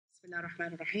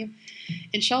Bismillahir-Rahmanir-Rahim.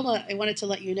 Inshallah, I wanted to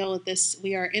let you know this.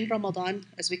 We are in Ramadan.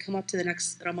 As we come up to the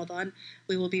next Ramadan,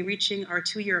 we will be reaching our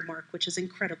 2-year mark, which is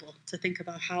incredible to think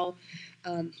about how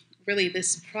really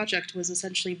this project was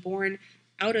essentially born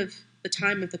out of the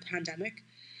time of the pandemic.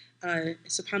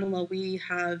 SubhanAllah, we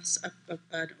have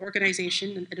an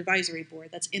organization, an advisory board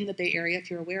that's in the Bay Area. If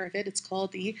you're aware of it, it's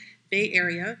called the Bay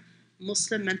Area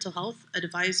Muslim Mental Health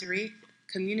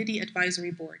Community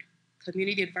Advisory Board.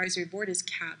 Community Advisory Board is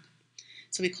CAB.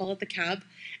 So we call it the CAB.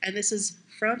 And this is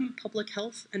from public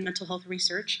health and mental health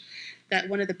research, that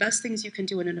one of the best things you can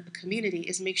do in a community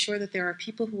is make sure that there are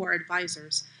people who are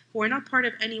advisors, who are not part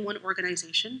of any one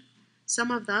organization.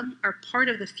 Some of them are part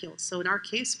of the field. So in our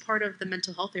case, part of the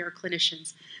mental health, they are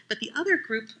clinicians. But the other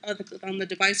group on the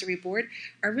advisory board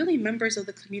are really members of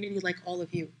the community like all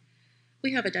of you.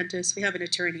 We have a dentist, we have an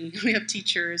attorney, we have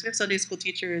teachers, we have Sunday school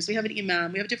teachers, we have an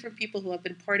imam, we have different people who have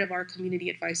been part of our community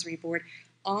advisory board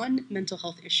on mental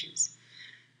health issues.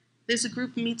 This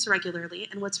group meets regularly,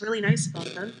 and what's really nice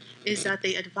about them is that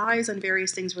they advise on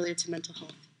various things related to mental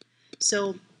health.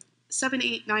 So 7,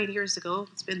 8, 9 years ago,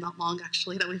 it's been that long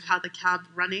actually that we've had the CAB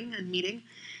running and meeting,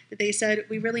 they said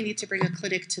we really need to bring a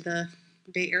clinic to the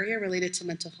Bay Area related to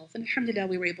mental health. And alhamdulillah,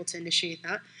 we were able to initiate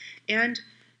that. And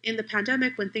in the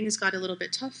pandemic, when things got a little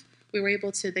bit tough, they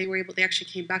actually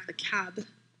came back, the CAB,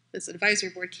 this advisory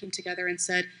board came together and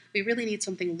said, we really need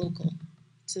something local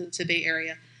to Bay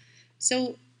Area.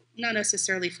 So not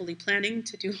necessarily fully planning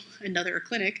to do another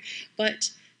clinic,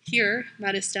 but here,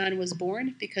 Maristan was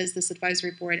born because this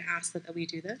advisory board asked that we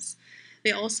do this.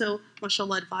 They also,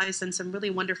 mashallah, advised on some really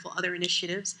wonderful other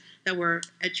initiatives that were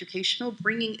educational,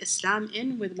 bringing Islam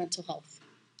in with mental health.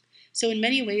 So in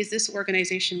many ways, this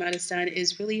organization, Maristan,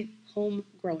 is really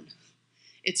homegrown.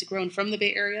 It's grown from the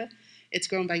Bay Area. It's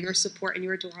grown by your support and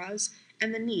your du'as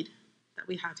and the need that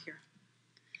we have here.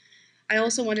 I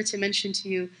also wanted to mention to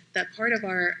you that part of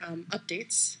our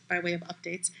updates, by way of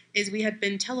updates, is we had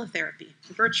been teletherapy,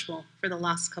 virtual, for the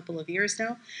last couple of years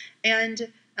now.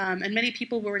 And many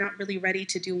people were not really ready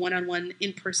to do one-on-one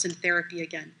in-person therapy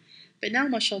again. But now,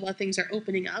 mashallah, things are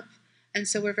opening up. And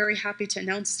so we're very happy to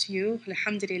announce to you,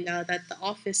 alhamdulillah, that the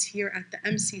office here at the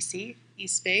MCC,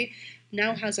 East Bay,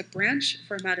 now has a branch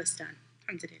for Maristan.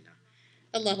 Alhamdulillah.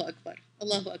 Allahu Akbar.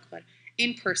 Allahu Akbar.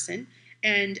 In person.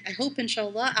 And I hope,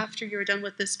 inshallah, after you're done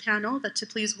with this panel, that to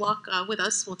please walk with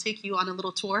us. We'll take you on a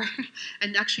little tour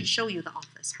and actually show you the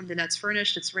office. Alhamdulillah, it's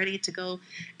furnished, it's ready to go.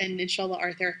 And inshallah,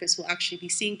 our therapists will actually be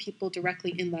seeing people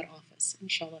directly in that office,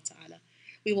 inshallah ta'ala.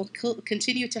 We will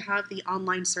continue to have the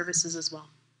online services as well.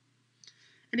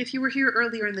 And if you were here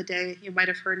earlier in the day, you might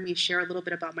have heard me share a little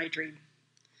bit about my dream.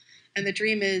 And the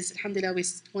dream is, alhamdulillah,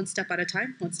 one step at a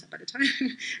time, one step at a time.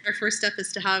 Our first step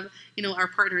is to have, our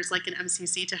partners like in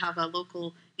MCC to have a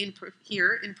local,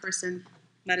 in-person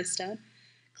Maristan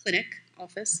clinic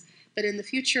office. But in the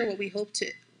future, what we hope to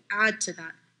add to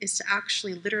that is to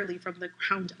actually literally from the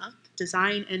ground up,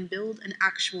 design and build an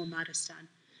actual Maristan.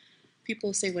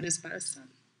 People say, what is Maristan?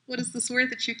 What is this word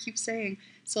that you keep saying?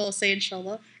 So I'll say,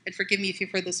 inshallah, and forgive me if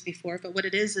you've heard this before, but what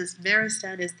it is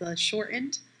Maristan is the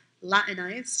shortened,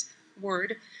 Latinized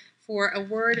word for a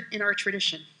word in our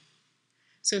tradition.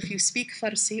 So if you speak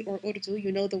Farsi or Urdu,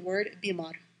 you know the word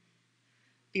bimar.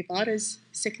 Bimar is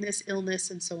sickness, illness,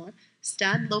 and so on.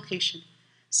 Stan, location.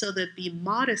 So the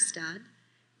Bimaristan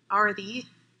are the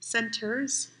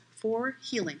centers for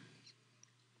healing.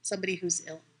 Somebody who's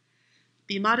ill.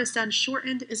 Bimaristan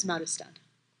shortened is Maristan.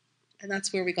 And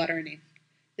that's where we got our name,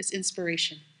 this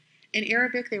inspiration. In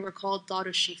Arabic, they were called Dar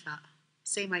al-Shifa.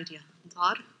 Same idea.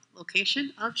 Dar,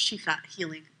 location of Shifa,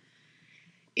 healing.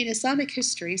 In Islamic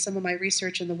history, some of my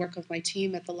research and the work of my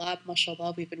team at the lab,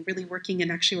 mashallah, we've been really working,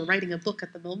 and actually we're writing a book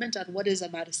at the moment on what is a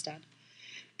Maristan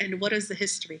and what is the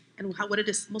history and what it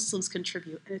is Muslims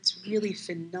contribute. And it's really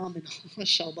phenomenal,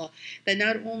 mashallah, that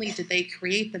not only did they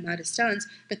create the Maristans,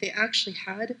 but they actually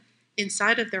had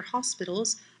inside of their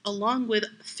hospitals, along with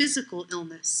physical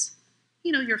illness,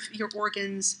 your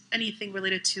organs, anything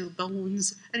related to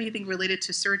bones, anything related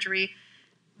to surgery,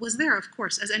 was there, of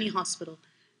course, as any hospital.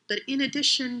 But in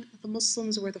addition, the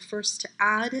Muslims were the first to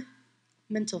add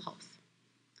mental health,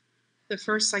 the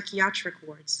first psychiatric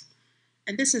wards.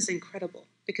 And this is incredible,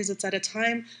 because it's at a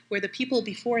time where the people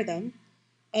before them,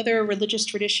 other religious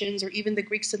traditions, or even the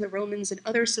Greeks and the Romans and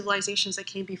other civilizations that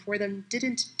came before them,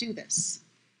 didn't do this.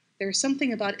 There's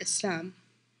something about Islam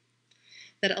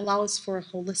that allows for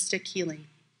holistic healing,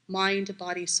 mind,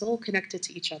 body, soul connected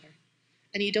to each other,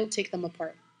 and you don't take them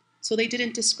apart. So they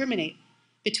didn't discriminate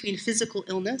between physical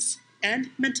illness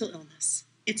and mental illness.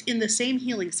 It's in the same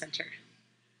healing center,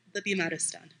 the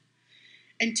Bimaristan.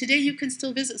 And today you can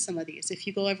still visit some of these. If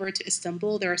you go over to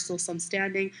Istanbul, there are still some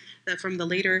standing that from the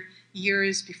later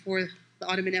years before the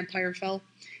Ottoman Empire fell.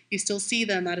 You still see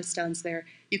the Maristans there.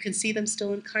 You can see them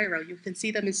still in Cairo. You can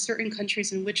see them in certain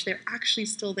countries in which they're actually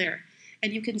still there.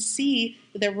 And you can see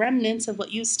the remnants of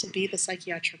what used to be the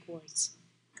psychiatric wards.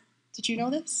 Did you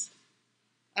know this?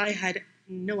 I had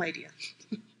no idea.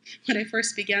 When I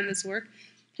first began this work,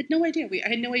 I had no idea. I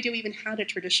had no idea we even had a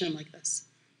tradition like this.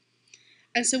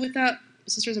 And so with that,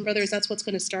 sisters and brothers, that's what's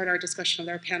going to start our discussion of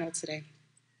our panel today.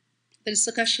 The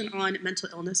discussion on mental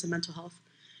illness and mental health,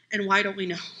 and why don't we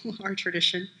know our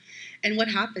tradition, and what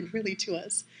happened really to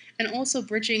us. And also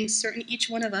bridging each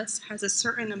one of us has a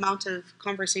certain amount of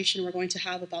conversation we're going to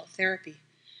have about therapy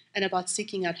and about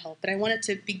seeking out help. But I wanted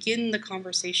to begin the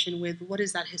conversation with, what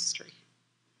is that history?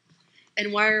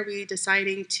 And why are we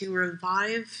deciding to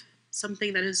revive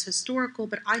something that is historical,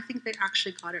 but I think they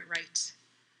actually got it right.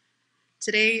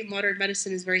 Today, modern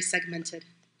medicine is very segmented,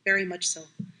 very much so.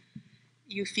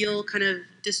 You feel kind of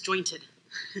disjointed,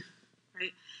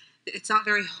 right? It's not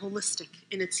very holistic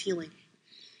in its healing.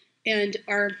 And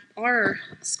our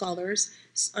scholars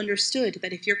understood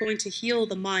that if you're going to heal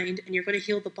the mind and you're going to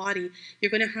heal the body,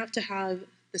 you're going to have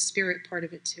the spirit part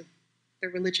of it too, the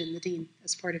religion, the deen,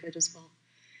 as part of it as well.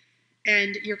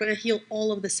 And you're going to heal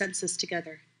all of the senses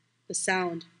together, the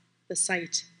sound, the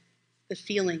sight, the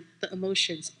feeling, the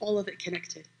emotions, all of it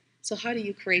connected. So how do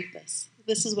you create this?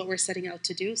 This is what we're setting out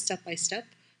to do step by step.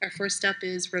 Our first step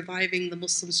is reviving the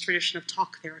Muslims' tradition of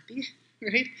talk therapy,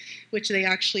 right? Which they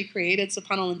actually created,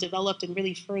 subhanAllah, and developed and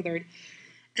really furthered.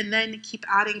 And then keep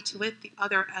adding to it the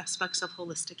other aspects of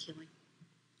holistic healing.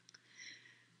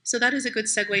 So that is a good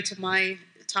segue to my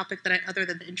topic other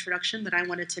than the introduction, that I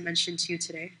wanted to mention to you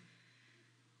today.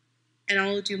 And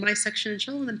I'll do my section,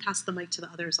 inshallah, and then pass the mic to the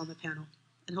others on the panel.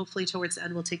 And hopefully towards the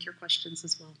end, we'll take your questions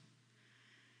as well.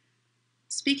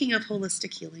 Speaking of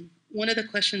holistic healing, one of the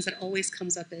questions that always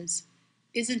comes up is,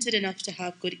 isn't it enough to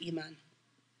have good iman?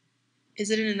 Is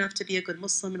it enough to be a good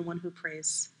Muslim and one who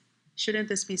prays? Shouldn't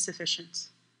this be sufficient?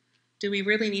 Do we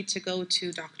really need to go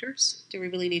to doctors? Do we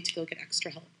really need to go get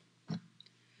extra help?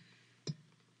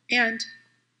 And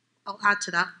I'll add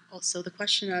to that also the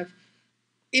question of,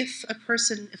 if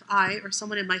I or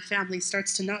someone in my family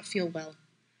starts to not feel well,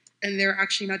 and they're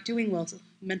actually not doing well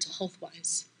mental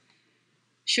health-wise,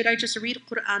 should I just read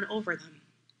Quran over them?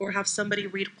 Or have somebody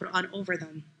read Quran over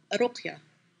them? A ruqya.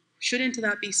 Shouldn't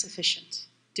that be sufficient?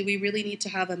 Do we really need to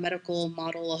have a medical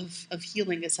model of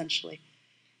healing, essentially?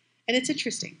 And it's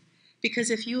interesting, because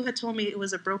if you had told me it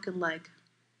was a broken leg,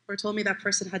 or told me that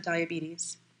person had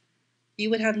diabetes, you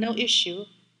would have no issue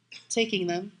taking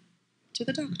them to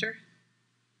the doctor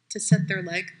to set their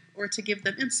leg or to give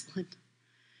them insulin,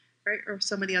 right? Or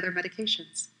some of the other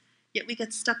medications. Yet we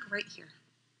get stuck right here.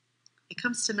 It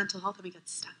comes to mental health and we get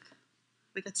stuck.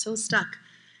 We get so stuck.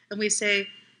 And we say,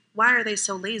 why are they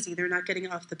so lazy? They're not getting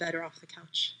off the bed or off the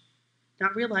couch.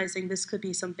 Not realizing this could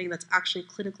be something that's actually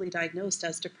clinically diagnosed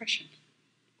as depression.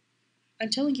 I'm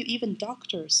telling you, even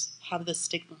doctors have this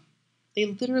stigma. They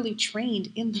literally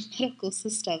trained in the medical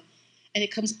system. And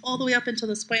it comes all the way up until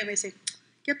this point and they say,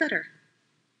 get better.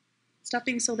 Stop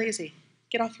being so lazy.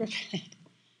 Get off your bed.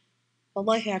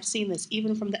 Wallahi, I've seen this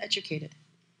even from the educated.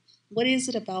 What is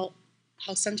it about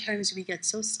how sometimes we get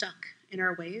so stuck in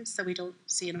our ways that we don't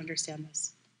see and understand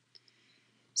this?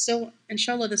 So,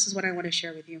 inshallah, this is what I want to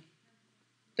share with you.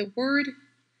 The word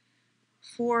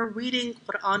for reading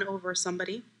Quran over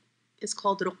somebody is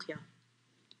called ruqya.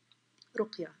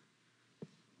 Ruqya.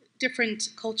 Different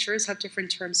cultures have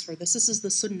different terms for this. This is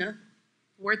the sunnah,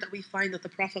 word that we find that the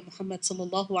Prophet Muhammad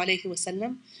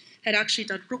ﷺ had actually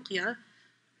done ruqya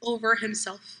over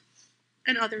himself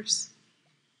and others.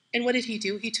 And what did he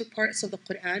do? He took parts of the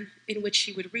Quran in which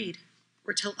he would read,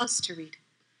 or tell us to read,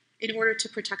 in order to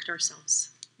protect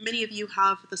ourselves. Many of you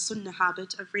have the sunnah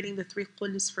habit of reading the 3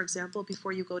 quls, for example,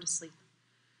 before you go to sleep,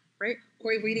 right?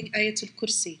 Or reading Ayatul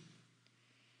Kursi,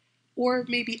 or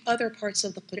maybe other parts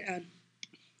of the Quran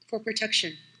for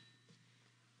protection.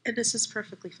 And this is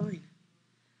perfectly fine.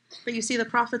 But you see, the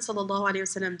Prophet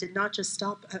ﷺ did not just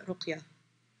stop at ruqya.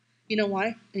 You know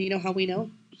why? And you know how we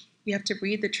know? We have to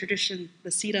read the tradition,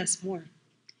 the siras more.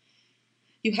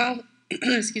 You have,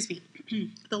 excuse me,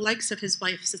 the likes of his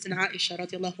wife, Sayyidina Aisha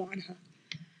radiallahu anha,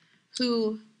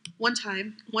 who one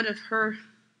time, one of her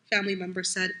family members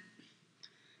said,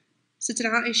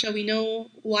 Sayyidina Aisha, we know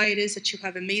why it is that you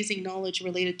have amazing knowledge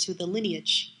related to the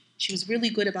lineage. She was really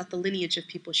good about the lineage of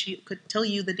people. She could tell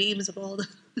you the names of all the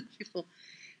people.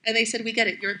 And they said, we get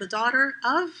it. You're the daughter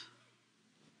of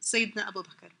Sayyidina Abu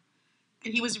Bakr.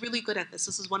 And he was really good at this.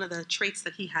 This is one of the traits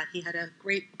that he had. He had a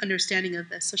great understanding of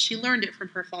this. So she learned it from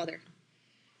her father.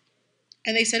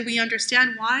 And they said, we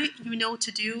understand why you know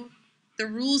to do the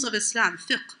rules of Islam,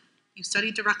 fiqh. You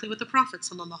studied directly with the Prophet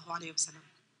sallallahu alaihi wasallam.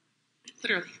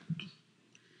 Literally.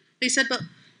 They said, but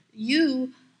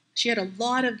she had a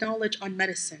lot of knowledge on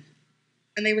medicine.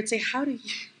 And they would say,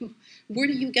 where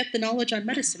do you get the knowledge on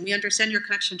medicine? We understand your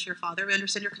connection to your father. We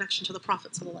understand your connection to the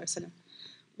Prophet sallallahu alaihi wasallam.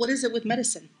 What is it with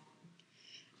medicine?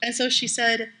 And so she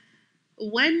said,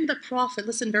 when the Prophet,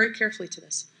 listen very carefully to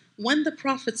this, when the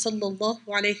Prophet sallallahu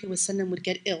alaihi wasallam would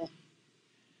get ill,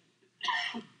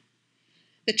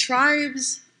 the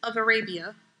tribes of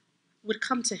Arabia would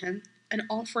come to him and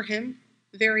offer him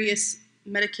various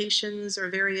medications or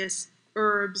various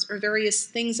herbs or various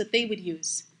things that they would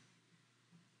use.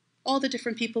 All the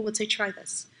different people would say, try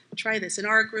this. Try this. In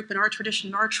our group, in our tradition,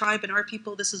 in our tribe, in our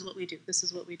people, this is what we do. This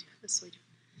is what we do. This is what we do.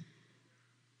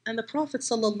 And the Prophet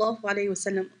sallallahu alaihi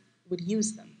wasallam would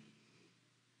use them.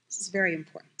 This is very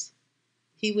important.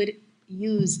 He would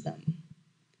use them.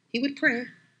 He would pray,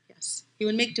 yes. He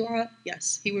would make dua,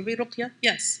 yes. He would read ruqya,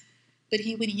 yes. But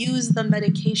he would use the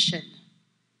medication.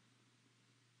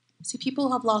 See,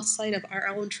 people have lost sight of our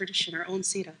own tradition, our own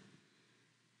seerah.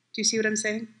 Do you see what I'm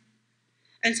saying?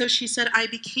 And so she said, I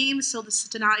became so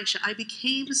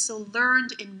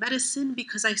learned in medicine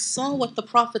because I saw what the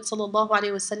Prophet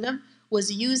ﷺ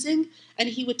was using, and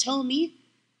he would tell me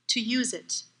to use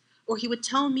it. Or he would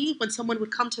tell me when someone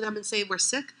would come to them and say, we're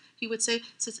sick, he would say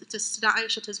to Sayyidah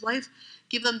Aisha, his wife,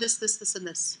 give them this, this, this, and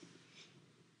this.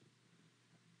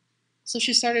 So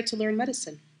she started to learn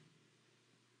medicine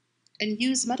and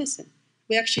use medicine.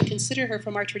 We actually consider her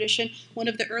from our tradition one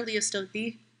of the earliest of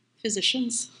the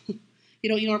physicians. You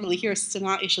don't normally hear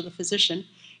Sayyidah Aisha, the physician,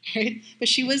 right? But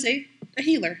she was a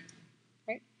healer,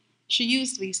 right? She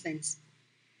used these things.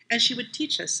 And she would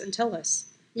teach us and tell us,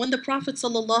 when the Prophet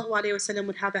ﷺ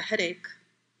would have a headache,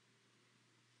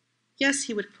 yes,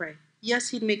 he would pray. Yes,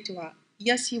 he'd make dua.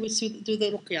 Yes, he would do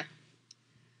the ruqya.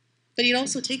 But he'd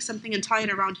also take something and tie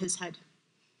it around his head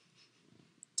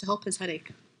to help his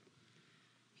headache.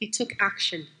 He took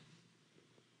action.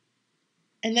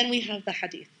 And then we have the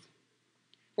hadith,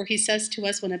 where he says to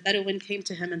us when a Bedouin came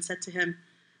to him and said to him,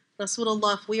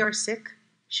 Rasulullah, if we are sick,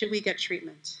 should we get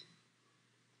treatment?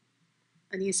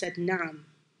 And he said, Na'am.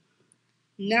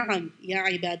 Na'am, ya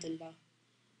ibadallah.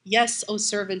 Yes, O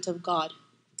servant of God,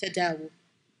 tadawu.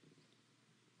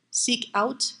 Seek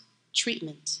out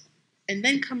treatment. And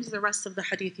then comes the rest of the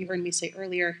hadith you heard me say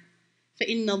earlier.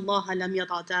 فَإِنَّ اللَّهَ لَمْ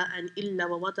يَضَعْ دَاءً إِلَّا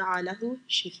وَوَضَعَ لَهُ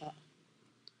شِفَاءً.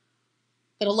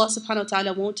 But Allah subhanahu wa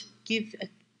ta'ala won't give an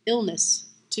illness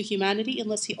to humanity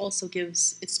unless He also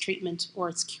gives its treatment or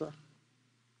its cure.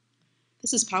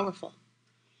 This is powerful.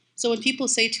 So when people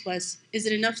say to us, is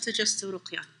it enough to just do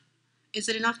ruqya? Is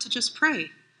it enough to just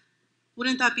pray?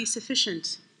 Wouldn't that be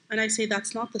sufficient? And I say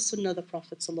that's not the sunnah of the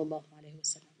Prophet sallallahu alaihi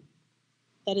wasallam.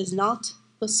 That is not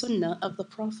the sunnah of the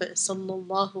Prophet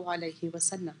sallallahu alaihi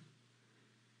wasallam.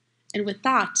 And with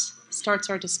that starts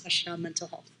our discussion on mental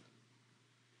health.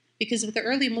 Because if the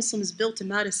early Muslims built a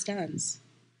Maristans,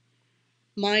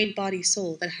 mind, body,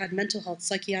 soul, that had mental health,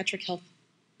 psychiatric health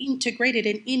integrated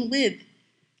and in with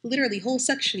literally whole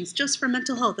sections just for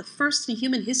mental health, the first in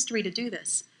human history to do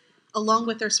this, along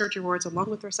with their surgery wards, along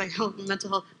with their mental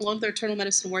health, along with their internal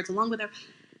medicine wards, along with their,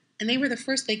 and they were the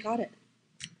first, they got it.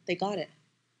 They got it.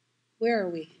 Where are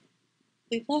we?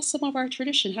 We've lost some of our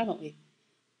tradition, haven't we?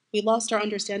 We lost our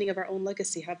understanding of our own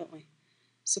legacy, haven't we?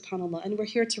 SubhanAllah. And we're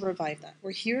here to revive that.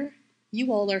 We're here,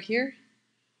 you all are here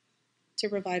to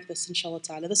revive this, inshallah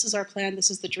ta'ala. This is our plan, this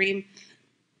is the dream.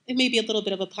 It may be a little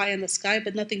bit of a pie in the sky,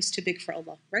 but nothing's too big for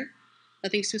Allah, right?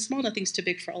 Nothing's too small, nothing's too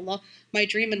big for Allah. My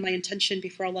dream and my intention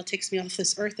before Allah takes me off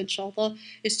this earth, inshallah,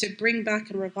 is to bring back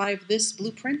and revive this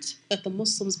blueprint that the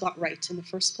Muslims got right in the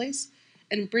first place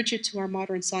and bridge it to our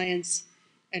modern science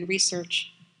and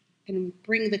research and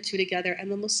bring the two together,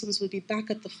 and the Muslims would be back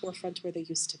at the forefront where they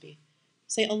used to be.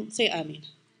 Say Ameen.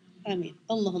 Ameen.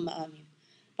 Allahumma Ameen.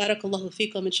 Barakallahu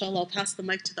feekum. Inshallah, I'll pass the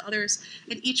mic to the others,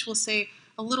 and each will say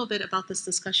a little bit about this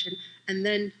discussion, and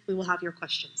then we will have your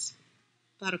questions.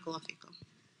 Barakallahu feekum.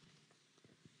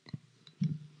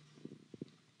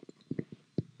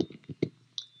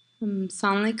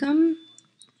 Assalamu alaikum.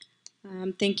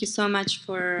 Thank you so much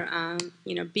for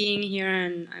being here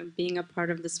and being a part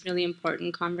of this really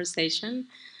important conversation.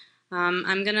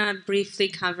 I'm gonna briefly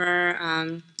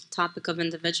cover topic of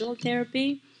individual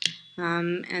therapy,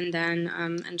 and then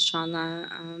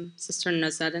inshallah Sister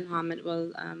Nuzhath and Hamid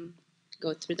will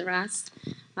go through the rest.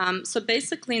 So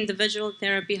basically, individual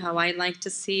therapy, how I like to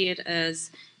see it,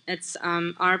 is it's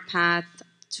our path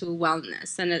to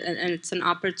wellness, and it's an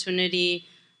opportunity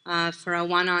for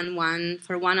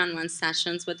one-on-one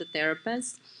sessions with the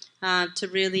therapist. to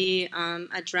really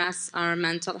address our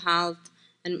mental health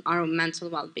and our mental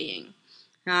well-being.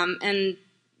 And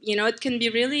it can be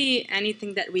really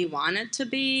anything that we want it to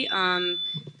be.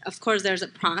 Of course, there's a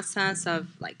process of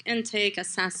like intake,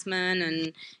 assessment,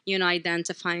 and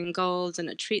identifying goals and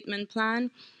a treatment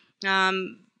plan.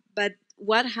 But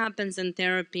what happens in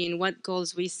therapy and what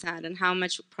goals we set and how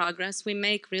much progress we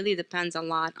make really depends a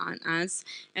lot on us,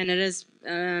 and it is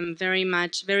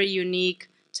very unique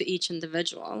to each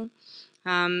individual.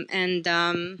 And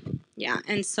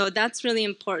so that's really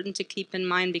important to keep in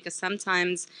mind, because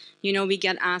sometimes, we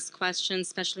get asked questions,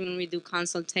 especially when we do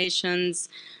consultations,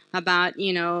 about,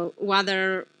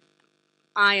 whether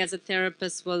I, as a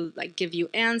therapist, will like give you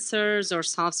answers or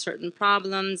solve certain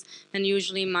problems. And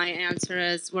usually my answer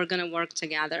is, we're going to work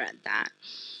together at that.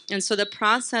 And so the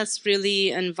process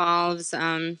really involves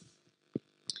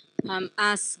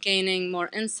us gaining more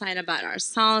insight about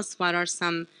ourselves, what are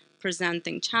some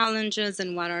presenting challenges,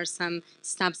 and what are some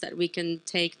steps that we can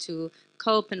take to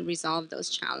cope and resolve those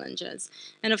challenges.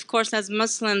 And of course, as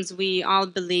Muslims, we all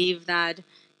believe that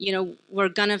we're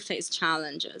gonna face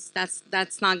challenges.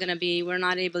 That's not gonna be. We're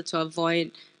not able to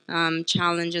avoid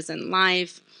challenges in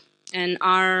life, and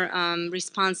our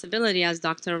responsibility, as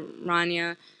Dr.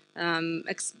 Rania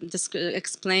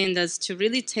explained, is to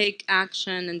really take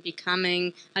action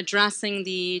and addressing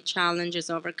the challenges,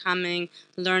 overcoming,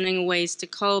 learning ways to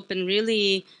cope, and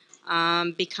really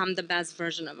become the best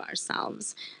version of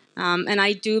ourselves. And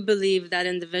I do believe that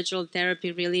individual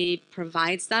therapy really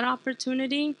provides that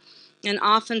opportunity. And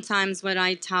oftentimes what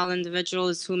I tell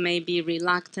individuals who may be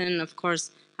reluctant, of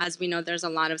course, as we know, there's a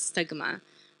lot of stigma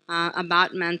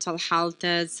about mental health,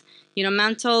 is,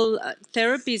 mental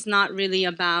therapy is not really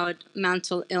about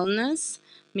mental illness,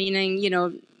 meaning,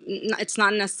 it's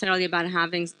not necessarily about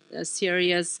having a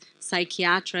serious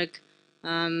psychiatric,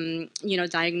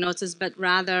 diagnosis, but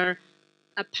rather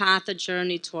a path, a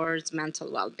journey towards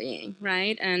mental well-being,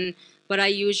 right? And what I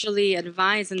usually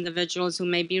advise individuals who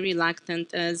may be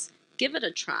reluctant is, give it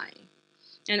a try.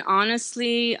 And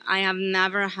honestly, I have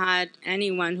never had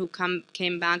anyone who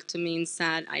came back to me and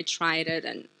said, I tried it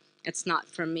and it's not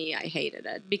for me, I hated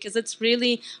it. Because it's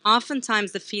really,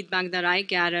 oftentimes the feedback that I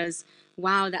get is,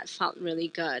 wow, that felt really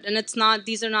good. And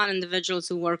these are not individuals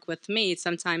who work with me.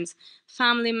 Sometimes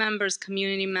family members,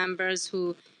 community members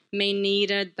who may need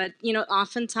it. But,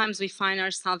 oftentimes we find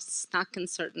ourselves stuck in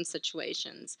certain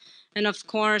situations. And of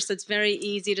course, it's very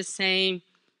easy to say,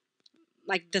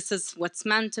 like, this is what's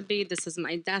meant to be, this is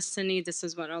my destiny, this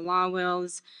is what Allah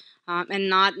wills, and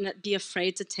not be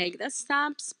afraid to take the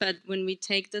steps. But when we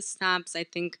take the steps, I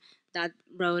think that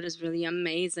road is really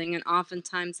amazing. And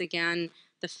oftentimes, again,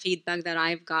 the feedback that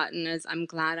I've gotten is, I'm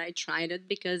glad I tried it,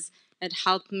 because it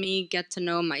helped me get to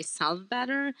know myself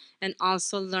better and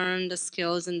also learn the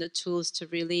skills and the tools to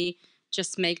really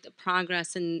just make the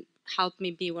progress and help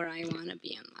me be where I want to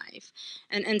be in life.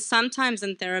 And sometimes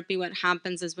in therapy, what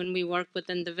happens is when we work with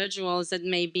individuals, it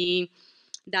may be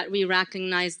that we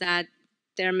recognize that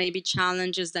there may be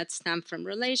challenges that stem from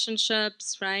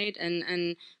relationships, right?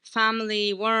 And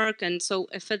family, work. And so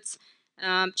if it's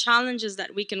challenges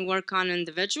that we can work on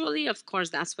individually, of course,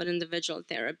 that's what individual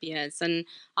therapy is. And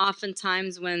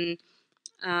oftentimes when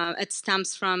it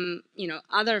stems from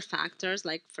other factors,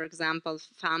 like, for example,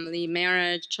 family,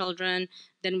 marriage, children,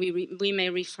 then we may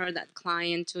refer that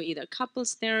client to either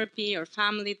couples therapy or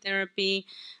family therapy.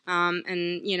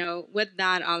 And with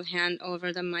that, I'll hand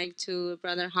over the mic to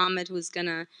Brother Hamid, who's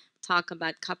gonna talk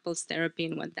about couples therapy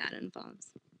and what that involves.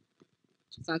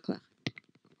 Jazakallah.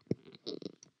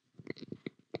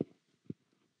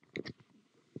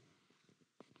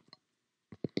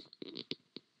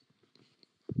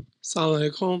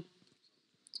 Assalamu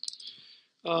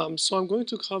alaikum. So I'm going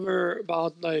to cover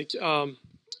about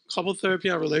couple therapy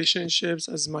and relationships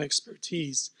as my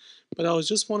expertise, but I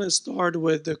just want to start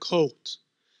with the quote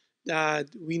that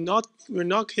we're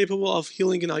not capable of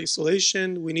healing in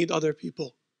isolation. We need other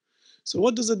people. So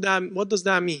what does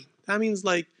that mean? That means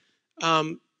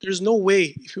there's no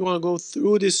way, if you want to go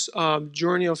through this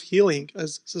journey of healing,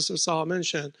 as Sister Saha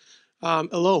mentioned,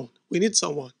 alone. We need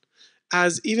someone.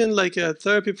 As even like a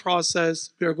therapy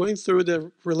process, we are going through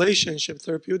the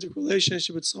therapeutic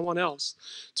relationship with someone else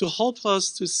to help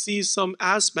us to see some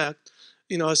aspect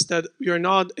in us that we are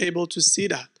not able to see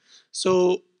that.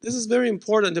 So this is very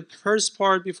important. The first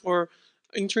part before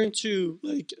entering to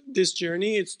this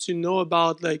journey, it's to know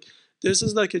about this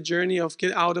is like a journey of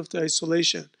get out of the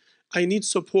isolation. I need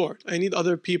support. I need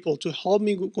other people to help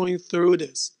me going through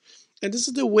this. And this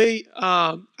is the way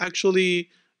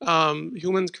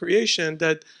human creation,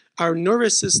 that our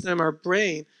nervous system, our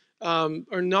brain,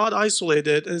 are not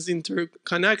isolated, as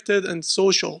interconnected and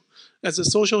social. As a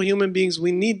social human beings,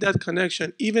 we need that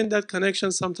connection. Even that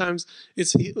connection sometimes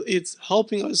it's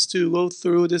helping us to go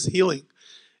through this healing.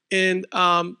 And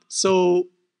so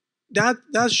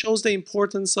that shows the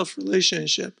importance of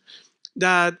relationship.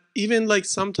 That even like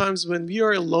sometimes when we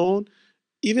are alone,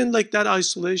 even like that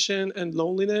isolation and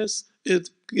loneliness, it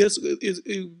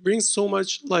brings so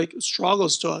much like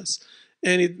struggles to us,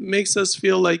 and it makes us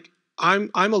feel like I'm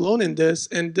alone in this,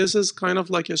 and this is kind of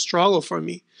like a struggle for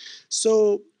me.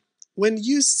 So when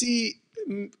you see,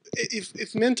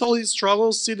 if mentally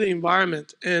struggles, see the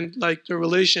environment and like the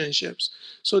relationships.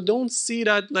 So don't see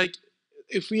that like,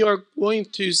 if we are going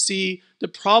to see the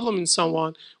problem in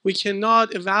someone, we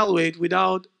cannot evaluate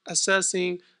without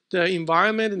assessing the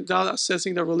environment and without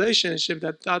assessing the relationship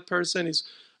that that person is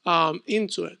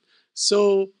into it.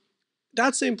 So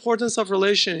that's the importance of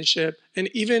relationship. And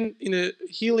even in a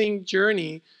healing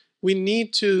journey, we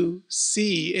need to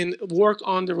see and work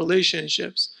on the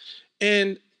relationships.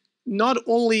 And not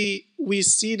only we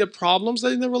see the problems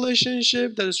that in the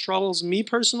relationship that struggles me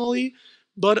personally,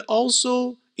 but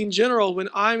also in general, when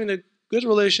I'm in a good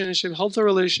relationship, healthy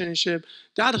relationship,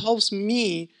 that helps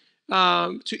me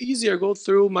to easier go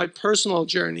through my personal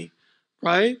journey,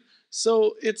 right?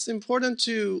 So it's important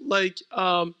to like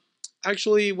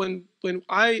actually when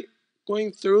I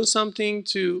going through something,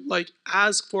 to like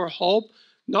ask for help,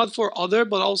 not for other,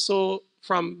 but also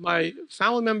from my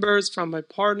family members, from my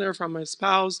partner, from my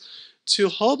spouse, to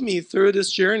help me through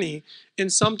this journey.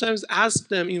 And sometimes ask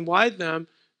them, invite them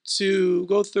to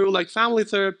go through like family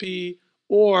therapy,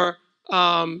 or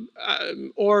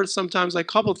sometimes like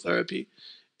couple therapy.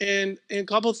 And in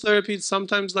couple therapy,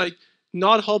 sometimes like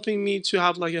not helping me to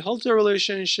have like a healthy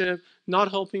relationship,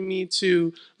 not helping me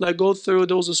to like go through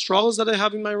those struggles that I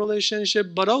have in my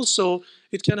relationship, but also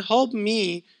it can help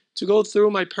me to go through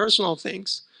my personal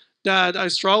things that I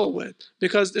struggle with,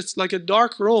 because it's like a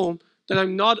dark room that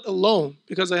I'm not alone,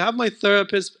 because I have my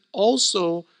therapist,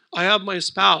 also I have my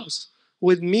spouse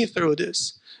with me through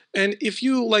this. And if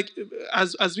you like,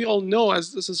 as we all know,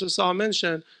 as Sister Saha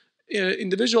mentioned,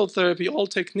 individual therapy, all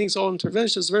techniques, all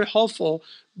interventions, very helpful,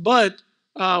 but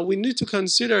we need to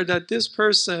consider that this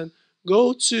person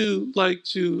go to like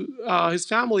to his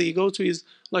family, go to his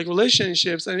like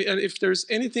relationships, and if there's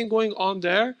anything going on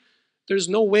there, there's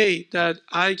no way that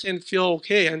I can feel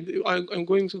okay, and I'm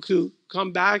going to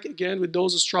come back again with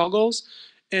those struggles,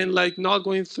 and like not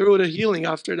going through the healing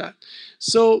after that.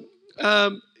 So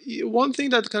one thing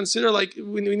that consider, like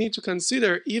we need to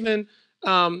consider, even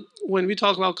when we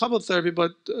talk about couple therapy,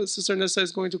 but Sister Nessa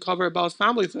is going to cover about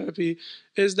family therapy,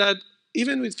 is that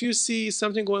even if you see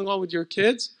something going on with your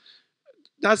kids,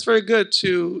 that's very good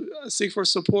to seek for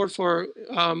support for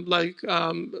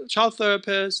child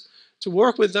therapists, to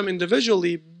work with them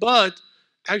individually. But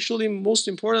actually, most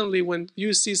importantly, when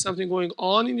you see something going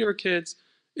on in your kids,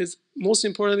 is most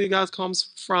importantly that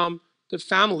comes from the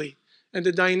family and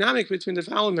the dynamic between the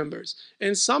family members,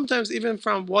 and sometimes even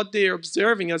from what they are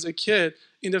observing as a kid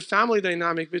in the family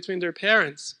dynamic between their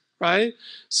parents, right?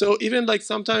 So even like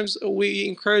sometimes we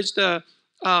encourage the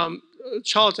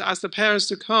child to ask the parents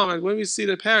to come, and when we see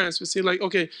the parents, we see like,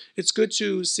 okay, it's good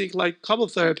to seek like couple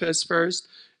therapists first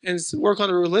and work on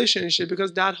a relationship,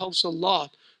 because that helps a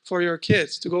lot for your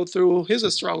kids to go through his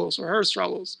struggles or her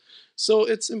struggles. So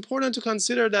it's important to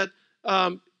consider that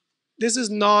this is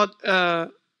not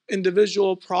an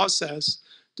individual process.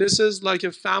 This is like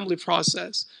a family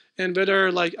process, and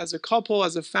whether like as a couple,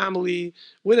 as a family,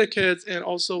 with the kids, and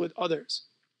also with others.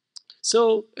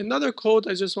 So another quote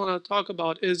I just want to talk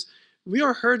about is, we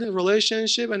are hurt in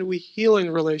relationship and we heal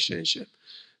in relationship.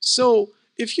 So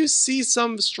if you see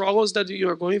some struggles that you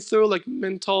are going through, like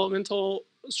mental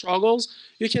struggles,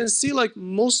 you can see like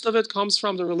most of it comes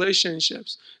from the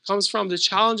relationships, comes from the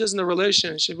challenges in the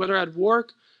relationship, whether at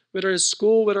work, whether at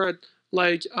school, whether at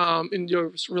like in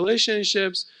your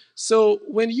relationships. So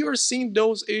when you are seeing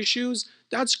those issues,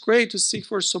 that's great to seek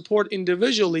for support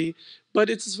individually, but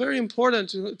it's very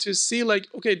important to see like,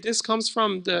 okay, this comes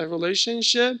from the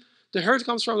relationship, the hurt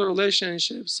comes from the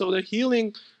relationship, so the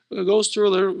healing goes through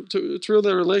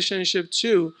the relationship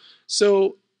too.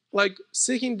 So like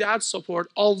seeking that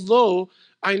support, although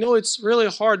I know it's really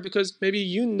hard, because maybe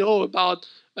you know about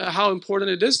how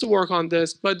important it is to work on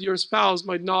this, but your spouse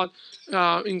might not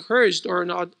encouraged or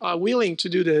not willing to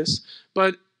do this.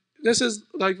 But this is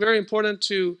like very important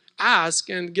to ask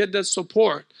and get that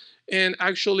support, and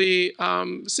actually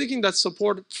seeking that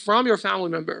support from your family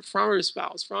member, from your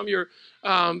spouse, from your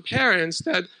parents,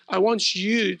 that I want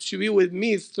you to be with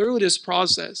me through this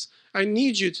process. I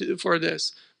need you for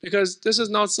this, because this is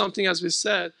not something, as we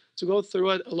said, to go through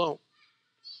it alone.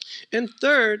 And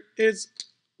third is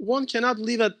one cannot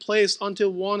leave a place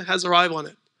until one has arrived on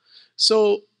it.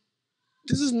 So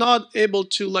this is not able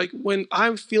to, like, when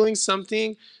I'm feeling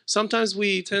something, sometimes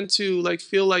we tend to like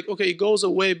feel like, okay, it goes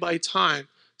away by time.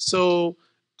 So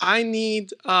I need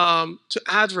to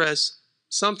address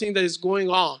something that is going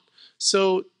on.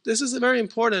 So this is very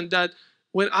important that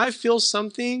when I feel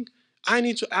something, I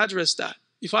need to address that.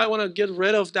 If I want to get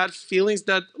rid of that feelings,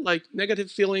 that like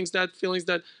negative feelings, that feelings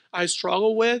that I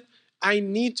struggle with, I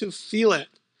need to feel it.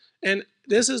 And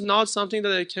this is not something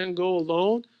that I can go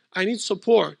alone. I need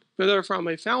support, whether from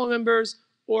my family members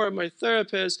or my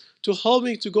therapist, to help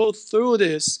me to go through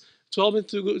this, to help me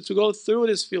to go through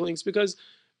these feelings, because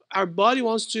our body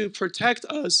wants to protect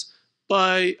us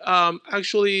by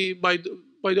actually by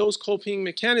those coping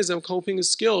mechanisms, coping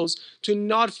skills, to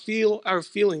not feel our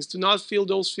feelings, to not feel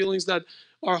those feelings that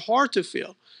are hard to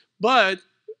feel. But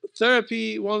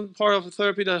therapy, one part of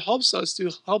therapy that helps us to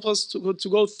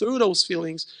go through those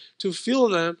feelings, to feel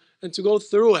them, and to go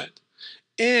through it.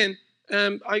 And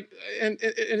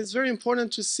it's very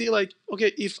important to see, like,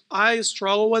 okay, if I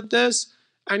struggle with this,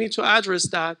 I need to address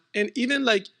that. And even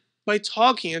like by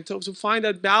talking and to find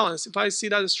that balance, if I see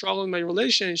that struggle in my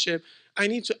relationship, I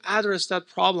need to address that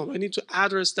problem. I need to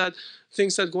address that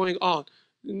things that are going on.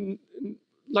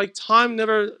 Like, time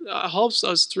never helps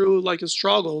us through like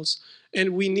struggles,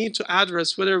 and we need to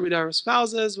address, whether with our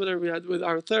spouses, whether with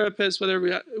our therapists,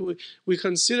 whether we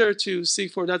consider to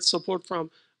seek for that support from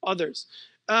others.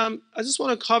 I just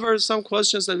want to cover some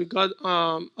questions that we got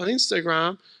on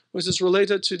Instagram, which is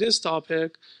related to this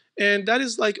topic. And that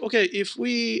is like, okay, if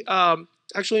we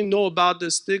actually know about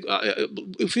this stigma,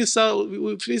 if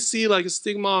we see like a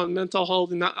stigma on mental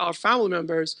health in our family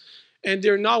members, and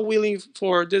they're not willing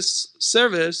for this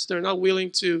service, they're not willing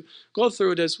to go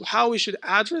through this, how we should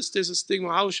address this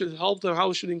stigma, how we should help them, how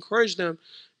we should encourage them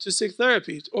to seek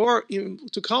therapy or even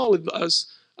to come with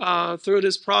us through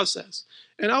this process.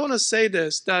 And I want to say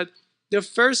this, that the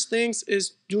first things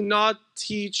is, do not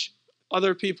teach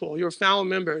other people, your family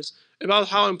members, about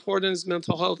how important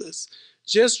mental health is.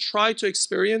 Just try to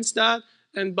experience that,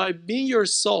 and by being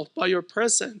yourself, by your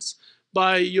presence,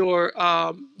 by your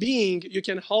being, you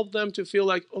can help them to feel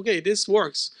like, okay, this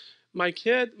works. My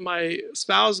kid, my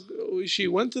spouse, she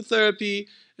went to therapy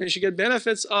and she get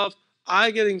benefits of,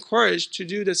 I get encouraged to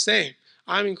do the same.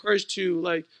 I'm encouraged to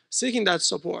like seeking that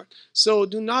support. So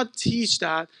do not teach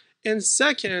that. And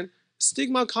second,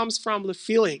 stigma comes from the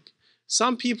feeling.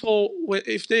 Some people,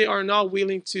 if they are not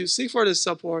willing to seek for this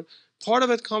support, part of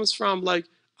it comes from like,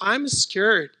 I'm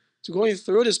scared to going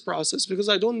through this process because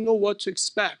I don't know what to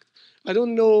expect. I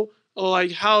don't know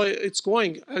like how it's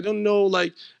going. I don't know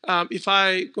like if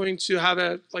I going to have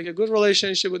a good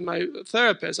relationship with my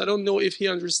therapist. I don't know if he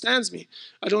understands me.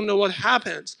 I don't know what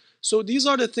happens. So these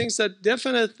are the things that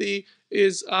definitely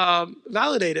is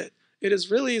validated. It is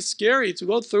really scary to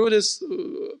go through this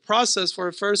process for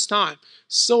the first time.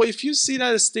 So if you see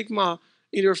that stigma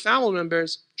in your family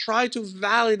members, try to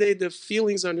validate the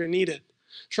feelings underneath it.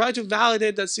 Try to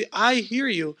validate that, see, I hear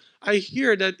you. I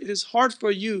hear that it is hard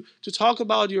for you to talk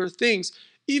about your things.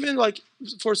 Even like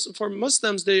for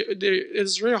Muslims,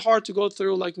 it's really hard to go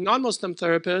through like non-Muslim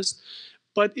therapists.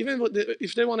 But even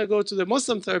if they want to go to the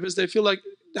Muslim therapist, they feel like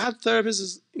that therapist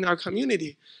is in our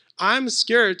community. I'm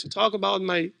scared to talk about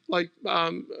my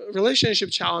relationship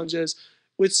challenges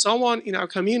with someone in our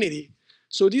community.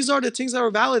 So these are the things that are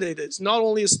validated. It's not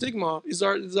only a stigma. These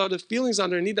are the feelings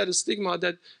underneath that stigma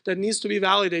that needs to be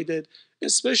validated,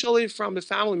 especially from the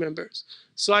family members.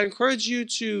 So I encourage you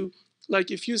to,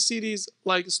 like, if you see these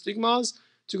like stigmas,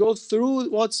 to go through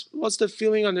what's the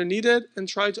feeling underneath it and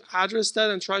try to address that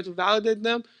and try to validate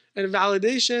them. And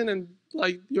validation and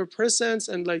like your presence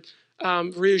and like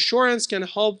reassurance can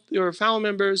help your family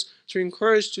members to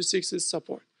encourage to seek this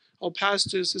support. I'll pass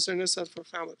to Sister Nuzhath for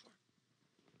family part.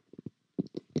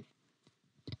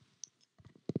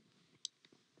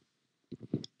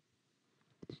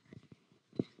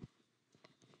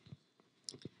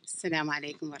 Assalamu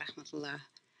alaikum wa rahmatullah.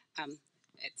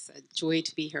 It's a joy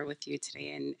to be here with you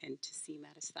today and to see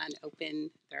Maristan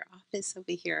open their office over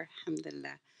here,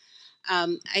 alhamdulillah.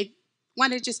 I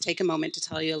want to just take a moment to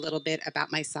tell you a little bit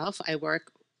about myself. I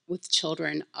work with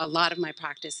children. A lot of my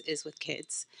practice is with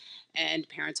kids, and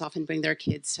parents often bring their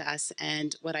kids to us.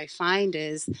 And what I find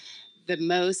is the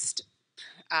most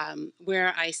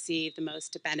where I see the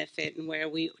most benefit and where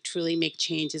we truly make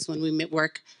change is when we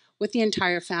work with the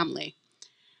entire family.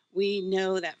 We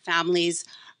know that families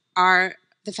are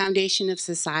the foundation of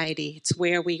society. It's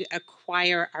where we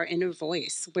acquire our inner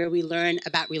voice, where we learn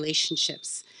about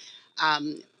relationships,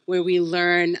 where we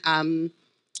learn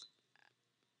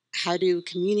how to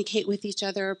communicate with each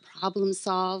other, problem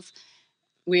solve,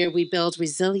 where we build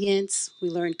resilience. We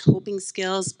learn coping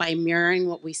skills by mirroring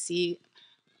what we see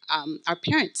our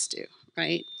parents do,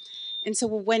 right? And so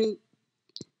when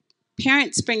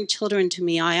parents bring children to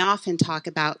me, I often talk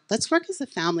about, let's work as a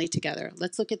family together.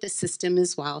 Let's look at the system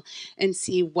as well and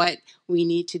see what we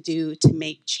need to do to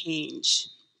make change.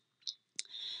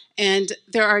 And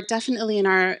there are definitely,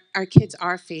 our kids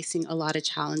are facing a lot of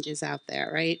challenges out there,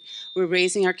 right? We're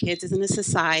raising our kids in a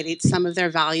society, some of their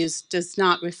values does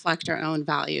not reflect our own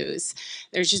values.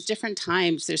 There's just different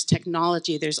times, there's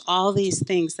technology, there's all these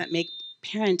things that make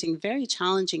parenting very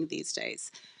challenging these days.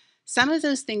 Some of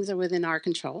those things are within our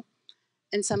control,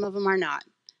 and some of them are not.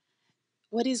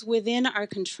 What is within our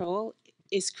control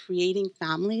is creating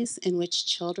families in which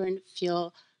children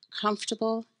feel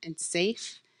comfortable and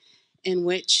safe, in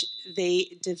which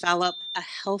they develop a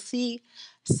healthy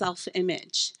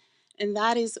self-image. And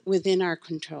that is within our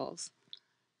controls.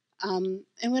 And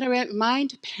what I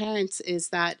remind parents is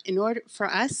that in order for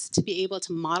us to be able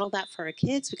to model that for our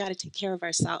kids, we got to take care of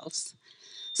ourselves.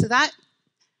 So that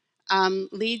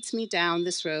leads me down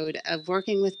this road of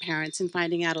working with parents and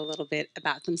finding out a little bit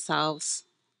about themselves.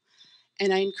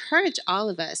 And I encourage all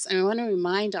of us, and I want to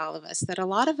remind all of us that a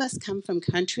lot of us come from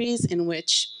countries in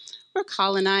which we're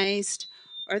colonized,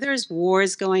 or there's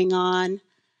wars going on.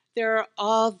 There are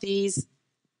all these,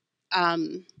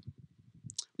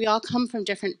 we all come from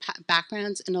different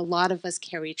backgrounds, and a lot of us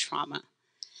carry trauma.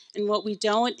 And what we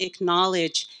don't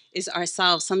acknowledge is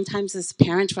ourselves. Sometimes as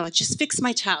parents, we're like, just fix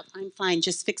my child. I'm fine,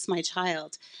 just fix my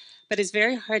child. But it's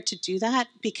very hard to do that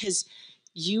because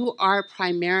you are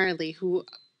primarily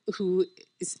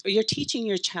you're teaching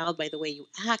your child by the way you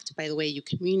act, by the way you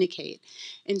communicate.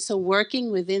 And so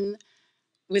working within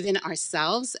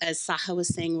ourselves, as Saha was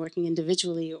saying, working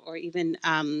individually, or even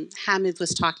Hamid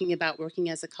was talking about working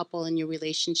as a couple in your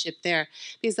relationship there,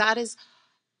 because that is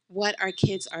what our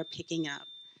kids are picking up.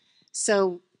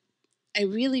 So I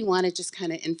really want to just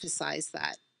kind of emphasize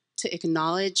that, to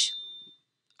acknowledge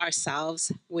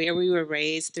ourselves, where we were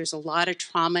raised. There's a lot of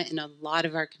trauma in a lot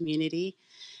of our community,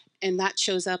 and that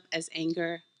shows up as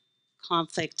anger,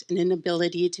 conflict, an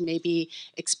inability to maybe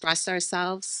express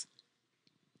ourselves.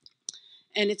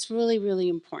 And it's really, really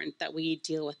important that we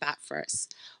deal with that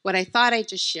first. What I thought I'd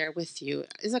just share with you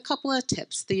is a couple of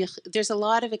tips. There's a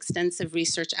lot of extensive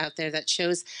research out there that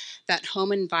shows that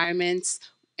home environments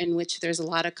in which there's a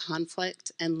lot of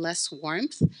conflict and less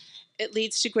warmth, it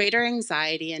leads to greater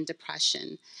anxiety and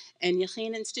depression. And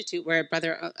Yaqeen Institute, where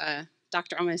Brother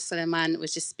Dr. Omar Suleiman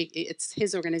was just speaking, it's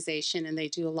his organization, and they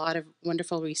do a lot of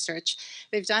wonderful research.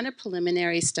 They've done a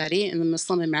preliminary study in the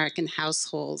Muslim American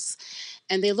households,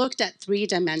 and they looked at 3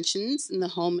 dimensions in the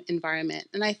home environment.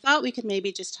 And I thought we could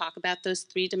maybe just talk about those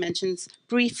 3 dimensions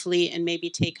briefly and maybe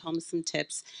take home some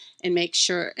tips and make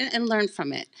sure and learn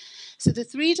from it. So the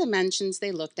 3 dimensions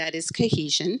they looked at is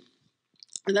cohesion,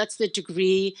 and that's the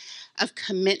degree of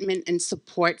commitment and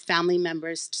support family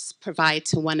members provide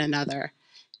to one another.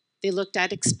 They looked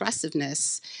at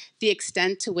expressiveness, the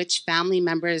extent to which family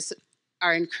members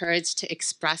are encouraged to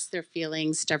express their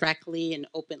feelings directly and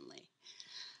openly.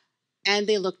 And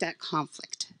they looked at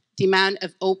conflict, the amount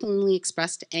of openly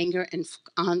expressed anger and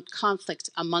conflict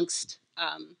amongst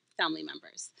family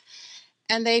members.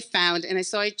 And they found, and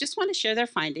so I just want to share their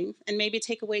findings and maybe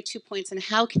take away 2 points on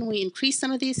how can we increase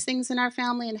some of these things in our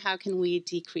family and how can we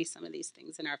decrease some of these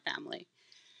things in our family.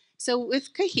 So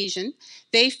with cohesion,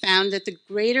 they found that the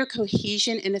greater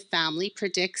cohesion in a family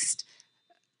predicts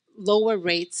lower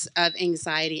rates of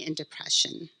anxiety and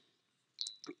depression.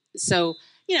 So,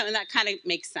 you know, and that kind of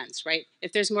makes sense, right?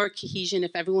 If there's more cohesion,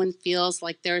 if everyone feels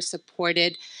like they're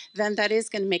supported, then that is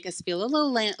going to make us feel a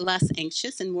little less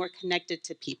anxious and more connected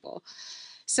to people.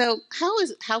 So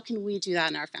how can we do that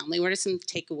in our family? What are some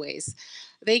takeaways?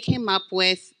 They came up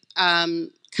with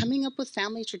coming up with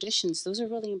family traditions. Those are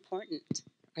really important,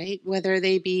 right? Whether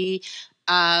they be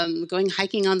going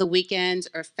hiking on the weekends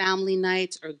or family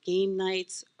nights or game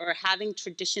nights or having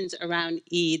traditions around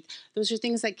Eid. Those are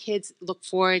things that kids look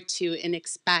forward to and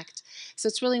expect. So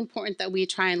it's really important that we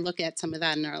try and look at some of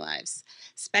that in our lives.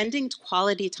 Spending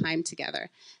quality time together.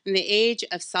 In the age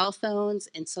of cell phones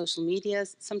and social media,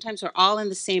 sometimes we're all in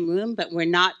the same room, but we're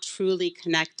not truly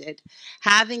connected.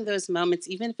 Having those moments,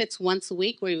 even if it's once a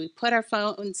week, where we put our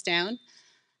phones down,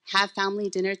 have family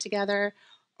dinner together,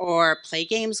 or play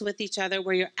games with each other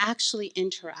where you're actually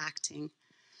interacting.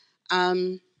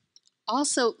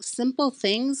 Also, simple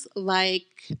things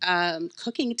like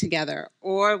cooking together,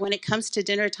 or when it comes to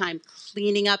dinner time,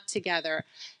 cleaning up together,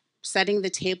 setting the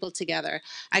table together.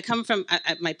 I come from,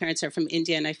 my parents are from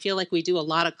India, and I feel like we do a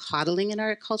lot of coddling in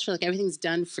our culture, like everything's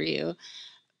done for you.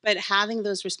 But having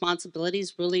those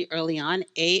responsibilities really early on,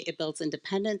 it builds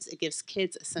independence. It gives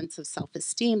kids a sense of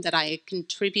self-esteem that I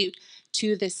contribute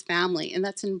to this family. And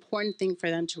that's an important thing for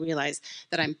them to realize,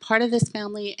 that I'm part of this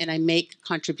family and I make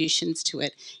contributions to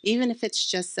it, even if it's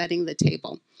just setting the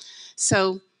table.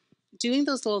 So doing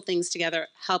those little things together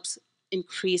helps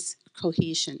increase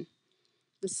cohesion.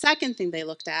 The second thing they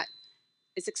looked at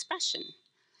is expression.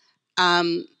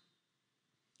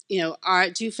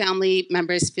 Do family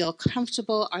members feel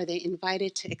comfortable? Are they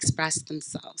invited to express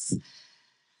themselves?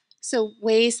 So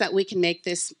ways that we can make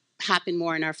this happen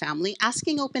more in our family,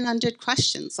 asking open-ended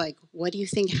questions like, what do you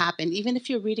think happened? Even if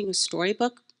you're reading a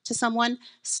storybook to someone,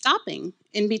 stopping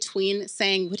in between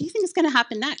saying, what do you think is going to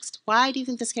happen next? Why do you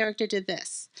think this character did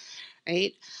this?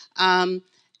 Right?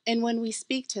 And when we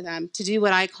speak to them, to do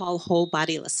what I call whole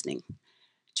body listening,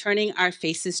 turning our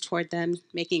faces toward them,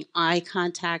 making eye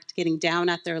contact, getting down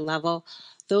at their level.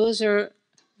 Those are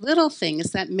little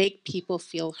things that make people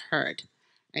feel heard,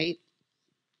 right?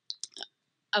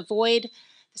 The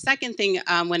second thing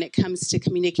when it comes to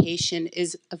communication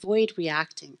is avoid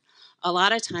reacting. A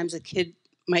lot of times a kid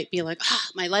might be like,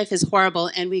 my life is horrible,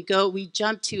 and we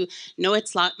jump to, no,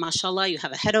 it's not, mashallah, you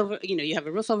have you have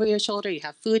a roof over your shoulder, you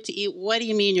have food to eat. What do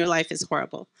you mean your life is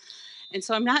horrible? And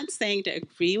so I'm not saying to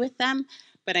agree with them,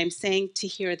 but I'm saying to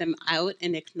hear them out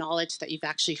and acknowledge that you've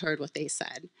actually heard what they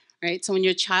said, right? So when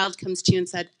your child comes to you and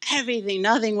said,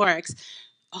 nothing works,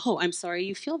 oh, I'm sorry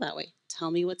you feel that way.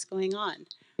 Tell me what's going on,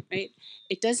 right?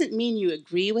 It doesn't mean you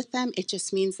agree with them. It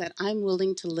just means that I'm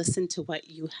willing to listen to what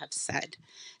you have said.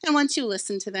 And once you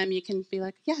listen to them, you can be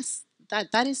like, yes,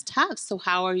 that is tough. So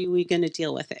how are we going to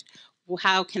deal with it? Well,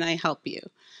 how can I help you?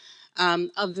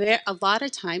 A lot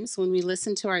of times when we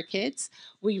listen to our kids,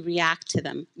 we react to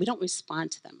them. We don't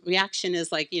respond to them. Reaction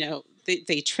is like,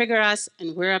 they trigger us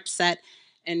and we're upset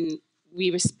and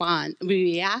we respond. We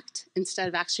react instead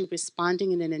of actually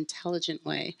responding in an intelligent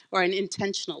way, or an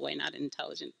intentional way, not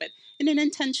intelligent, but in an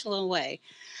intentional way.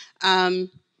 And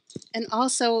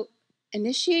also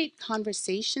initiate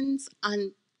conversations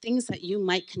on things that you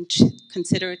might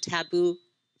consider taboo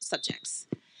subjects.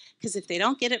 Because if they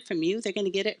don't get it from you, they're going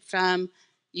to get it from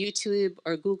YouTube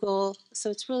or Google. So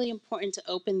it's really important to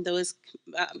open those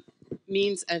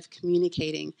means of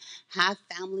communicating. Have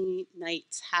family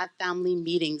nights, have family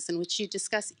meetings in which you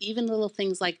discuss even little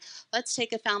things like, let's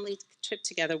take a family trip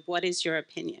together. What is your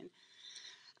opinion?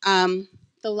 The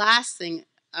last thing,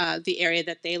 the area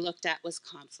that they looked at was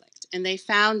conflict. And they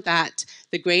found that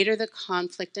the greater the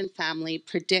conflict in family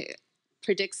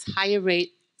predicts higher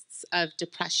rates of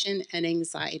depression and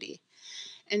anxiety.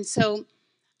 And so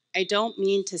I don't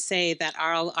mean to say that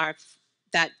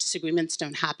that disagreements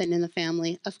don't happen in the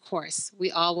family. Of course,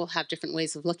 we all will have different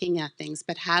ways of looking at things,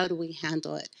 but how do we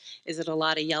handle it? Is it a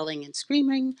lot of yelling and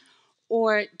screaming?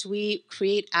 Or do we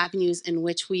create avenues in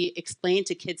which we explain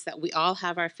to kids that we all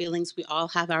have our feelings, we all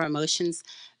have our emotions,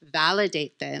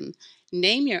 validate them,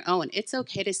 name your own. It's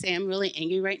okay to say, I'm really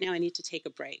angry right now, I need to take a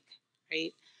break,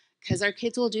 right? Because our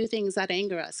kids will do things that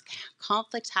anger us.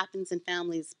 Conflict happens in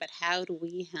families, but how do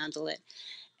we handle it?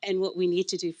 And what we need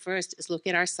to do first is look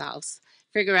at ourselves,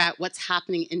 figure out what's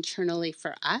happening internally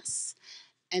for us,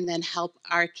 and then help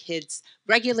our kids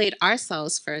regulate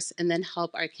ourselves first, and then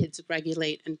help our kids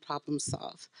regulate and problem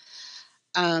solve.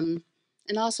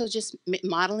 And also just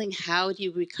modeling how do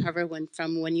you recover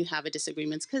from when you have a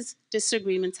disagreement, because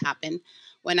disagreements happen.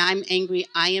 When I'm angry,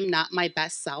 I am not my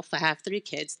best self. I have 3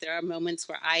 kids. There are moments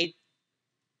where I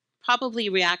probably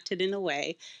reacted in a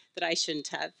way that I shouldn't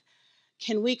have.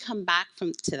 Can we come back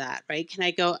to that, right?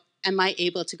 Am I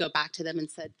able to go back to them and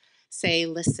say,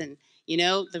 listen,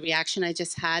 the reaction I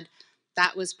just had,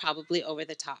 that was probably over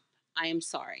the top. I am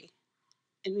sorry.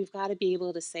 And we've got to be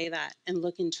able to say that and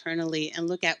look internally and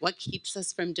look at what keeps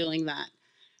us from doing that,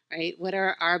 right? What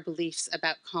are our beliefs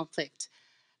about conflict,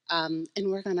 and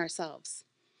work on ourselves.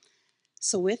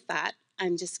 So with that,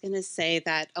 I'm just going to say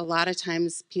that a lot of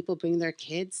times people bring their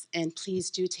kids, and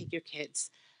please do take your kids,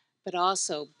 but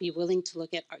also be willing to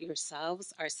look at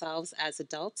ourselves as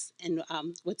adults, and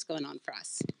what's going on for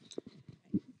us.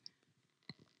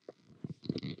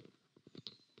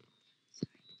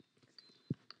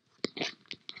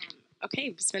 Okay,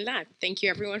 bismillah. Thank you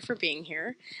everyone for being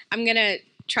here. I'm going to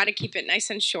try to keep it nice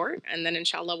and short, and then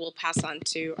inshallah we'll pass on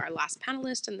to our last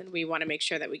panelist, and then we want to make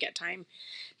sure that we get time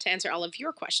to answer all of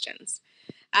your questions.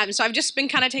 So I've just been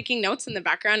kind of taking notes in the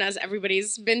background as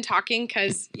everybody's been talking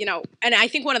because, and I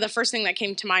think one of the first thing that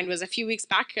came to mind was a few weeks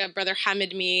back, Brother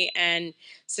Hamid, me, and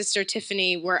Sister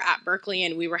Tiffany were at Berkeley,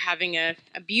 and we were having a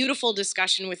beautiful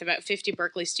discussion with about 50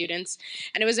 Berkeley students.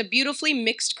 And it was a beautifully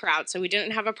mixed crowd, so we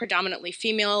didn't have a predominantly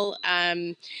female,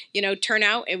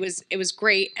 turnout. It was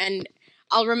great. And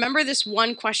I'll remember this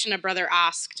one question a brother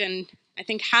asked, and I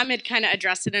think Hamid kind of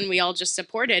addressed it, and we all just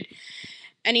supported.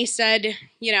 And he said,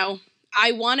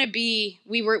 I want to be,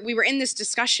 we were in this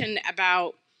discussion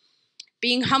about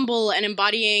being humble and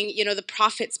embodying, the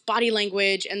prophet's body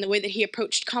language and the way that he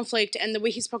approached conflict and the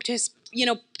way he spoke to his,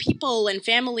 people and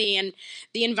family and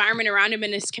the environment around him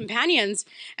and his companions.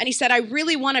 And he said, I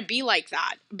really want to be like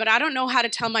that, but I don't know how to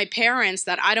tell my parents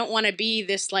that I don't want to be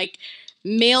this like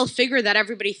male figure that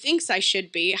everybody thinks I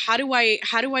should be. How do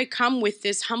I come with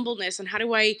this humbleness, and how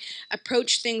do I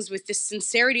approach things with this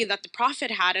sincerity that the prophet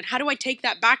had, and how do I take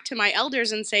that back to my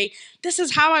elders and say, this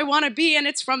is how I want to be, and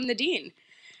it's from the deen?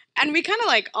 And we kind of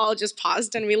like all just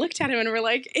paused and we looked at him and we're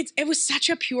like, it was such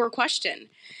a pure question.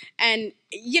 And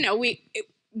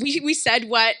we said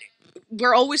what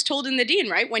we're always told in the deen,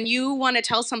 right? When you want to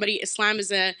tell somebody Islam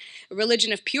is a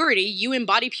religion of purity, you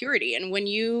embody purity. And when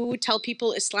you tell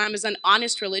people Islam is an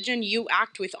honest religion, you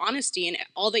act with honesty in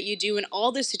all that you do in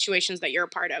all the situations that you're a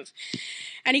part of.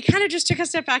 And he kind of just took a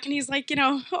step back and he's like,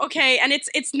 okay. And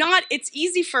it's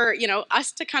easy for,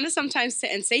 us to kind of sometimes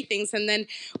sit and say things. And then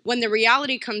when the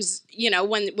reality comes,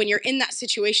 when you're in that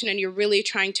situation and you're really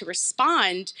trying to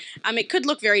respond, it could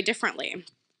look very differently.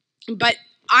 But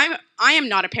I am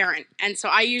not a parent, and so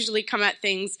I usually come at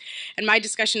things, and my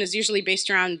discussion is usually based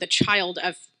around the child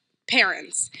of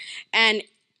parents. And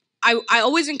I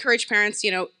always encourage parents,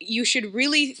 you should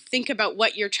really think about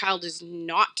what your child is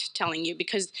not telling you,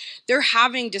 because they're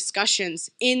having discussions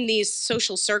in these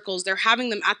social circles. They're having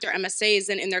them at their MSAs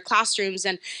and in their classrooms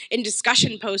and in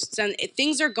discussion posts, and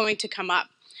things are going to come up.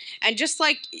 And just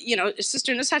like,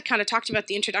 Sister Nuzhath kind of talked about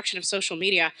the introduction of social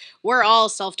media, we're all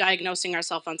self-diagnosing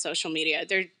ourselves on social media.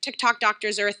 TikTok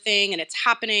doctors are a thing, and it's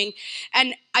happening.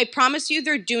 And I promise you,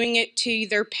 they're doing it to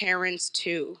their parents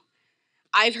too.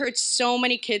 I've heard so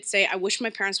many kids say, I wish my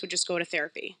parents would just go to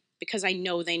therapy because I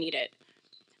know they need it.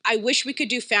 I wish we could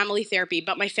do family therapy,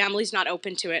 but my family's not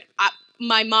open to it.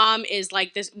 My mom is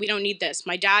like this, we don't need this.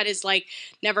 My dad is like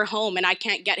never home, and I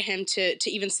can't get him to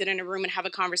even sit in a room and have a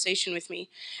conversation with me.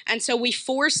 And so we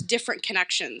force different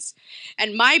connections.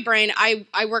 And my brain, I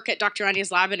work at Dr.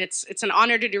 Rania's lab, and it's an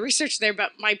honor to do research there,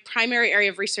 but my primary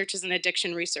area of research is in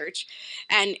addiction research.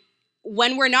 And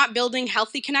when we're not building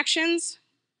healthy connections,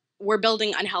 we're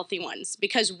building unhealthy ones,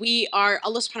 because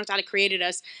Allah subhanahu wa ta'ala created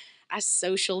us as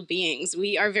social beings.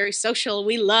 We are very social.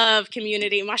 We love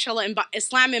community. MashaAllah,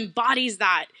 Islam embodies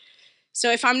that.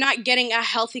 So if I'm not getting a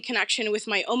healthy connection with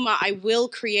my ummah, I will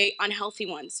create unhealthy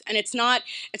ones. And it's not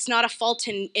a fault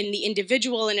in the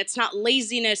individual, and it's not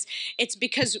laziness. It's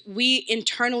because we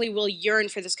internally will yearn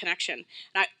for this connection.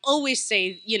 And I always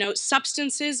say,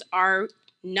 substances are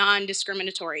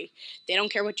non-discriminatory. They don't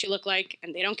care what you look like,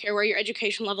 and they don't care where your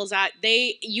education level's at.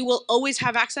 You will always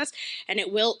have access, and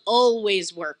it will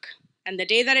always work. And the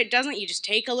day that it doesn't, you just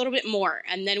take a little bit more,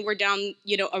 and then we're down,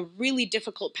 a really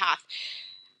difficult path.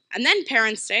 And then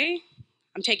parents say,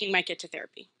 I'm taking my kid to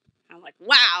therapy. I'm like,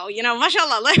 wow,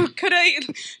 mashallah, like, could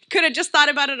have just thought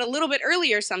about it a little bit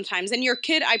earlier sometimes. And your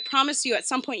kid, I promise you, at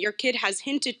some point, your kid has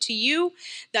hinted to you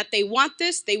that they want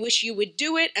this, they wish you would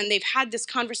do it, and they've had this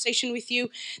conversation with you.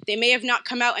 They may have not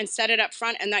come out and said it up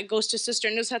front, and that goes to Sister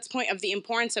Nuzhat's point of the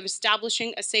importance of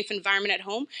establishing a safe environment at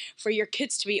home for your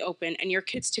kids to be open and your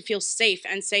kids to feel safe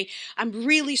and say, I'm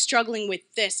really struggling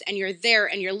with this, and you're there,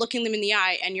 and you're looking them in the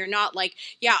eye, and you're not like,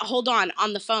 yeah, hold on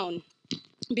the phone.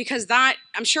 Because that,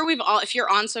 I'm sure we've all, if you're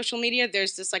on social media,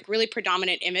 there's this like really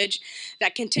predominant image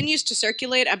that continues to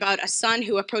circulate about a son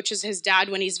who approaches his dad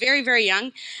when he's very, very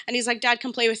young. And he's like, Dad,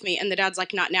 come play with me. And the dad's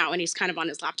like, not now. And he's kind of on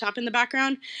his laptop in the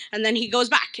background. And then he goes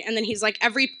back. And then he's like,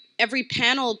 every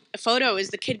panel photo is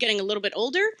the kid getting a little bit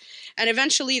older. And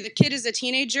eventually the kid is a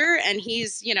teenager, and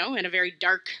he's, in a very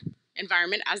dark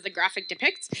environment, as the graphic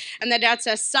depicts. And the dad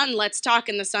says, son, let's talk.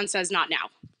 And the son says, not now.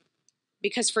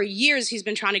 Because for years he's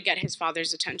been trying to get his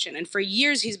father's attention, and for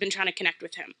years he's been trying to connect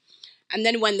with him. And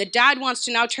then when the dad wants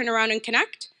to now turn around and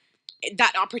connect,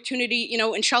 that opportunity,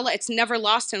 inshallah, it's never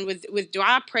lost. And with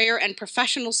dua, prayer, and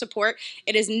professional support,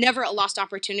 it is never a lost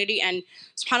opportunity. And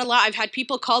subhanAllah, I've had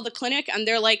people call the clinic and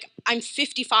they're like, I'm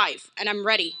 55 and I'm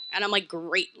ready. And I'm like,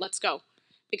 great, let's go.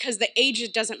 Because the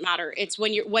age doesn't matter. It's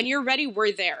when you're ready,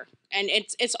 we're there. And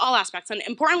it's all aspects. And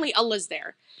importantly, Allah's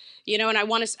there. You know, and I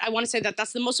want to say that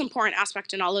that's the most important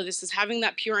aspect in all of this, is having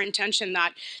that pure intention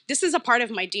that this is a part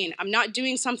of my deen. I'm not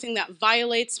doing something that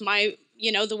violates my,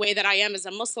 you know, the way that I am as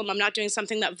a Muslim. I'm not doing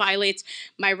something that violates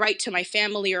my right to my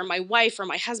family or my wife or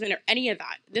my husband or any of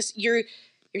that. This, you're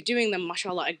doing them,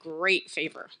 mashallah, a great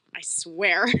favor. I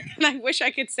swear. And I wish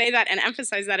I could say that and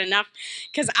emphasize that enough.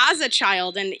 Because as a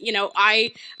child, and, you know,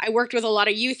 I worked with a lot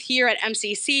of youth here at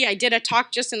MCC. I did a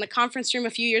talk just in the conference room a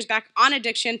few years back on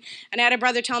addiction. And I had a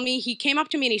brother tell me, he came up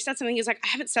to me and he said something. He's like, I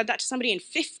haven't said that to somebody in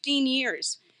 15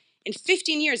 years. In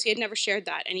 15 years, he had never shared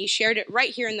that. And he shared it right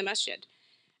here in the masjid.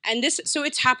 And this, so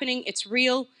it's happening, it's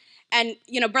real. And,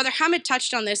 you know, Brother Hamid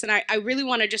touched on this, and I really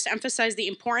want to just emphasize the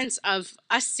importance of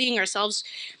us seeing ourselves.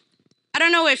 I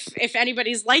don't know if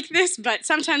anybody's like this, but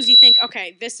sometimes you think,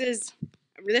 okay, this is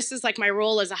like my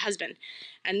role as a husband,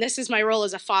 and this is my role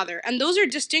as a father. And those are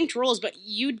distinct roles, but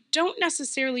you don't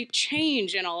necessarily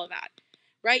change in all of that,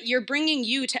 right? You're bringing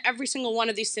you to every single one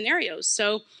of these scenarios.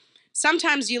 So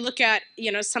sometimes you look at, you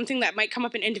know, something that might come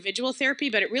up in individual therapy,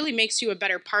 but it really makes you a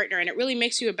better partner, and it really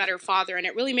makes you a better father, and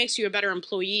it really makes you a better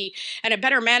employee and a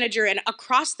better manager, and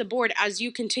across the board as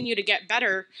you continue to get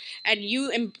better and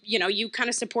you know, you kind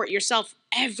of support yourself,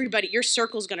 everybody, your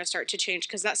circle's going to start to change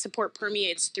because that support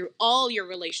permeates through all your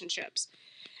relationships.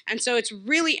 And so it's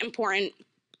really important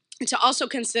to also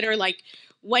consider, like,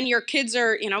 when your kids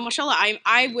are, you know, mashallah,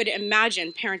 I would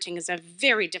imagine parenting is a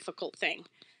very difficult thing.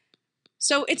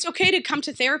 So it's okay to come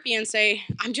to therapy and say,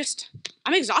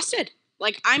 I'm exhausted.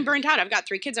 Like, I'm burnt out. I've got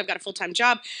 3 kids. I've got a full-time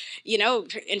job, you know,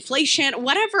 inflation,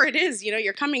 whatever it is, you know,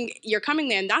 you're coming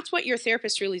there, and that's what your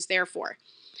therapist really is there for.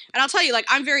 And I'll tell you, like,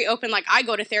 I'm very open. Like, I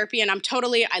go to therapy and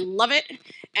I love it.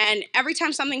 And every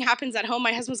time something happens at home,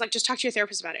 my husband's like, just talk to your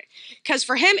therapist about it. Because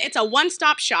for him, it's a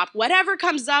one-stop shop. Whatever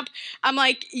comes up, I'm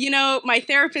like, you know, my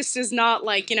therapist is not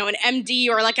like, you know, an MD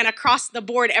or like an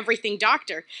across-the-board everything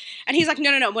doctor. And he's like,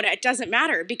 no, but it doesn't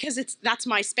matter because that's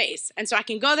my space. And so I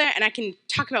can go there and I can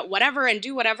talk about whatever and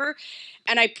do whatever.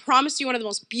 And I promise you, one of the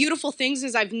most beautiful things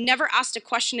is I've never asked a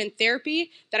question in therapy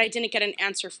that I didn't get an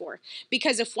answer for.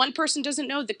 Because if one person doesn't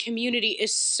know, the community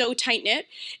is so tight-knit.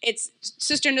 It's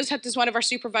Sister Nuzhath is one of our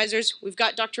supervisors. We've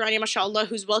got Dr. Rania, mashallah,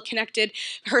 who's well-connected,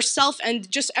 herself and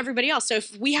just everybody else. So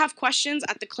if we have questions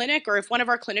at the clinic, or if one of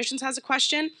our clinicians has a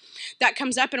question that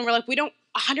comes up and we're like, we don't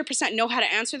 100% know how to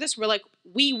answer this, we're like,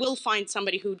 we will find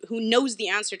somebody who knows the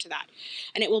answer to that,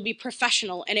 and it will be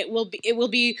professional, and it will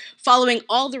be following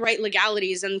all the right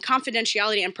legalities and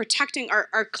confidentiality and protecting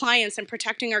our clients and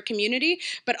protecting our community,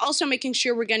 but also making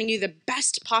sure we're getting you the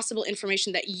best possible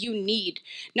information that you need,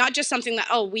 not just something that,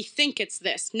 oh, we think it's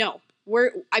this. No.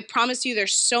 I promise you,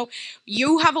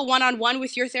 you have a one-on-one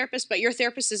with your therapist, but your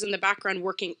therapist is in the background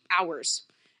working hours.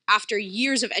 After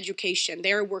years of education,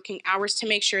 they're working hours to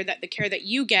make sure that the care that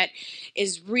you get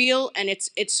is real, and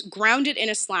it's grounded in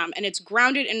Islam, and it's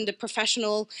grounded in the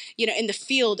professional, you know, in the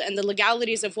field and the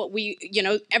legalities of what we, you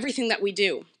know, everything that we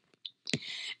do.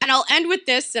 And I'll end with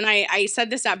this, and I said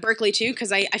this at Berkeley too,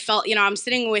 because I felt, you know, I'm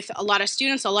sitting with a lot of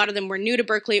students. A lot of them were new to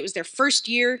Berkeley. It was their first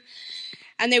year,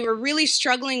 and they were really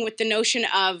struggling with the notion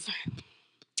of,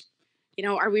 you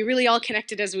know, are we really all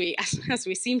connected as we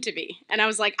seem to be? And I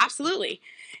was like, absolutely.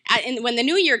 And when the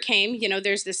new year came, you know,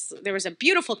 there was a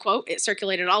beautiful quote. It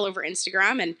circulated all over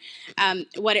Instagram. And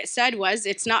what it said was,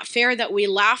 it's not fair that we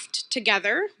laughed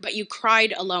together, but you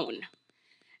cried alone.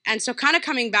 And so kind of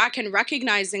coming back and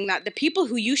recognizing that the people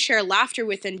who you share laughter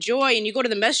with and joy and you go to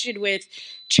the masjid with,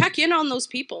 check in on those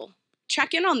people.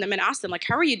 Check in on them and ask them, like,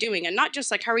 how are you doing? And not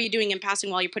just like, how are you doing in passing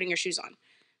while you're putting your shoes on?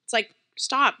 It's like,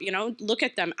 stop, you know, look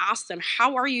at them, ask them,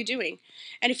 how are you doing?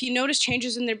 And if you notice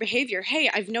changes in their behavior, hey,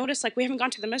 I've noticed like we haven't gone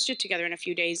to the masjid together in a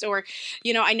few days, or,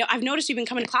 you know, I've noticed you've been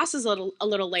coming to classes a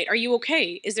little late. Are you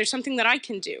okay? Is there something that I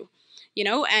can do? You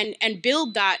know, and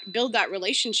build that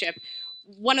relationship.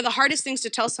 One of the hardest things to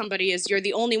tell somebody is you're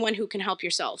the only one who can help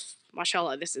yourself.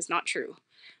 MashaAllah, this is not true.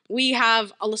 We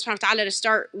have Allah subhanahu wa ta'ala to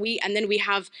start, and then we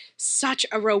have such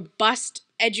a robust,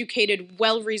 educated,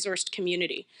 well-resourced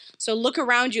community. So look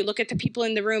around you, look at the people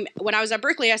in the room. When I was at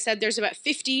Berkeley, I said there's about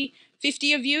 50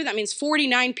 of you. That means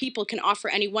 49 people can offer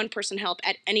any one person help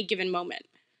at any given moment.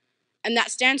 And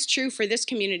that stands true for this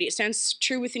community. It stands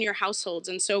true within your households.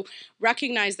 And so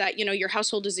recognize that, you know, your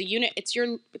household is a unit. It's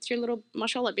your little,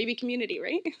 mashallah, baby community,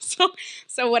 right?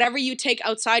 So whatever you take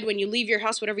outside when you leave your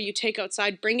house, whatever you take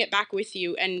outside, bring it back with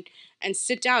you and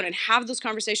sit down and have those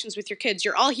conversations with your kids.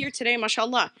 You're all here today,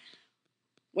 mashallah.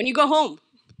 When you go home,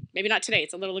 maybe not today,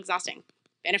 it's a little exhausting.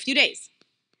 In a few days,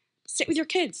 sit with your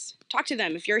kids. Talk to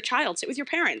them. If you're a child, sit with your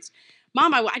parents.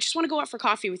 Mom, I just want to go out for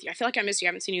coffee with you. I feel like I miss you. I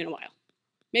haven't seen you in a while.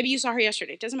 Maybe you saw her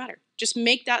yesterday. It doesn't matter. Just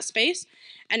make that space.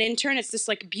 And in turn, it's this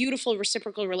like beautiful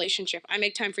reciprocal relationship. I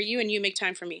make time for you and you make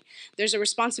time for me. There's a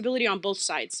responsibility on both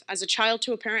sides, as a child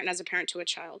to a parent and as a parent to a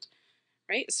child,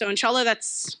 right? So inshallah,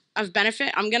 that's of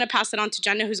benefit. I'm going to pass it on to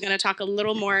Jannah, who's going to talk a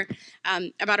little more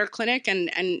about our clinic and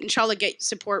inshallah get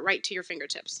support right to your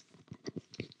fingertips.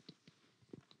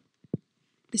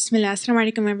 Bismillah,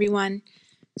 assalamu alaikum everyone.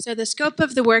 So the scope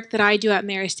of the work that I do at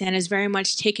Maristan is very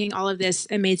much taking all of this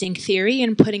amazing theory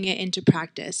and putting it into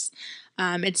practice.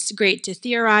 It's great to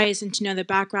theorize and to know the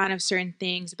background of certain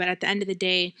things, but at the end of the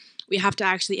day, we have to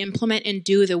actually implement and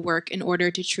do the work in order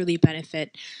to truly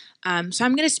benefit. So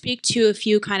I'm going to speak to a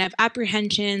few kind of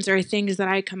apprehensions or things that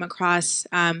I come across.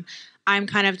 I'm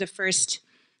kind of the first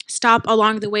stop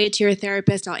along the way to your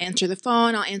therapist. I'll answer the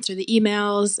phone, I'll answer the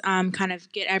emails, kind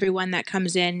of get everyone that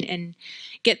comes in and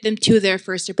get them to their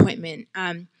first appointment.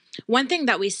 One thing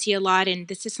that we see a lot, and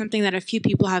this is something that a few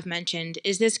people have mentioned,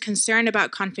 is this concern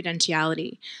about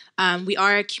confidentiality. We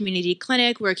are a community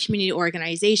clinic, we're a community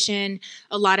organization.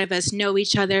 A lot of us know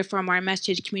each other from our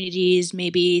message communities.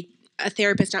 Maybe a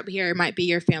therapist up here might be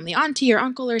your family auntie or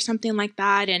uncle or something like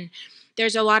that. And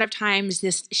there's a lot of times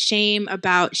this shame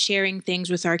about sharing things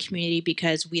with our community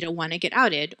because we don't want to get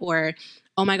outed, or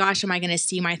oh my gosh, am I going to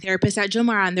see my therapist at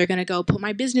Jum'ah and they're going to go put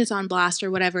my business on blast or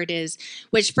whatever it is,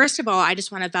 which first of all, I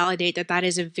just want to validate that that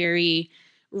is a very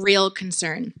real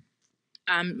concern.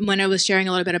 When I was sharing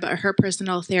a little bit about her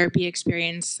personal therapy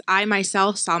experience, I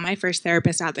myself saw my first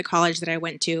therapist at the college that I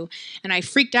went to, and I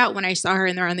freaked out when I saw her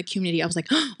in there in the community. I was like,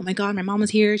 oh my God, my mom was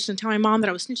here. She didn't tell my mom that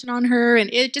I was snitching on her, and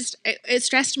it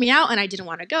stressed me out, and I didn't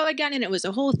want to go again, and it was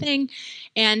a whole thing.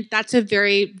 And that's a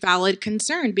very valid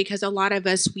concern because a lot of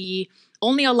us,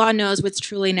 only Allah knows what's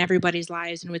truly in everybody's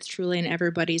lives and what's truly in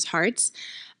everybody's hearts.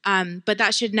 But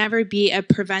that should never be a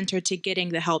preventer to getting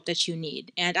the help that you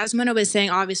need. And as Mona was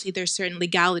saying, obviously there's certain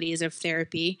legalities of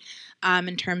therapy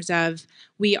in terms of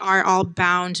we are all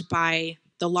bound by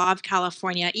the law of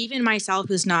California. Even myself,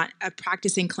 who's not a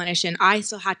practicing clinician, I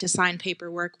still had to sign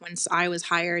paperwork once I was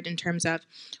hired in terms of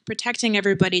protecting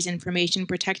everybody's information,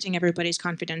 protecting everybody's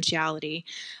confidentiality.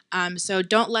 So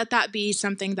don't let that be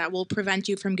something that will prevent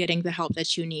you from getting the help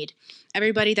that you need.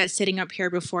 Everybody that's sitting up here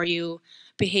before you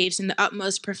behaves in the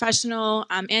utmost professional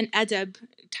and adab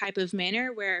type of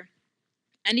manner where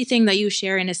anything that you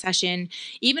share in a session,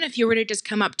 even if you were to just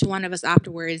come up to one of us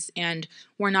afterwards and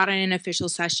we're not in an official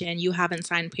session, you haven't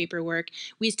signed paperwork,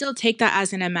 we still take that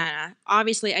as an amana.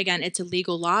 Obviously, again, it's a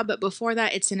legal law, but before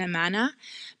that, it's an amana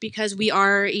because we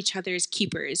are each other's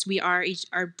keepers. We are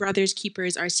our brother's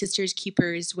keepers, our sister's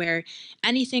keepers, where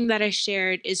anything that is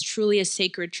shared is truly a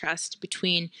sacred trust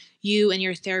between you and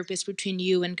your therapist, between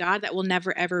you and God that will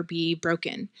never, ever be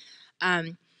broken.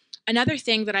 Another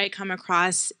thing that I come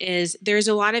across is there's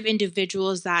a lot of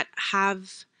individuals that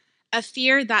have a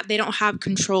fear that they don't have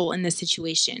control in this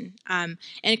situation. And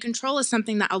control is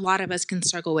something that a lot of us can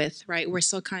struggle with, right? We're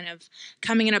still kind of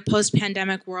coming in a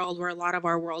post-pandemic world where a lot of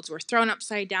our worlds were thrown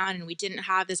upside down and we didn't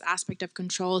have this aspect of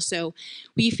control. So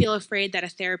we feel afraid that a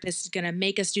therapist is going to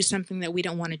make us do something that we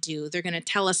don't want to do. They're going to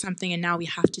tell us something and now we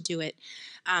have to do it.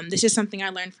 This is something I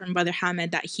learned from Brother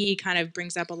Hamid that he kind of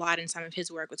brings up a lot in some of his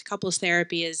work with couples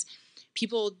therapy is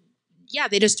people,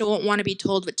 they just don't want to be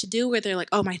told what to do, where they're like,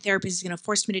 oh, my therapist is going to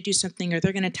force me to do something, or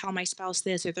they're going to tell my spouse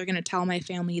this, or they're going to tell my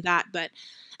family that. But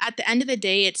at the end of the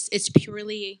day, it's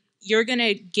purely, you're going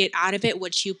to get out of it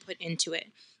what you put into it.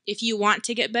 If you want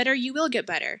to get better, you will get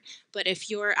better. But if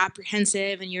you're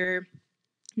apprehensive and you're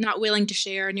not willing to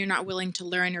share and you're not willing to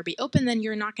learn or be open, then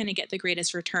you're not going to get the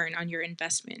greatest return on your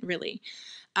investment, really.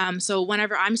 So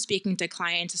whenever I'm speaking to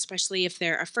clients, especially if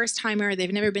they're a first timer,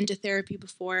 they've never been to therapy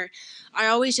before, I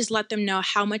always just let them know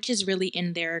how much is really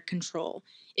in their control.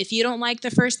 If you don't like the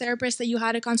first therapist that you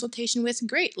had a consultation with,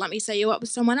 great, let me set you up with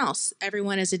someone else.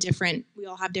 Everyone is we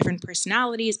all have different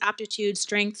personalities, aptitudes,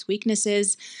 strengths,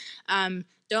 weaknesses.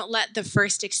 Don't let the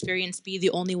first experience be the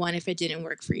only one if it didn't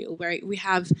work for you. We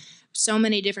have so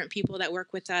many different people that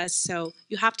work with us, so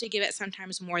you have to give it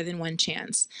sometimes more than one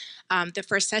chance. The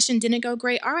first session didn't go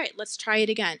great. All right, let's try it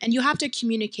again. And you have to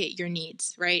communicate your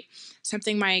needs, right?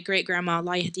 Something my great-grandma,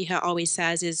 Allah Yahdiha, always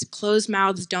says is closed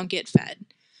mouths don't get fed.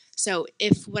 So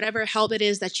if whatever help it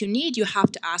is that you need, you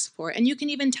have to ask for it. And you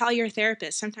can even tell your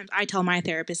therapist. Sometimes I tell my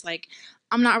therapist, like,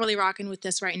 I'm not really rocking with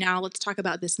this right now. Let's talk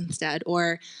about this instead.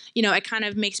 Or, it kind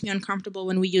of makes me uncomfortable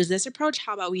when we use this approach.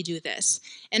 How about we do this?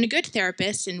 And a good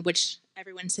therapist, in which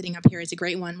everyone sitting up here is a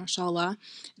great one, mashallah,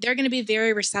 they're going to be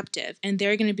very receptive and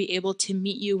they're going to be able to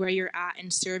meet you where you're at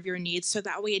and serve your needs so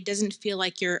that way it doesn't feel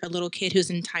like you're a little kid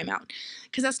who's in timeout.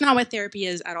 Because that's not what therapy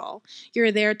is at all.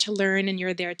 You're there to learn and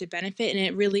you're there to benefit, and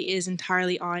it really is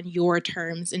entirely on your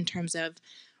terms in terms of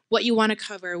what you want to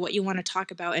cover, what you want to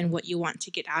talk about, and what you want to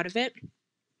get out of it.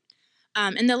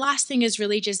 And the last thing is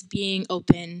really just being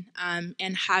open and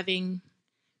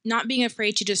not being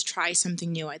afraid to just try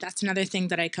something new. That's another thing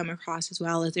that I come across as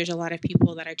well, is there's a lot of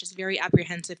people that are just very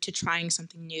apprehensive to trying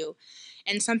something new.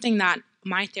 And something that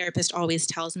my therapist always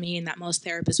tells me, and that most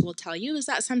therapists will tell you, is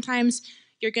that sometimes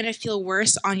you're going to feel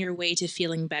worse on your way to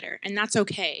feeling better. And that's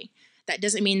okay. That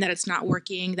doesn't mean that it's not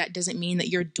working. That doesn't mean that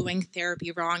you're doing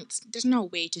therapy wrong. There's no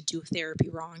way to do therapy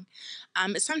wrong.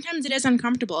 But sometimes it is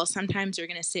uncomfortable. Sometimes you're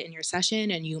going to sit in your session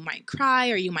and you might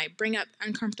cry, or you might bring up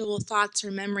uncomfortable thoughts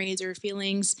or memories or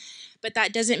feelings. But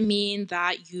that doesn't mean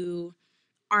that you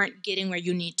aren't getting where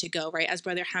you need to go, right? As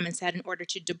Brother Hamid said, in order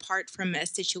to depart from a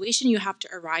situation, you have to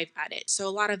arrive at it. So a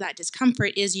lot of that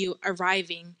discomfort is you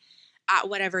arriving at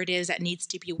whatever it is that needs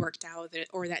to be worked out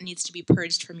or that needs to be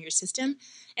purged from your system.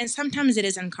 And sometimes it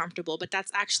is uncomfortable, but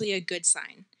that's actually a good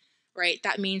sign, right?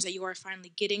 That means that you are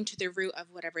finally getting to the root of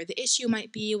whatever the issue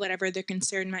might be, whatever the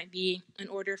concern might be, in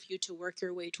order for you to work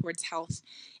your way towards health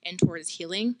and towards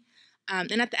healing.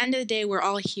 And at the end of the day, we're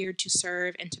all here to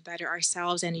serve and to better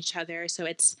ourselves and each other. So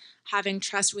it's having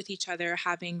trust with each other,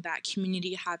 having that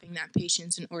community, having that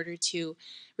patience in order to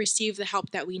receive the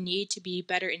help that we need to be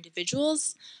better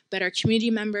individuals, better community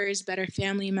members, better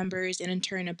family members, and in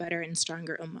turn, a better and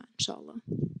stronger ummah, inshallah.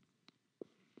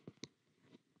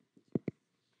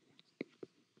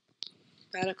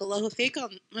 Barakallahu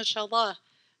feekum, mashallah.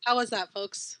 How was that,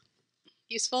 folks?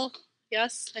 Useful?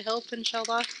 Yes, I hope,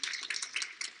 inshallah.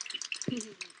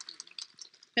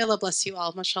 May Allah bless you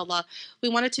all, mashallah. We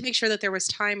wanted to make sure that there was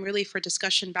time really for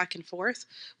discussion back and forth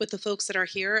with the folks that are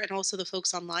here and also the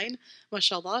folks online,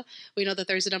 mashallah. We know that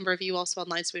there's a number of you also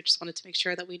online, so we just wanted to make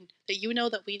sure that you know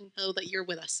that we know that you're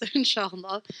with us,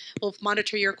 inshallah. We'll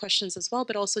monitor your questions as well,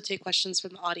 but also take questions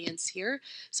from the audience here.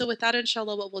 So with that,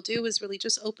 inshallah, what we'll do is really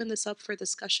just open this up for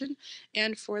discussion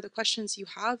and for the questions you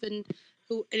have. And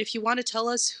if you want to tell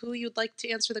us who you'd like to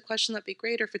answer the question, that'd be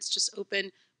great. Or if it's just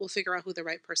open, we'll figure out who the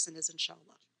right person is, inshallah.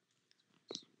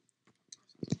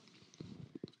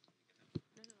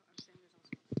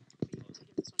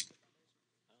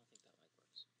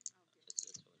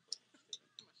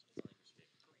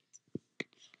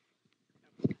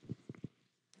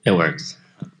 It works.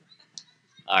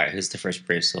 All right, who's the first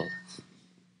brave soul?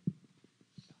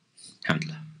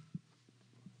 Alhamdulillah.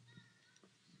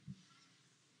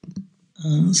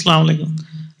 Assalamu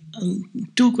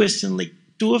alaikum. Two questions. Like,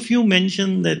 two of you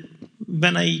mentioned that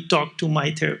when I talk to my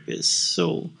therapist,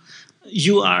 so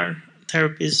you are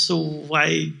therapists, so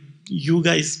why you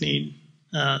guys need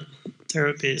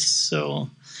therapists? So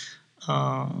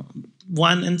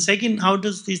one, and second, how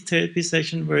does this therapy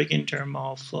session work in terms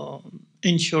of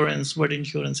insurance? What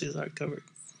insurances are covered?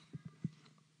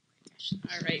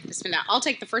 All right, bismillah. I'll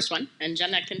take the first one, and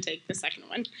Jannah can take the second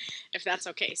one, if that's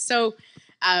okay. So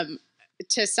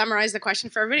to summarize the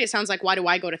question for everybody, it sounds like, why do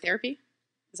I go to therapy?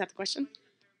 Is that the question?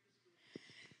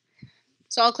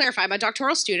 So I'll clarify. I'm a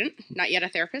doctoral student, not yet a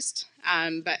therapist,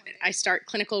 but I start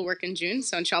clinical work in June.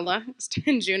 So inshallah,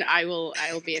 in June, I will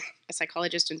be a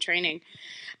psychologist in training.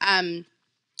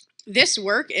 This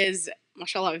work is,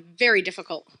 mashallah, very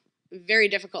difficult. Very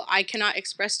difficult. I cannot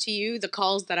express to you the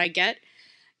calls that I get.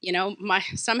 You know,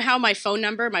 somehow my phone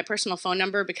number, my personal phone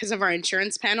number, because of our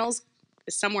insurance panels,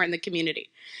 is somewhere in the community.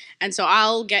 And so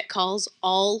I'll get calls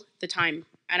all the time.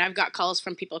 And I've got calls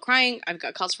from people crying. I've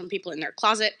got calls from people in their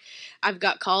closet. I've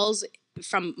got calls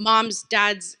from moms,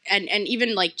 dads, and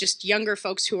even like just younger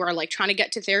folks who are like trying to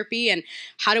get to therapy. And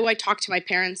how do I talk to my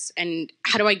parents? And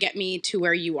how do I get me to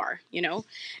where you are, you know?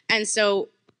 And so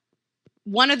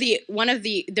one of the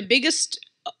biggest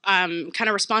kind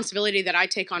of responsibility that I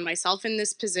take on myself in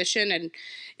this position and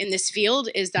in this field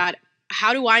is that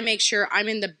how do I make sure I'm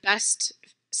in the best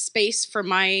space for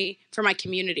my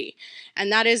community?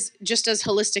 And that is just as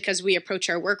holistic as we approach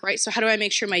our work, right? So how do I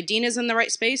make sure my dean is in the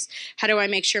right space? How do I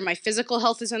make sure my physical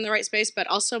health is in the right space, but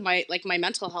also my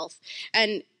mental health?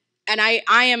 And I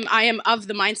am of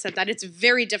the mindset that it's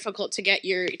very difficult to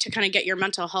kind of get your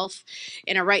mental health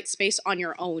in a right space on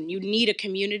your own. You need a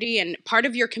community, and part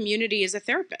of your community is a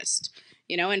therapist,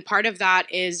 you know, and part of that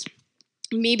is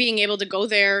me being able to go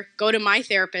to my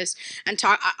therapist and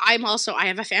talk. I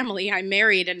have a family, I'm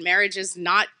married, and marriage is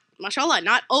not, mashallah,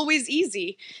 not always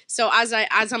easy. So as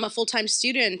I'm a full-time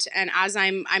student and as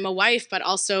I'm a wife, but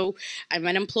also I'm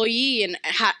an employee, and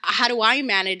how do I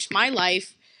manage my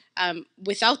life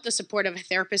without the support of a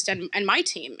therapist and my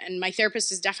team. And my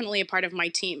therapist is definitely a part of my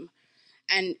team.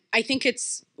 And I think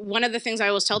it's one of the things I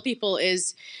always tell people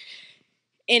is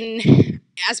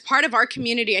as part of our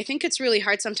community, I think it's really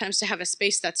hard sometimes to have a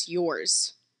space that's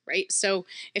yours, right? So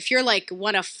if you're like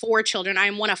one of 4 children,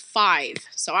 I'm one of 5.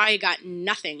 So I got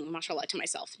nothing, mashallah, to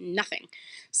myself, nothing.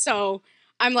 So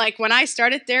I'm like, when I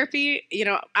started therapy, you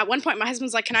know, at one point my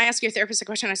husband's like, can I ask your therapist a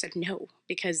question? I said, no,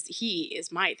 because he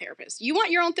is my therapist. You want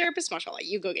your own therapist? Mashallah,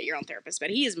 you go get your own therapist, but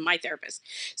he is my therapist.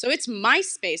 So it's my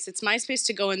space. It's my space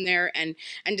to go in there and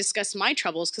discuss my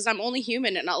troubles, because I'm only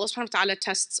human, and Allah subhanahu wa ta'ala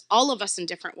tests all of us in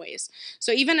different ways.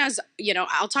 So even as, you know,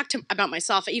 I'll talk about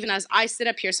myself, even as I sit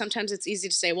up here, sometimes it's easy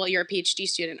to say, well, you're a PhD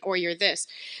student or you're this,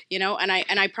 you know, and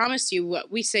I promise you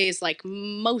what we say is like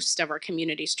most of our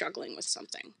community struggling with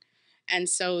something. And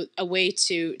so a way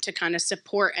to kind of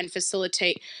support and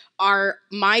facilitate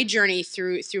my journey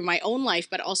through my own life,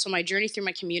 but also my journey through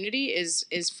my community is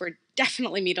for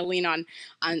definitely me to lean on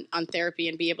therapy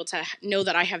and be able to know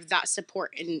that I have that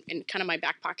support in kind of my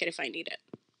back pocket if I need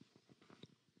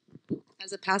it.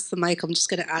 As I pass the mic, I'm just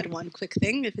going to add one quick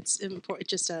thing, if it's important,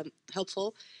 just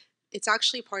helpful. It's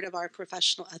actually part of our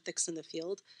professional ethics in the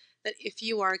field that if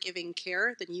you are giving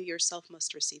care, then you yourself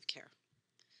must receive care.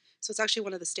 So it's actually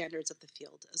one of the standards of the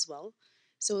field as well.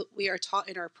 So we are taught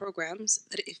in our programs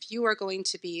that if you are going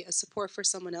to be a support for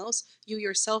someone else, you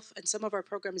yourself, and some of our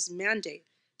programs mandate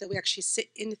that we actually sit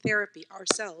in therapy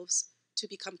ourselves to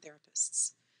become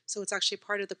therapists. So it's actually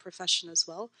part of the profession as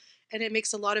well. And it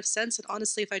makes a lot of sense. And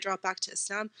honestly, if I drop back to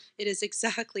Islam, it is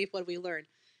exactly what we learn.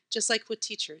 Just like with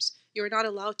teachers, you are not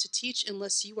allowed to teach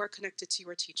unless you are connected to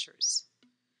your teachers.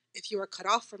 If you are cut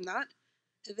off from that,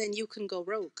 then you can go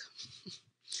rogue.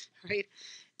 Right?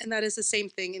 And that is the same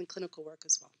thing in clinical work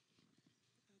as well.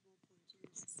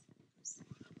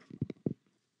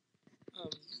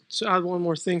 To add one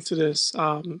more thing to this,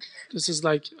 this is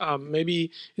like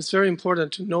maybe it's very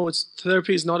important to know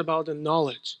therapy is not about the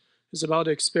knowledge, it's about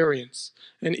the experience.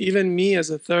 And even me as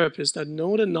a therapist, I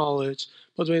know the knowledge,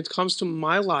 but when it comes to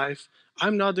my life,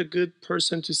 I'm not a good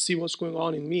person to see what's going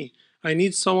on in me. I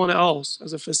need someone else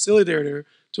as a facilitator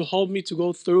to help me to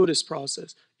go through this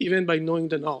process, even by knowing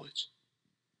the knowledge.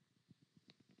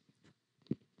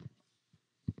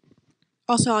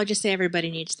 Also, I'll just say everybody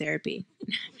needs therapy.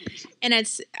 And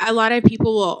it's a lot of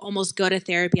people will almost go to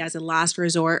therapy as a last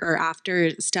resort or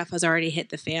after stuff has already hit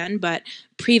the fan, but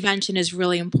prevention is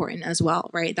really important as well,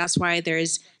 right? That's why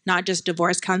there's not just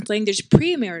divorce counseling, there's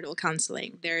premarital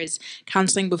counseling. There's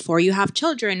counseling before you have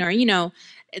children, or, you know,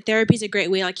 therapy is a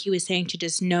great way, like he was saying, to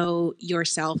just know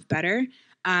yourself better,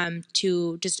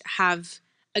 to just have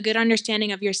a good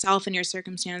understanding of yourself and your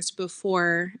circumstance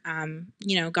before,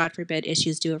 you know, God forbid,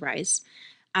 issues do arise.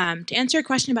 To answer your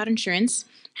question about insurance,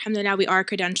 alhamdulillah, we are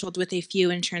credentialed with a few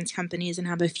insurance companies and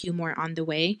have a few more on the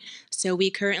way. So we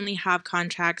currently have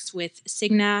contracts with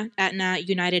Cigna, Aetna,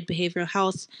 United Behavioral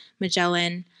Health,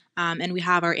 Magellan, and we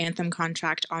have our Anthem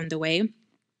contract on the way.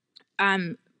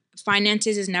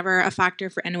 Finances is never a factor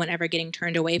for anyone ever getting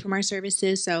turned away from our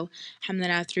services. So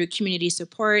alhamdulillah, through community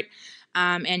support,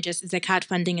 and just zakat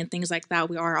funding and things like that,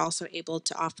 we are also able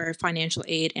to offer financial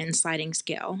aid and sliding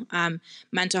scale.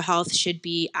 Mental health should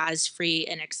be as free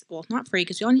and, well, not free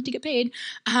because we all need to get paid,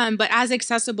 but as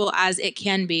accessible as it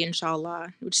can be,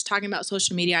 inshallah. We're just talking about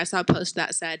social media. I saw a post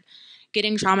that said,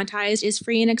 getting traumatized is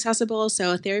free and accessible,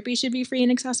 so therapy should be free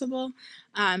and accessible.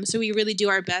 So we really do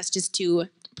our best just to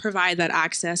provide that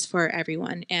access for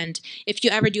everyone. And if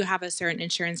you ever do have a certain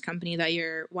insurance company that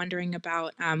you're wondering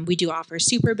about, we do offer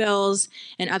super bills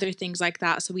and other things like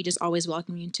that. So we just always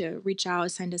welcome you to reach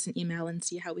out, send us an email, and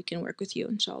see how we can work with you,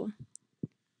 inshallah.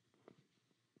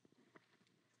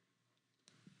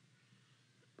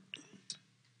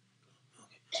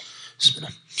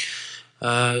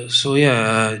 So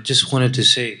yeah, just wanted to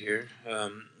say here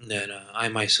that I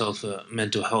myself, a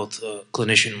mental health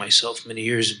clinician myself, many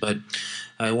years, but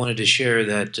I wanted to share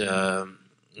that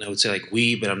I would say like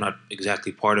but I'm not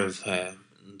exactly part of the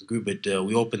group, but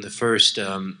we opened the first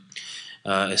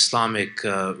Islamic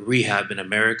rehab in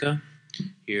America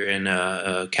here in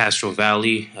Castro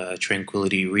Valley,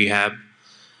 Tranquility Rehab.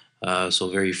 So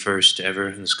very first ever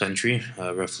in this country,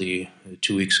 roughly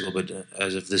 2 weeks ago. But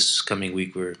as of this coming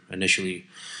week, we're initially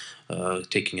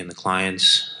taking in the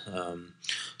clients.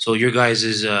 So your guys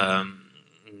is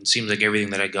seems like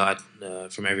everything that I got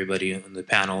from everybody on the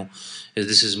panel is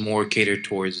this is more catered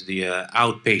towards the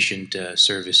outpatient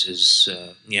services.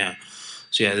 Yeah.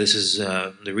 So yeah, this is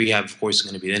the rehab. Of course, is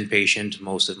going to be inpatient.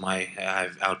 Most of I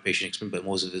have outpatient experience, but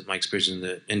most of my experience in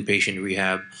the inpatient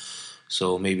rehab.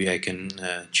 So maybe I can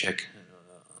check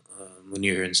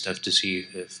Munir and stuff to see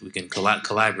if we can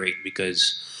collaborate,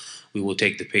 because we will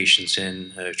take the patients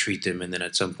in, treat them, and then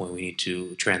at some point we need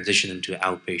to transition them to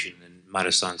outpatient. And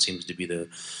Maristan seems to be the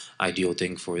ideal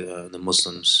thing for the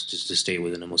Muslims, just to stay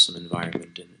within a Muslim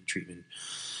environment and treatment.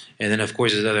 And then, of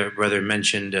course, as the other brother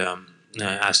mentioned,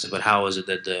 asked about how is it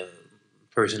that the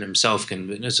person himself can.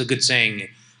 And it's a good saying.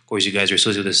 Of course, you guys are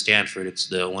associated with Stanford.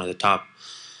 It's one of the top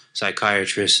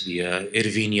psychiatrists, the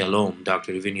Irvin Yalom,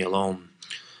 Dr. Irvin Yalom.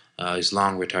 He's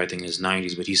long retired, I think in his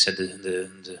 90s, but he said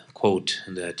the quote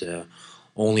that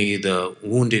only the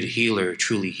wounded healer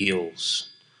truly heals.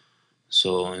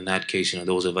 So in that case,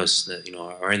 those of us that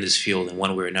are in this field in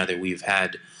one way or another, we've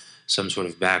had some sort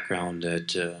of background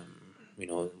that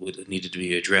needed to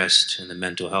be addressed in the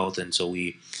mental health, and so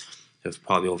we have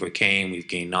probably overcame. We've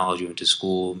gained knowledge. We went to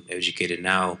school, educated.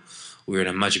 Now we're in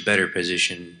a much better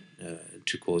position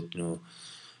to quote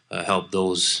help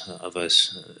those of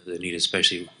us that need,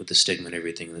 especially with the stigma and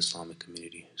everything in the Islamic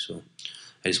community. So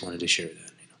I just wanted to share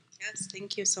that. Yes,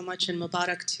 thank you so much, and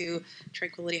Mubarak to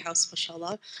Tranquility House,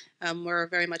 mashallah. We're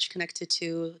very much connected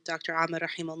to Dr. Amir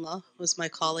Rahimullah, who's my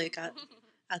colleague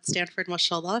at Stanford,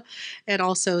 mashallah, and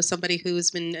also somebody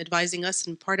who's been advising us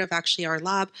and part of actually our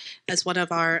lab as one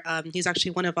of our, he's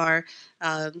actually one of our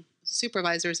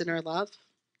supervisors in our lab.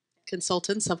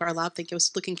 Consultants of our lab. I think I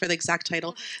was looking for the exact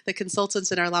title. The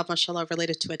consultants in our lab, mashallah,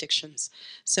 related to addictions.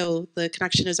 So the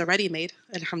connection is already made,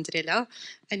 alhamdulillah.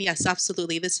 And yes,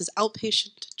 absolutely, this is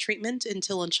outpatient treatment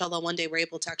until, inshallah, one day we're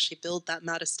able to actually build that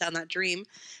Maristan, that dream,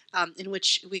 in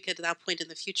which we could at that point in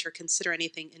the future consider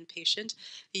anything inpatient.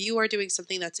 You are doing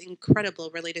something that's incredible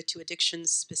related to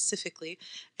addictions specifically.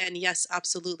 And yes,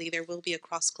 absolutely, there will be a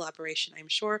cross collaboration, I'm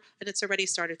sure. And it's already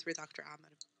started through Dr.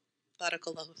 Ahmed.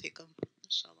 Barakallahu fikum,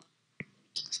 inshallah.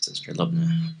 Sister Lubna,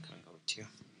 can I go to you?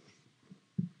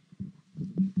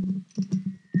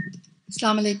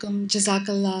 Assalamu alaikum.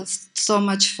 Jazakallah so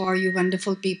much for you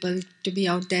wonderful people to be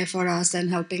out there for us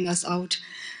and helping us out.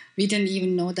 We didn't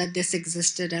even know that this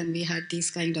existed and we had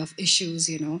these kind of issues,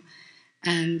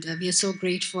 And we are so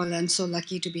grateful and so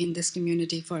lucky to be in this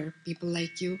community for people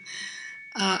like you.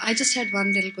 I just had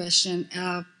one little question.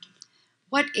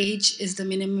 What age is the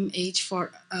minimum age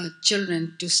for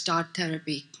children to start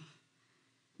therapy?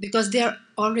 Because they are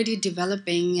already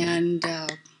developing, and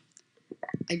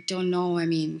I don't know.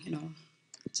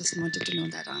 Just wanted to know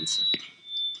that answer.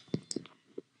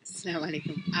 Assalamu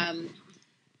alaikum.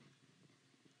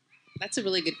 That's a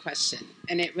really good question,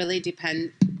 and it really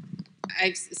depends.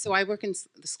 So I work in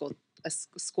the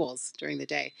schools during the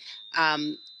day,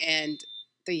 and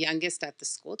the youngest at the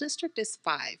school district is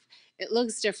 5. It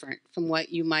looks different from what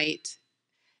you might.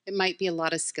 It might be a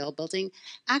lot of skill building.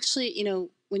 Actually,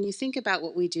 when you think about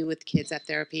what we do with kids at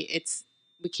therapy,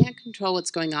 we can't control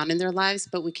what's going on in their lives,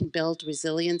 but we can build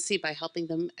resiliency by helping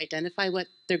them identify what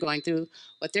they're going through,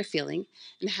 what they're feeling,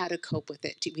 and how to cope with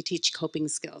it. We teach coping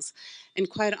skills. And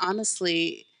quite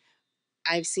honestly,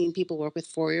 I've seen people work with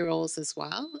 4-year-olds as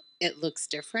well. It looks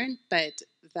different, but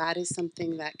that is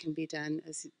something that can be done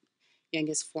as young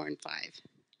as 4 and 5.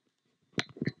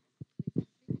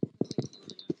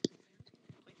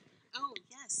 Oh,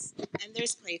 yes. And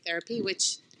there's play therapy,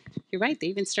 which you're right, they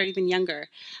even start even younger.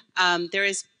 There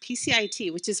is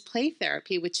PCIT, which is play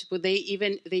therapy, which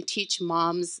they teach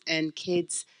moms and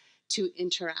kids to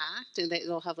interact, and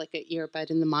they'll have like an earbud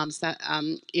in the mom's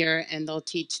ear, and they'll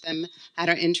teach them how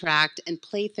to interact. And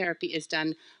play therapy is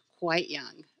done quite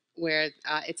young, where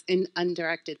it's in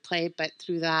undirected play, but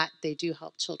through that they do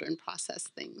help children process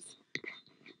things.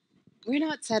 We're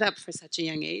not set up for such a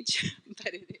young age,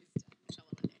 but it is.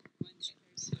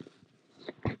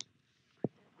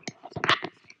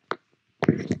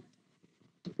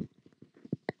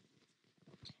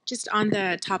 Just on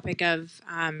the topic of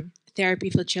therapy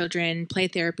for children, play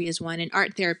therapy is one, and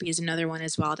art therapy is another one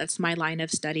as well. That's my line of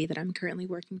study that I'm currently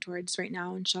working towards right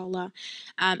now, inshallah.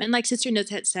 And like Sister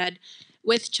Nuzhath said,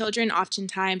 with children,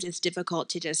 oftentimes it's difficult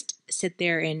to just sit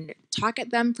there and talk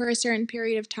at them for a certain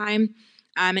period of time.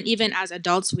 And even as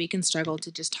adults, we can struggle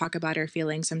to just talk about our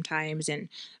feelings sometimes, and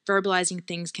verbalizing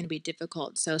things can be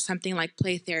difficult. So something like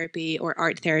play therapy or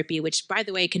art therapy, which by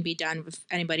the way can be done with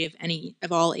anybody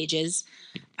of all ages,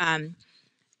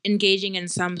 engaging in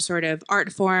some sort of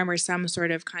art form or some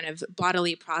sort of kind of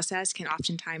bodily process can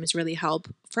oftentimes really help.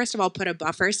 First of all, put a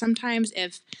buffer sometimes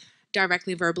if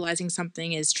directly verbalizing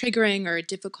something is triggering or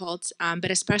difficult,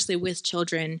 but especially with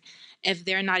children, if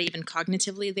they're not even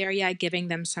cognitively there yet, giving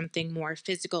them something more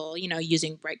physical,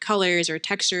 using bright colors or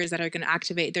textures that are going to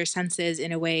activate their senses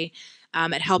in a way,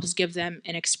 it helps give them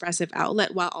an expressive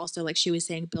outlet while also, like she was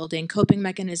saying, building coping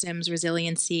mechanisms,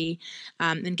 resiliency,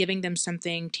 and giving them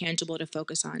something tangible to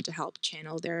focus on to help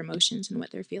channel their emotions and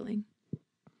what they're feeling.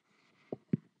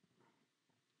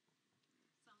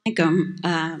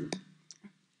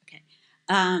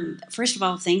 First of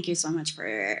all, thank you so much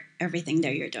for everything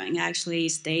that you're doing. I actually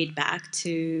stayed back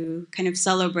to kind of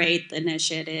celebrate the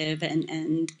initiative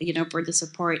and for the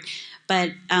support.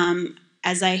 But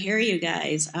as I hear you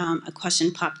guys, a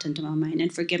question popped into my mind,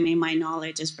 and forgive me, my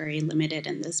knowledge is very limited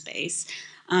in this space.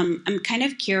 I'm kind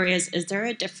of curious, is there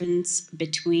a difference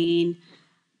between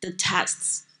the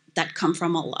tests that come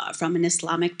from Allah, from an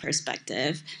Islamic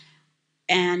perspective,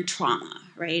 and trauma,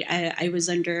 right? I was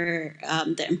under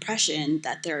the impression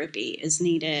that therapy is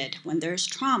needed when there's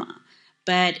trauma.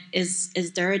 But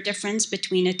is there a difference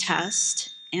between a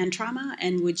test and trauma?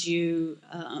 And would you,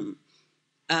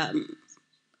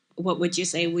 what would you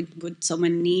say? Would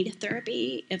someone need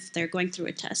therapy if they're going through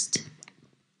a test?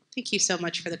 Thank you so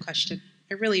much for the question.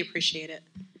 I really appreciate it.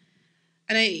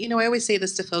 And I always say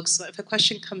this to folks, if a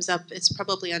question comes up, it's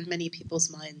probably on many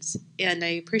people's minds. And I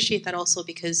appreciate that also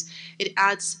because it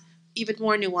adds even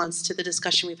more nuance to the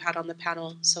discussion we've had on the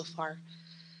panel so far.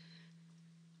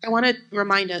 I want to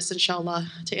remind us,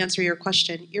 inshallah, to answer your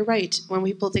question. You're right. When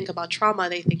people think about trauma,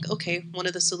 they think, okay, one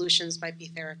of the solutions might be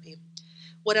therapy.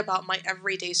 What about my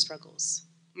everyday struggles?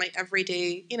 My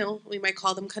everyday, we might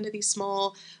call them kind of these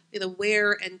small, the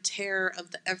wear and tear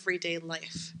of the everyday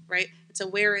life, right? It's a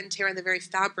wear and tear in the very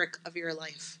fabric of your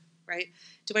life, right?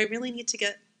 Do I really need to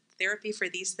get therapy for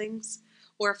these things?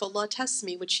 Or if Allah tests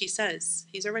me, which He says,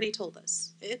 He's already told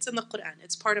us. It's in the Quran.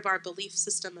 It's part of our belief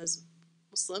system as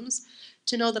Muslims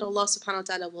to know that Allah subhanahu wa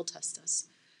ta'ala will test us,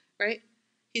 right?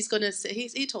 He's going to say,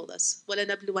 He told us,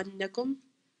 وَلَنَبْلُوَنَّكُمْ,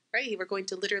 right? We're going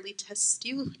to literally test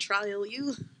you, trial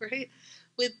you, right?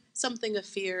 With something of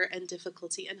fear and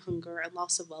difficulty and hunger and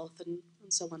loss of wealth and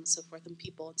so on and so forth, and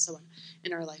people and so on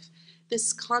in our life.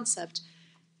 This concept,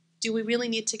 do we really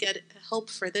need to get help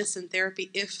for this in therapy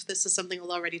if this is something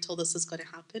Allah already told us is going to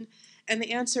happen? And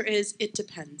the answer is, it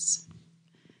depends.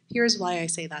 Here's why I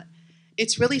say that.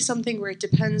 It's really something where it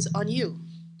depends on you,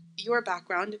 your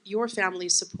background, your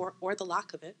family's support or the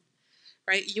lack of it,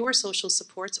 right? Your social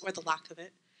supports or the lack of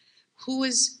it. Who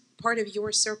is part of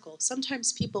your circle?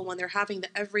 Sometimes people, when they're having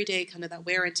the everyday, kind of that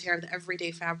wear and tear of the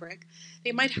everyday fabric,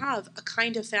 they might have a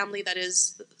kind of family that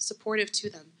is supportive to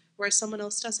them, whereas someone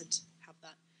else doesn't have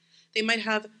that. They might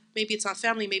have, maybe it's not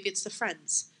family, maybe it's the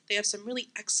friends. They have some really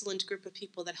excellent group of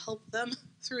people that help them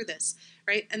through this,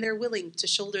 right? And they're willing to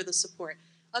shoulder the support.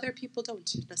 Other people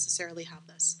don't necessarily have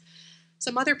this.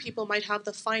 Some other people might have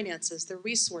the finances, the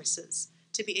resources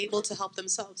to be able to help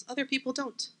themselves. Other people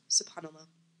don't, subhanAllah.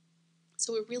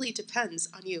 So it really depends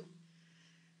on you.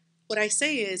 What I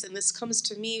say is, and this comes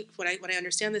to me, when I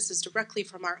understand this is directly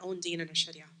from our own deen and our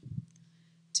sharia.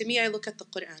 To me, I look at the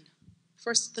Quran.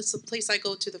 First, that's the place I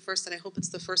go to the first, and I hope it's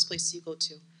the first place you go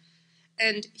to.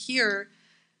 And here,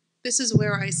 this is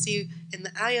where I see in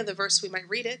the ayah, the verse, we might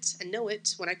read it and know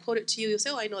it. When I quote it to you, you'll say,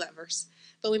 oh, I know that verse.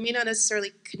 But we may not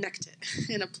necessarily connect it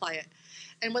and apply it.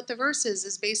 And what the verse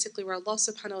is basically where Allah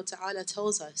subhanahu wa ta'ala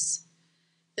tells us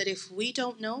that if we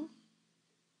don't know,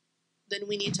 then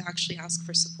we need to actually ask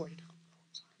for support and help.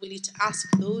 We need to ask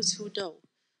those who know.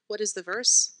 What is the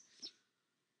verse?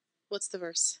 What's the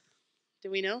verse? Do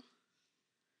we know?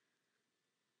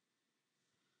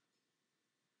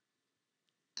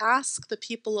 Ask the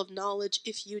people of knowledge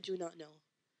if you do not know.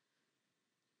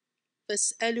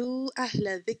 فَاسْأَلُوا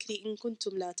أَهْلَ الذِّكْرِ إِن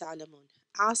كُنتُمْ لَا تَعْلَمُونَ.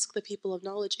 Ask the people of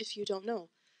knowledge if you don't know.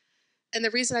 And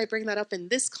the reason I bring that up in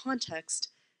this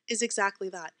context is exactly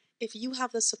that. If you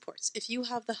have the supports, if you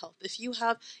have the help, if you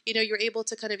have, you're able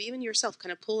to kind of even yourself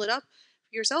kind of pull it up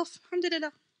yourself,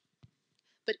 alhamdulillah.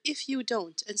 But if you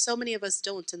don't, and so many of us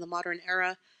don't in the modern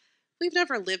era, we've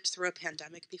never lived through a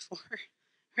pandemic before,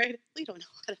 right? We don't know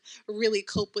how to really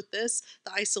cope with this,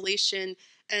 the isolation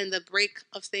and the break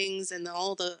of things and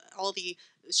all the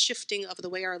shifting of the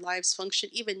way our lives function.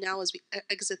 Even now as we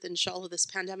exit, inshallah, this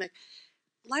pandemic,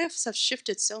 lives have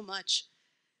shifted so much.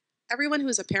 Everyone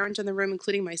who's a parent in the room,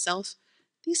 including myself,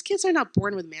 these kids are not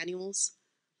born with manuals.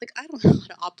 Like, I don't know how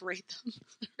to operate them,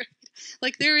 right?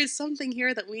 Like, there is something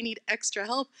here that we need extra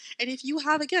help. And if you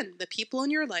have, again, the people in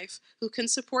your life who can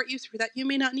support you through that, you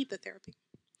may not need the therapy.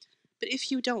 But if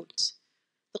you don't,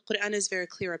 the Quran is very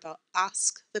clear about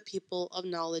ask the people of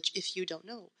knowledge if you don't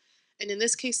know. And in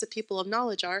this case, the people of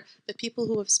knowledge are the people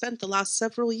who have spent the last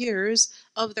several years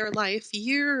of their life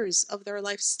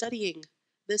studying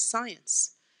this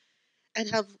science. And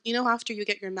have, you know, after you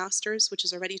get your master's, which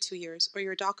is already 2 years, or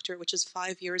your doctorate, which is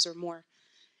 5 years or more,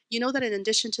 you know that in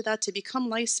addition to that, to become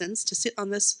licensed, to sit on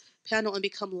this panel and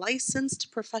become licensed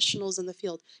professionals in the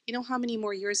field, you know how many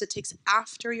more years it takes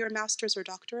after your master's or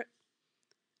doctorate?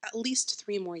 At least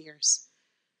 3 more years,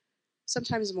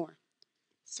 sometimes more.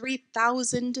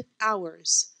 3,000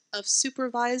 hours of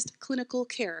supervised clinical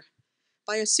care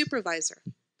by a supervisor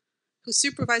who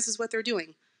supervises what they're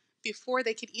doing before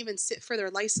they can even sit for their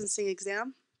licensing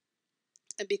exam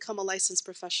and become a licensed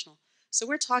professional. So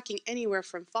we're talking anywhere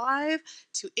from 5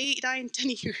 to 8, 9, 10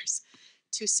 years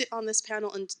to sit on this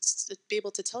panel and be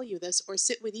able to tell you this, or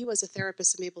sit with you as a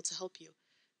therapist and be able to help you.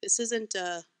 This isn't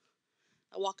a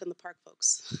walk in the park,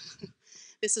 folks.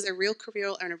 This is a real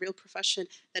career and a real profession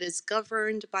that is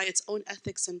governed by its own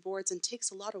ethics and boards and takes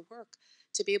a lot of work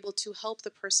to be able to help the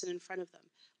person in front of them.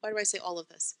 Why do I say all of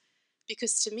this?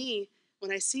 Because to me,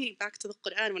 when I see, back to the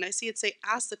Quran, when I see it say,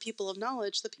 ask the people of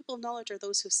knowledge are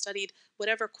those who've studied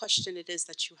whatever question it is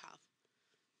that you have.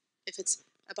 If it's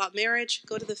about marriage,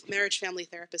 go to the marriage family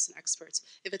therapists and experts.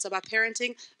 If it's about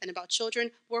parenting and about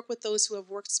children, work with those who have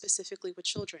worked specifically with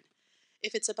children.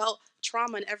 If it's about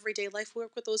trauma in everyday life,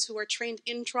 work with those who are trained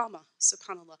in trauma,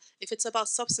 subhanAllah. If it's about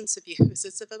substance abuse,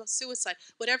 it's about suicide,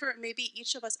 whatever it may be,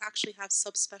 each of us actually have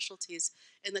subspecialties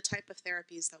in the type of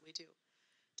therapies that we do.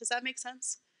 Does that make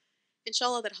sense?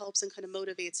 Inshallah, that helps and kind of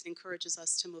motivates and encourages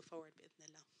us to move forward.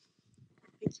 Bi'idhnillah.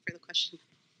 Thank you for the question.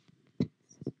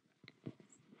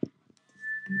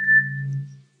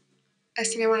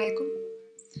 Assalamu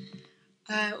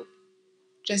alaikum.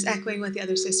 Just echoing what the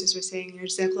other sisters were saying,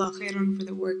 Jazakallah khairan for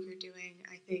the work you're doing.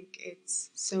 I think it's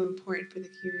so important for the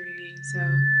community. So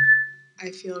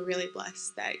I feel really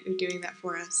blessed that you're doing that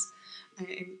for us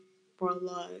and for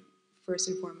Allah first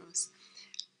and foremost.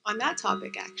 On that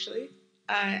topic, actually,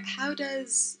 how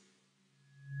does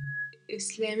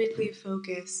Islamically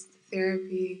focused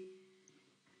therapy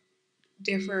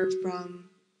differ from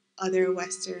other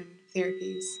Western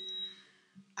therapies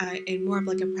in more of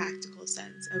like a practical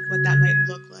sense of what that might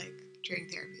look like during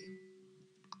therapy?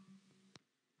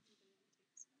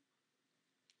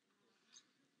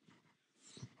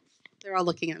 They're all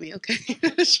looking at me, okay.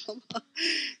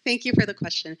 Thank you for the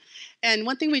question. And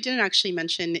one thing we didn't actually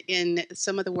mention in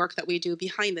some of the work that we do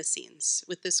behind the scenes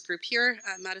with this group here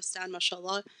at Maristan,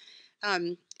 mashallah,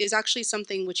 is actually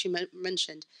something which you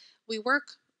mentioned. We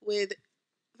work with,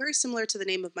 very similar to the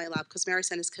name of my lab, because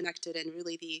Maristan is connected and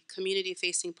really the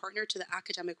community-facing partner to the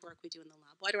academic work we do in the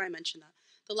lab. Why do I mention that?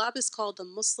 The lab is called the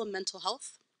Muslim Mental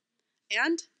Health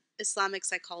and Islamic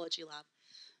Psychology Lab.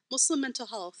 Muslim mental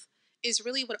health is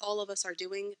really what all of us are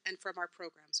doing, and from our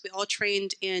programs. We all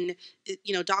trained in,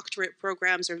 doctorate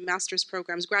programs or master's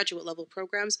programs, graduate level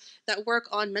programs that work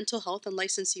on mental health and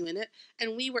license you in it.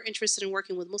 And we were interested in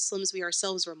working with Muslims. We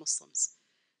ourselves were Muslims.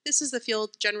 This is the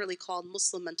field generally called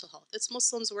Muslim mental health. It's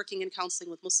Muslims working in counseling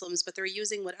with Muslims, but they're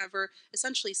using whatever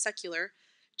essentially secular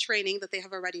training that they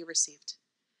have already received.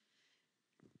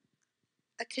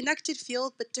 A connected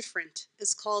field, but different,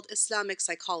 is called Islamic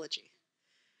psychology.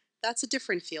 That's a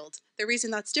different field. The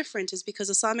reason that's different is because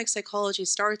Islamic psychology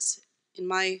starts,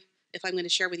 if I'm going to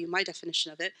share with you my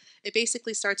definition of it, it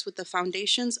basically starts with the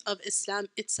foundations of Islam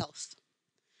itself.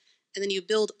 And then you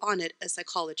build on it as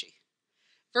psychology.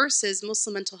 Versus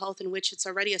Muslim mental health, in which it's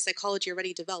already a psychology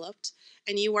already developed,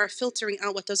 and you are filtering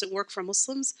out what doesn't work for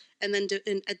Muslims and then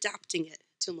adapting it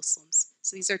to Muslims.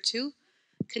 So these are two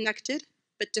connected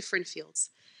but different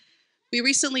fields. We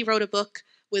recently wrote a book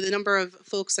with a number of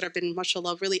folks that have been,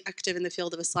 mashallah, really active in the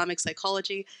field of Islamic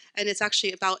psychology, and it's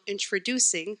actually about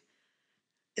introducing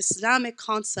Islamic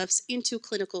concepts into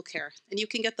clinical care. And you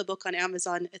can get the book on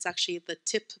Amazon. It's actually the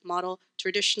TIP model,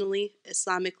 Traditionally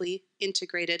Islamically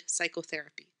Integrated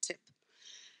Psychotherapy, TIP.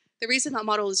 The reason that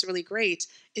model is really great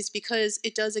is because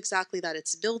it does exactly that.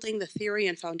 It's building the theory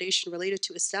and foundation related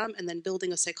to Islam and then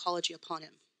building a psychology upon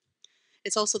it.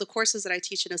 It's also the courses that I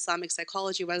teach in Islamic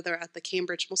psychology, whether at the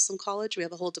Cambridge Muslim College, we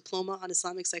have a whole diploma on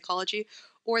Islamic psychology,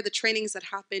 or the trainings that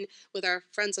happen with our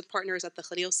friends and partners at the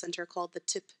Khalil Center called the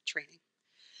TIP training.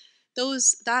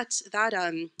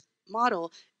 That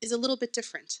model is a little bit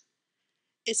different.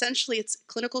 Essentially, it's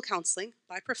clinical counseling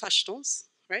by professionals,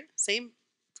 right? Same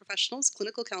professionals,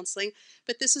 clinical counseling,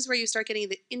 but this is where you start getting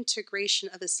the integration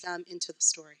of Islam into the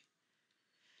story.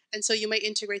 And so you might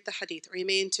integrate the hadith, or you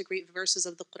may integrate verses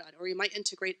of the Quran, or you might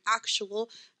integrate actual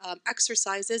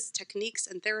exercises, techniques,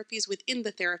 and therapies within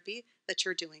the therapy that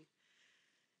you're doing.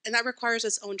 And that requires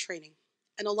its own training.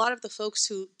 And a lot of the folks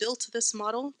who built this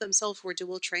model themselves were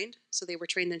dual trained. So they were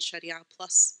trained in Sharia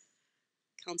plus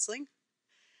counseling.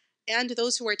 And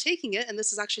those who are taking it, and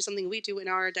this is actually something we do in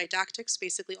our didactics,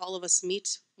 basically all of us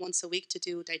meet once a week to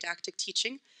do didactic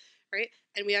teaching, right?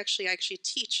 And we actually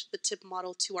teach the TIP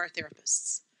model to our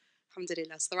therapists.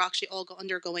 Alhamdulillah. So they're actually all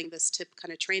undergoing this TIP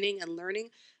kind of training and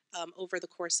learning over the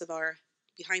course of our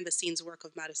behind the scenes work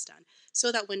of Maristan.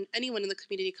 So that when anyone in the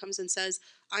community comes and says,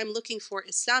 I'm looking for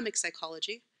Islamic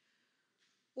psychology,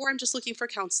 or I'm just looking for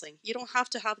counseling, you don't have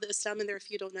to have the Islam in there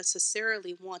if you don't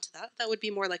necessarily want that. That would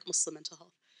be more like Muslim mental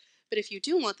health. But if you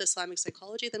do want the Islamic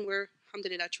psychology, then we're,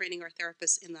 alhamdulillah, training our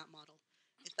therapists in that model,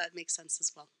 if that makes sense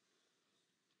as well.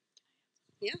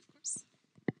 Yeah, of course.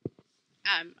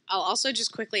 I'll also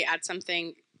just quickly add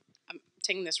something. I'm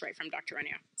taking this right from Dr.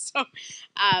 Rania. So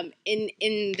in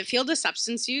the field of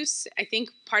substance use, I think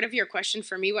part of your question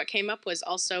for me, what came up was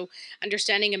also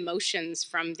understanding emotions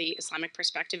from the Islamic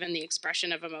perspective and the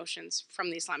expression of emotions from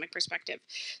the Islamic perspective.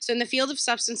 So in the field of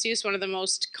substance use, one of the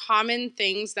most common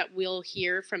things that we'll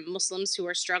hear from Muslims who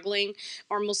are struggling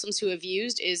or Muslims who have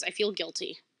used is, I feel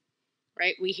guilty,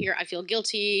 right? We hear, I feel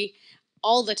guilty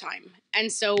all the time.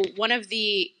 And so one of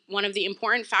the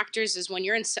important factors is when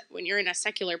you're in a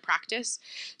secular practice.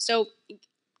 So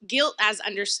guilt as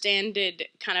understood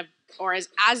kind of, or as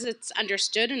it's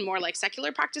understood in more like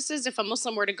secular practices, if a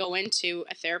Muslim were to go into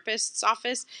a therapist's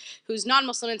office who's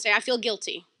non-Muslim and say, I feel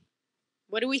guilty,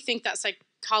 what do we think that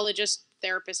psychologist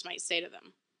therapist might say to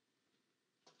them?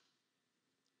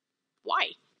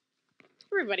 Why?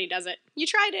 Everybody does it. You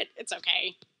tried it. It's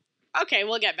okay. Okay,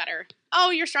 we'll get better.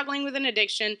 Oh, you're struggling with an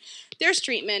addiction. There's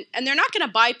treatment, and they're not going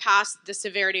to bypass the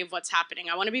severity of what's happening.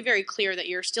 I want to be very clear that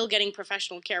you're still getting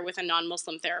professional care with a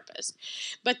non-Muslim therapist.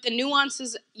 But the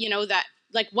nuances, that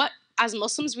like what as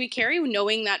Muslims we carry,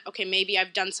 knowing that, okay, maybe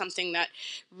I've done something that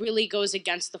really goes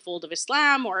against the fold of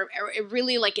Islam, or it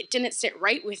really it didn't sit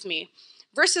right with me.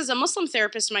 Versus a Muslim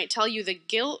therapist might tell you the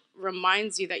guilt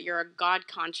reminds you that you're a God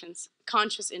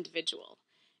conscious individual.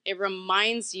 It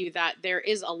reminds you that there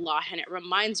is Allah, and it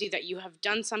reminds you that you have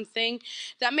done something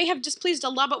that may have displeased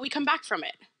Allah, but we come back from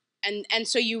it. And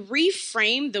so you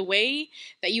reframe the way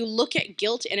that you look at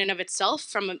guilt in and of itself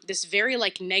from this very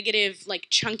negative,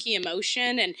 chunky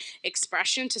emotion and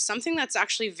expression to something that's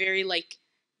actually very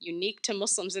unique to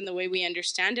Muslims in the way we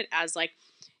understand it as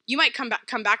you might come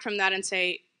back from that and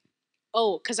say,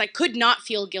 oh, because I could not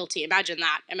feel guilty. Imagine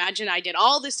that. Imagine I did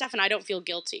all this stuff and I don't feel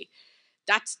guilty.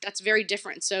 That's very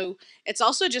different. So it's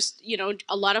also just,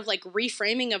 a lot of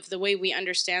reframing of the way we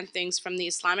understand things from the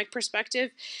Islamic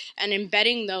perspective and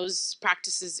embedding those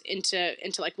practices into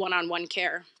one-on-one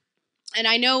care. And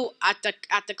I know at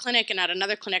the clinic and at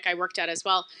another clinic I worked at as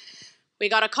well, we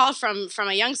got a call from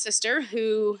a young sister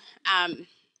who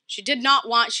she did not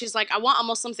want, she's like, I want a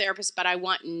Muslim therapist, but I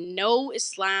want no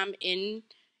Islam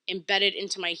embedded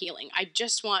into my healing. I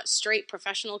just want straight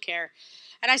professional care.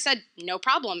 And I said, no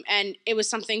problem. And it was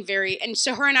something and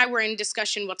so her and I were in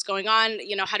discussion, what's going on?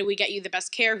 How do we get you the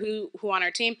best care? Who on our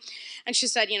team? And she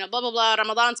said, blah, blah, blah,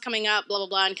 Ramadan's coming up, blah, blah,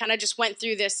 blah, and kind of just went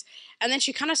through this. And then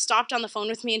she kind of stopped on the phone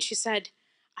with me and she said,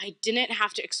 I didn't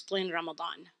have to explain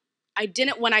Ramadan.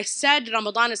 When I said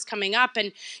Ramadan is coming up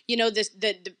and,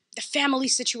 the family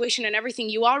situation and everything,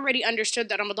 you already understood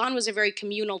that Ramadan was a very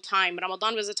communal time.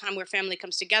 Ramadan was a time where family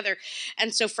comes together.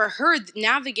 And so for her,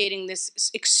 navigating this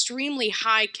extremely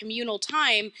high communal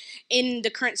time in the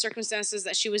current circumstances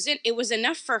that she was in, it was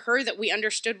enough for her that we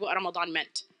understood what Ramadan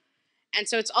meant. And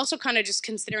so it's also kind of just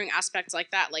considering aspects like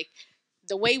that,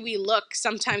 the way we look,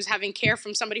 sometimes having care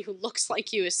from somebody who looks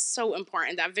like you is so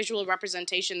important. That visual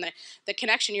representation, the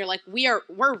connection, you're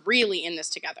we're really in this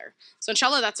together. So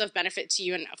inshallah, that's of benefit to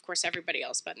you and of course everybody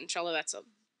else, but inshallah, that's a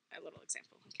little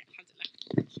example. Okay,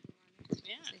 alhamdulillah.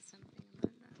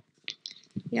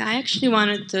 Yeah, I actually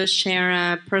wanted to share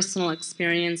a personal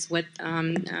experience with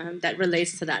that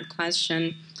relates to that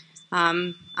question.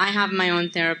 I have my own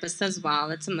therapist as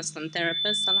well. It's a Muslim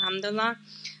therapist, alhamdulillah.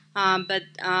 But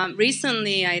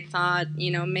recently I thought,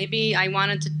 maybe I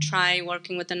wanted to try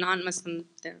working with a non-Muslim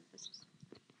therapist.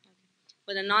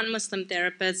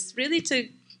 Really to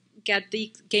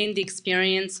gain the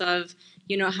experience of,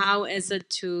 how is it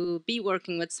to be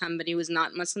working with somebody who's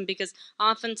not Muslim? Because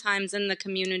oftentimes in the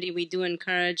community, we do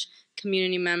encourage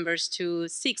community members to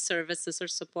seek services or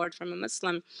support from a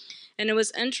Muslim. And it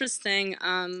was interesting.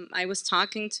 I was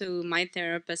talking to my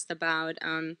therapist about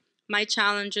my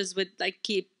challenges with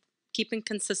keeping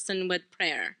consistent with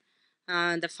prayer,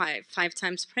 the five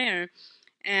times prayer.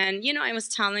 And, I was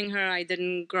telling her I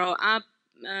didn't grow up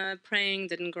praying,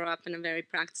 didn't grow up in a very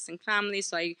practicing family.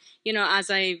 So I, as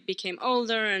I became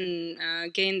older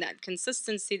and gained that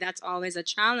consistency, that's always a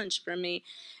challenge for me.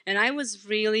 And I was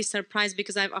really surprised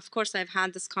because of course, I've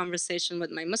had this conversation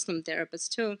with my Muslim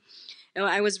therapist too.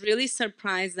 I was really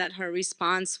surprised that her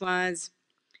response was,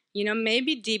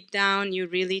 maybe deep down you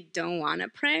really don't want to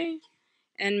pray.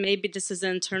 And maybe this is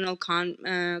an internal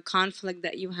conflict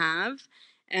that you have,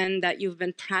 and that you've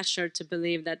been pressured to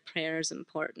believe that prayer is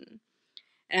important.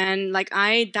 And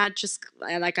I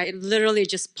literally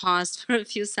just paused for a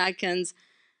few seconds,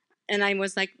 and I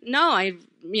was like, no,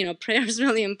 prayer is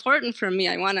really important for me.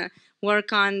 I want to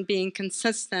work on being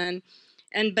consistent.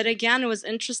 But again, it was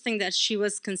interesting that she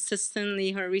was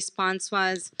consistently, her response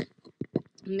was,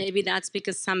 maybe that's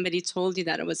because somebody told you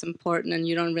that it was important and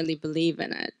you don't really believe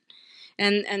in it.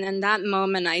 And in that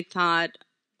moment, I thought,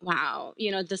 wow,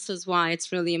 this is why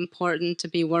it's really important to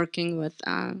be working with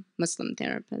Muslim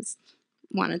therapists.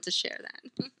 Wanted to share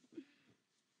that.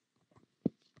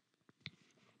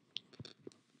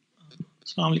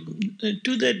 Assalamu alaikum.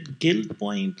 To that guilt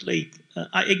point,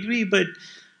 I agree, but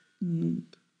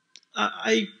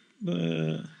I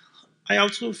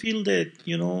also feel that,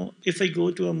 if I go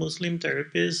to a Muslim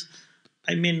therapist,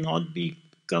 I may not be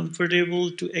comfortable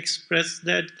to express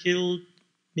that guilt.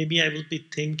 Maybe I will be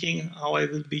thinking how I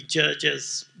will be judged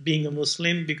as being a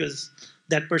Muslim because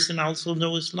that person also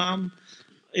knows Islam.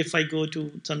 If I go to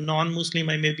some non-Muslim,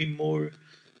 I may be more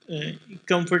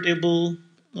comfortable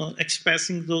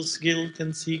expressing those guilt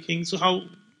and seeking. So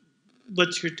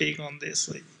what's your take on this?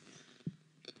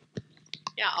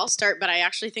 Yeah, I'll start, but I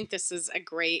actually think this is a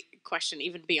great question,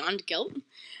 even beyond guilt.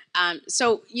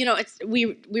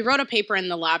 We wrote a paper in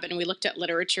the lab, and we looked at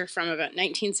literature from about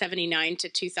 1979 to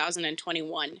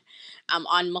 2021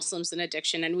 on Muslims and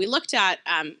addiction. And we looked at,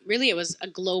 really, it was a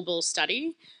global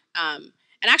study.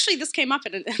 And actually, this came up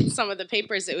in some of the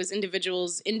papers. It was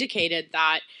individuals indicated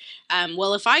that,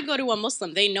 well, if I go to a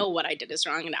Muslim, they know what I did is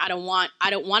wrong, and I don't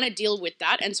want to deal with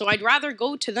that. And so I'd rather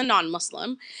go to the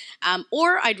non-Muslim,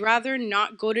 or I'd rather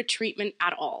not go to treatment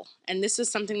at all. And this is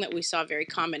something that we saw very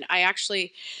common. I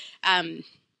actually,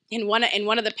 in one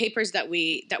of the papers that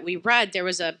we read, there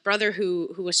was a brother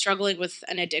who was struggling with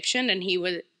an addiction, and he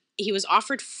was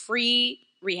offered free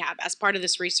rehab as part of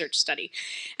this research study.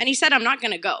 And he said, I'm not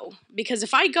going to go because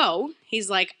if I go, he's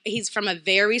from a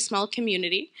very small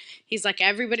community. He's like,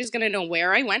 everybody's going to know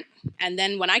where I went. And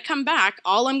then when I come back,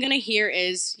 all I'm going to hear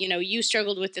is, you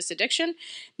struggled with this addiction.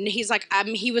 And he's like,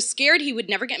 he was scared he would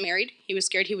never get married. He was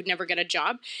scared he would never get a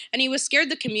job. And he was scared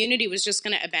the community was just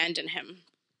going to abandon him.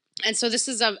 And so this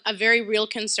is a very real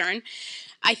concern.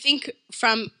 I think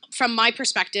from my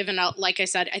perspective, and like I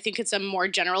said, I think it's a more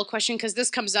general question because this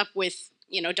comes up with,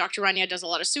 Dr. Rania does a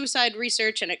lot of suicide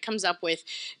research, and it comes up with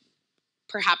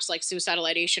perhaps like suicidal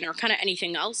ideation or kind of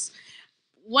anything else.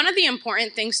 One of the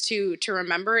important things to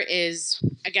remember is,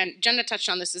 again, Jenna touched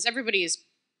on this, is everybody is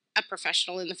a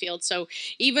professional in the field. So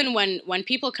even when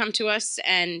people come to us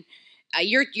and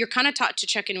you're kind of taught to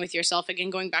check in with yourself,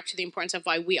 again, going back to the importance of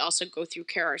why we also go through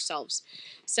care ourselves.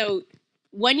 So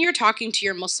when you're talking to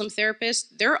your Muslim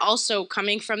therapist, they're also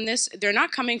coming from this. They're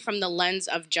not coming from the lens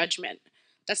of judgment.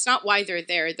 That's not why they're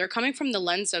there. They're coming from the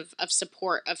lens of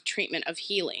support, of treatment, of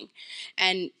healing.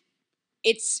 And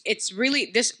it's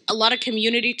really this, a lot of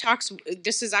community talks.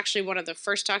 This is actually one of the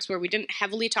first talks where we didn't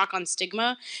heavily talk on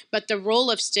stigma, but the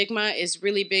role of stigma is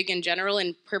really big in general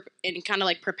in kind of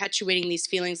like perpetuating these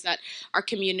feelings that our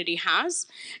community has.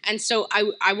 And so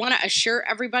I want to assure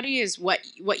everybody is what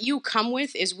you come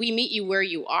with is we meet you where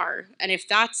you are. And if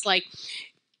that's like,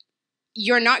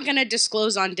 you're not going to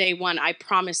disclose on day one, I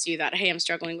promise you that, hey, I'm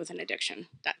struggling with an addiction.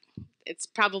 That it's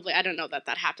probably, I don't know that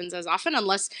happens as often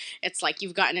unless it's like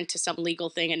you've gotten into some legal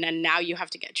thing and then now you have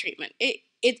to get treatment.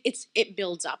 It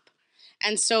builds up.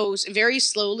 And so very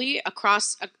slowly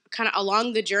across kind of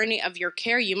along the journey of your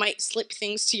care, you might slip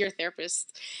things to your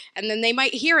therapist and then they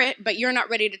might hear it, but you're not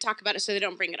ready to talk about it, so they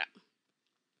don't bring it up.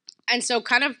 And so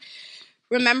kind of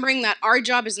remembering that our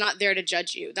job is not there to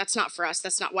judge you. That's not for us.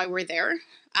 That's not why we're there.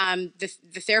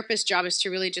 The therapist's job is to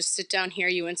really just sit down, hear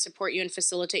you, and support you and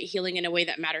facilitate healing in a way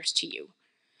that matters to you.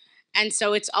 And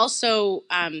so it's also,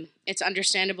 it's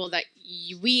understandable that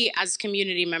we as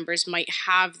community members might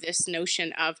have this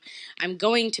notion of, I'm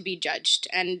going to be judged.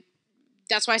 And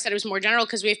that's why I said it was more general,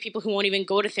 because we have people who won't even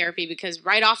go to therapy because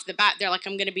right off the bat, they're like,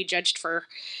 I'm going to be judged for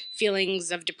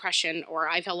feelings of depression, or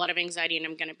I've had a lot of anxiety and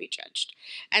I'm going to be judged.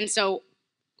 And so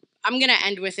I'm going to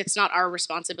end with, it's not our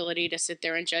responsibility to sit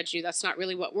there and judge you. That's not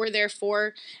really what we're there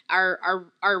for. Our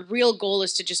real goal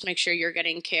is to just make sure you're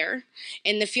getting care.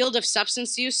 In the field of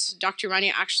substance use, Dr.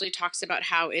 Rania actually talks about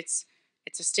how it's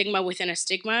It's a stigma within a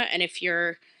stigma, and if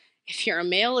you're a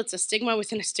male, it's a stigma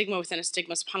within a stigma within a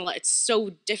stigma. SubhanAllah, it's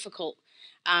so difficult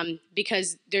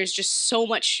because there's just so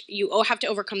much. You have to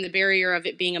overcome the barrier of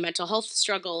it being a mental health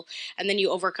struggle, and then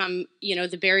you overcome,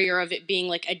 the barrier of it being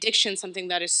like addiction, something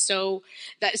that is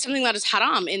something that is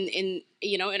haram in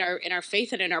our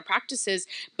faith and in our practices.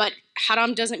 But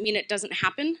haram doesn't mean it doesn't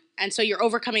happen, and so you're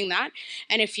overcoming that.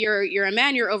 And if you're a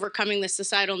man, you're overcoming the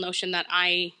societal notion that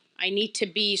I need to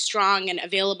be strong and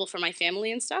available for my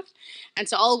family and stuff. And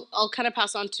so I'll kind of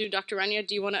pass on to Dr. Rania.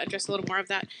 Do you want to address a little more of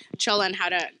that, inshallah, and how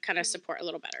to kind of support a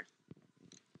little better?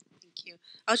 Thank you.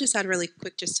 I'll just add really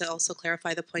quick just to also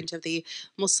clarify the point of the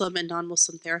Muslim and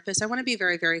non-Muslim therapist. I want to be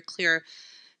very, very clear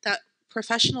that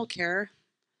professional care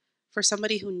for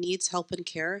somebody who needs help and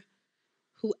care,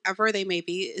 whoever they may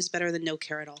be, is better than no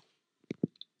care at all.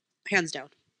 Hands down.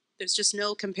 There's just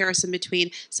no comparison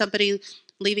between somebody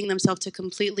leaving themselves to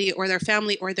completely, or their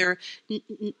family, or their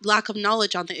lack of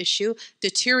knowledge on the issue,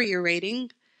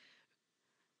 deteriorating,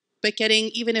 but getting,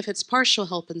 even if it's partial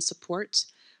help and support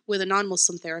with a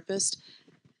non-Muslim therapist,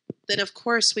 then of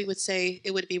course we would say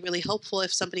it would be really helpful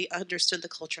if somebody understood the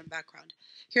culture and background.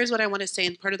 Here's what I want to say,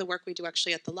 and part of the work we do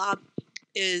actually at the lab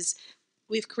is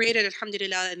we've created,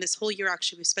 alhamdulillah, and this whole year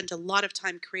actually we've spent a lot of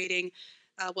time creating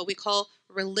what we call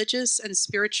religious and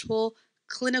spiritual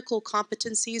clinical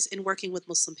competencies in working with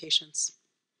Muslim patients.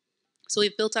 So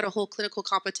we've built out a whole clinical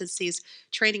competencies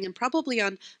training, and probably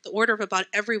on the order of about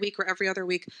every week or every other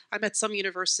week, I'm at some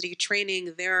university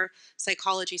training their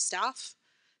psychology staff,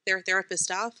 their therapist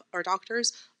staff or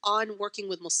doctors on working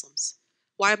with Muslims.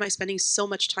 Why am I spending so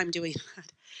much time doing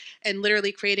that? And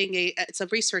literally creating it's a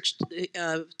research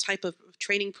type of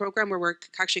training program where we're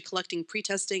actually collecting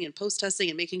pre-testing and post-testing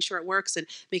and making sure it works and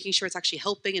making sure it's actually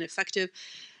helping and effective.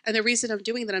 And the reason I'm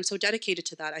doing that, I'm so dedicated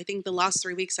to that. I think the last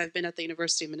 3 weeks I've been at the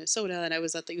University of Minnesota, and I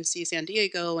was at the UC San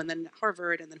Diego, and then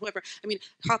Harvard, and then whoever. I mean,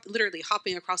 literally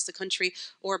hopping across the country,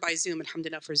 or by Zoom,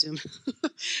 alhamdulillah for Zoom.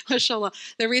 MashaAllah.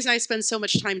 The reason I spend so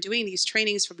much time doing these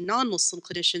trainings from non-Muslim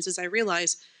clinicians is I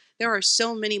realize there are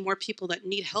so many more people that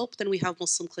need help than we have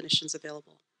Muslim clinicians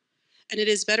available. And it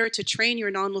is better to train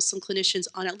your non-Muslim clinicians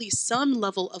on at least some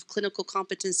level of clinical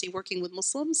competency working with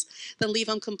Muslims than leave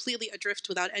them completely adrift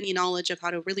without any knowledge of how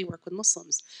to really work with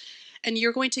Muslims. And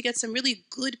you're going to get some really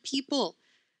good people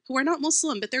who are not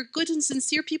Muslim, but they're good and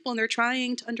sincere people, and they're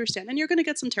trying to understand. And you're going to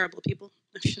get some terrible people.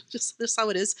 Just that's how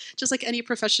it is, just like any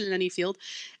profession in any field.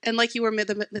 And like you were,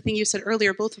 the thing you said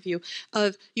earlier, both of you,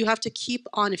 of you have to keep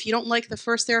on. If you don't like the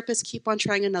first therapist, keep on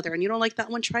trying another. And you don't like that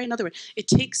one, try another one. It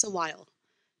takes a while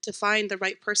to find the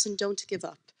right person. Don't give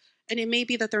up. And it may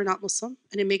be that they're not Muslim,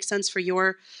 and it makes sense for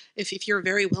if you're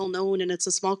very well known and it's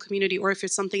a small community, or if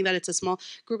it's something that it's a small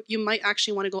group, you might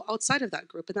actually want to go outside of that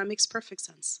group, and that makes perfect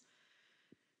sense.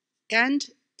 And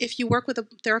if you work with a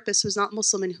therapist who's not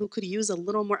Muslim and who could use a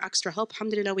little more extra help,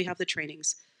 alhamdulillah, we have the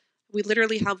trainings. We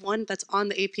literally have one that's on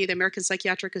the APA, the American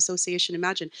Psychiatric Association.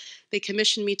 Imagine, they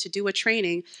commissioned me to do a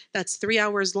training that's 3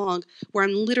 hours long, where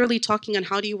I'm literally talking on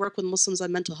how do you work with Muslims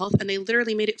on mental health, and they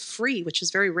literally made it free, which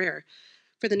is very rare,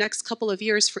 for the next couple of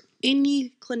years for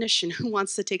any clinician who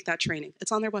wants to take that training.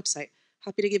 It's on their website.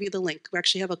 Happy to give you the link. We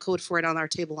actually have a code for it on our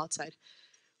table outside.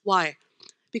 Why?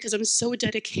 Because I'm so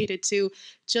dedicated to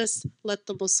just let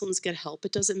the Muslims get help.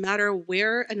 It doesn't matter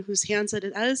where and whose hands it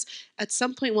is. At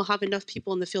some point, we'll have enough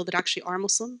people in the field that actually are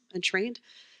Muslim and trained.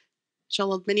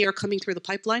 Inshallah, many are coming through the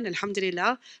pipeline,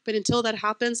 alhamdulillah. But until that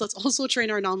happens, let's also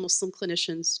train our non-Muslim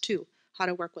clinicians too, how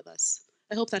to work with us.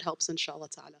 I hope that helps, inshallah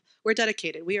ta'ala. We're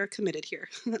dedicated. We are committed here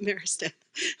at Maristan,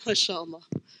 mashallah.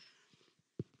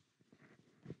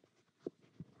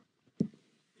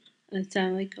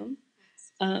 Assalamu alaikum.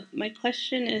 My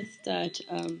question is that,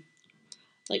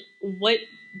 what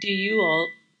do you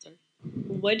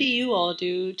all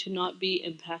do to not be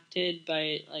impacted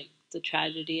by the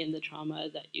tragedy and the trauma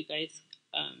that you guys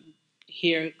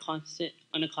hear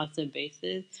on a constant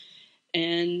basis?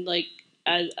 And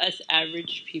as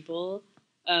average people,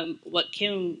 what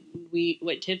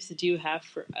tips do you have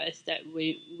for us that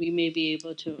we may be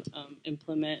able to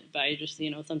implement by just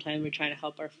sometimes we're trying to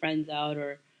help our friends out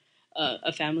or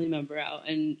a family member out,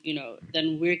 and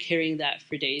then we're carrying that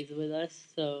for days with us.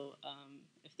 So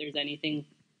if there's anything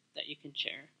that you can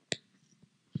share.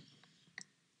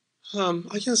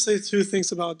 I can say 2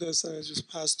 things about this, and I just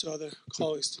pass to other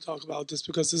colleagues to talk about this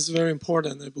because this is very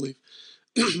important, I believe.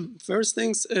 First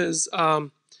things is I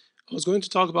was going to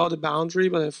talk about the boundary,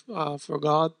 but I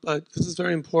forgot. But this is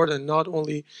very important, not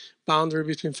only boundary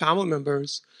between family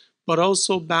members, but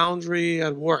also boundary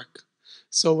at work.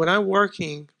 So when I'm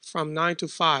working from 9 to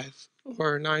 5,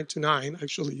 or 9 to 9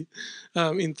 actually,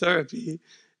 in therapy,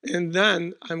 And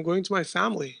then I'm going to my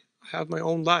family. I have my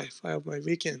own life. I have my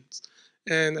weekends.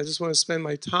 And I just want to spend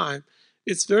my time.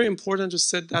 It's very important to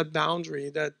set that boundary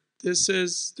that this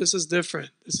is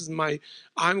different. This is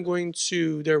I'm going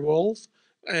to their role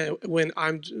when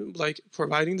I'm like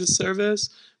providing the service,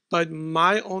 but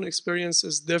my own experience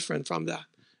is different from that.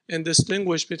 And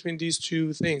distinguish between these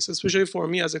two things, especially for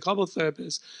me as a couple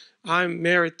therapist. I'm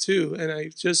married too, and I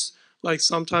just like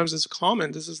sometimes it's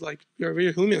common. This is like we're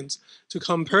very humans to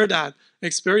compare that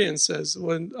experiences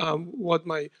when what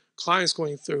my client's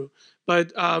going through.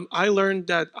 But I learned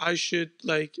that I should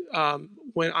like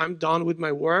when I'm done with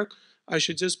my work, I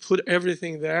should just put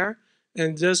everything there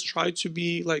and just try to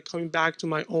be like coming back to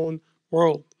my own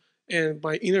world and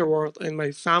my inner world and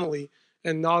my family,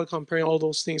 and not comparing all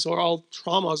those things or all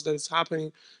traumas that is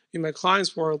happening in my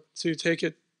client's world to take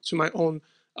it to my own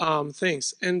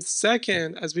things. And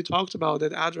second, as we talked about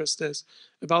that address this,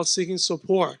 about seeking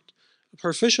support,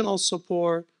 professional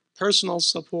support, personal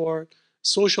support,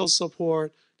 social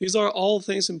support. These are all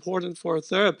things important for a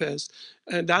therapist.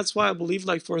 And that's why I believe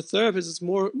like for a therapist, it's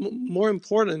more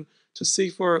important to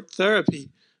seek for therapy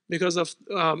because of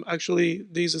actually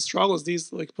these struggles,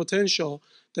 these like potential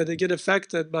that they get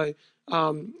affected by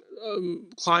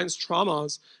clients'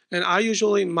 traumas. And I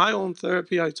usually, in my own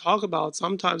therapy, I talk about,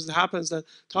 sometimes it happens that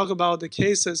talk about the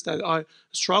cases that I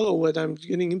struggle with, I'm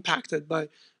getting impacted by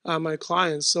my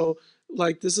clients. So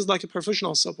like this is like a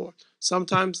professional support.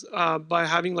 Sometimes by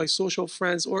having like social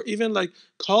friends or even like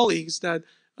colleagues that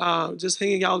just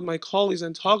hanging out with my colleagues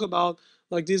and talk about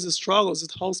like these struggles,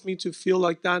 it helps me to feel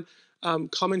like that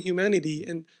common humanity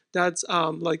and that's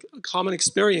like a common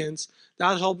experience.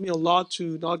 That helped me a lot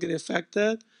to not get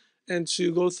affected and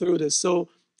to go through this. So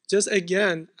just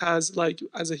again, as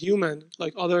a human,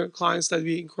 like other clients that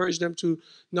we encourage them to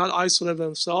not isolate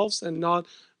themselves and not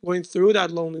going through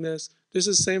that loneliness. This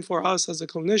is the same for us as the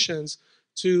clinicians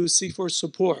to seek for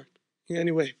support in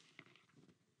any way.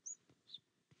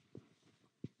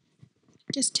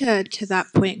 Just to that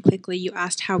point quickly, you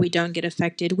asked how we don't get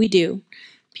affected. We do.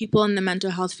 People in the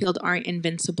mental health field aren't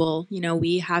invincible. You know,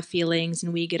 we have feelings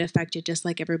and we get affected just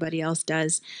like everybody else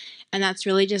does. And that's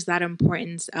really just that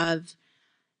importance of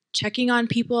checking on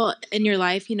people in your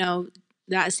life. You know,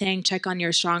 that saying, check on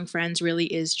your strong friends, really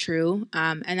is true.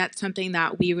 And that's something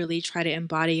that we really try to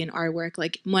embody in our work.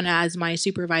 Like Mona, as my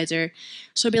supervisor,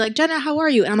 she'll be like, Jenna, how are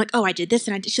you? And I'm like, oh, I did this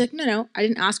and I did. She's like, no, I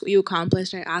didn't ask what you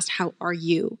accomplished. I asked, how are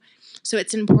you? So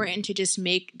it's important to just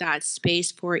make that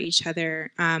space for each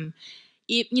other.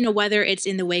 You know, whether it's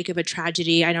in the wake of a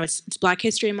tragedy. I know it's Black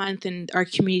History Month and our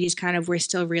community's we're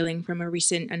still reeling from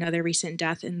another recent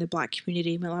death in the Black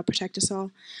community. May Allah protect us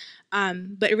all.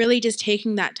 But really just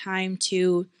taking that time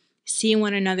to see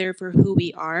one another for who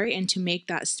we are and to make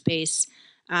that space.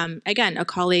 Again, a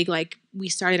colleague, like we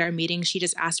started our meeting, she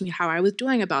just asked me how I was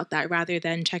doing about that rather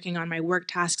than checking on my work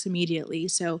tasks immediately.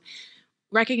 So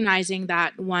recognizing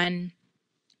that one,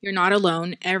 you're not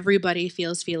alone. Everybody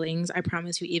feels feelings. I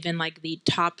promise you, even like the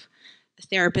top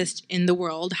therapist in the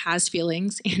world has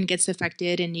feelings and gets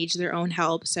affected and needs their own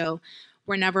help. So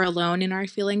we're never alone in our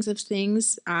feelings of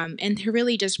things. And to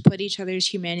really just put each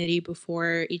other's humanity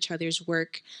before each other's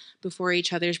work, before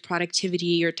each other's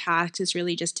productivity or tasks is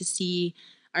really just to see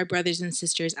our brothers and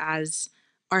sisters as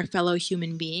our fellow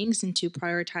human beings and to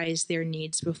prioritize their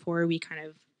needs before we kind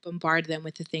of bombard them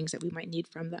with the things that we might need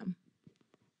from them.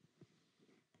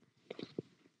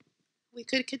 We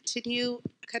could continue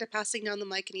kind of passing down the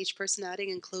mic and each person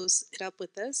adding and close it up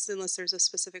with this, unless there's a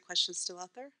specific question still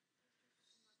out there.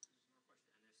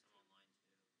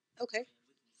 Okay.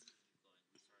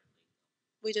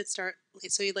 We did start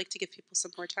late, so you'd like to give people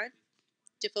some more time?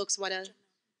 Do folks want to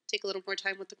take a little more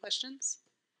time with the questions?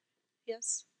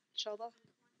 Yes, inshallah.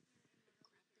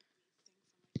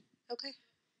 Okay.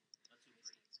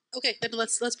 Okay, then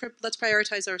let's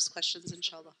prioritize our questions,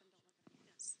 inshallah.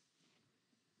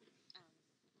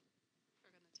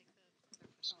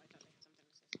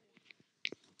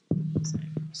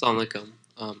 Assalamu alaikum.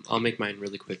 I'll make mine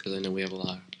really quick because I know we have a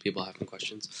lot of people having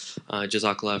questions.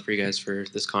 Jazakallah for you guys for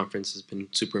this conference. Has been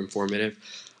super informative.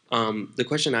 The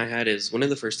question I had is, one of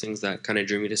the first things that kind of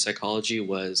drew me to psychology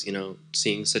was, you know,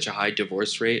 seeing such a high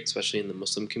divorce rate, especially in the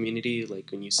Muslim community. Like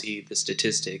when you see the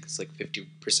statistics, like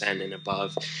 50% and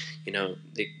above, you know,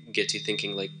 they get you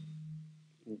thinking like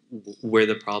where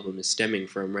the problem is stemming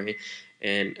from, right?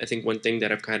 And I think one thing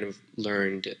that I've kind of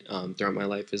learned throughout my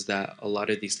life is that a lot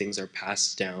of these things are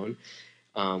passed down,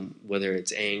 whether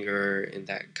it's anger and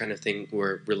that kind of thing,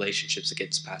 where relationships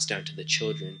gets passed down to the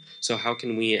children. So how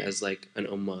can we as like an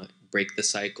ummah break the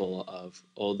cycle of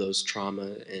all those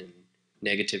trauma and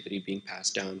negativity being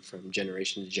passed down from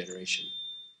generation to generation?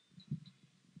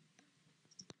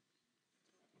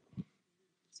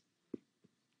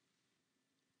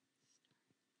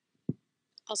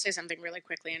 I'll say something really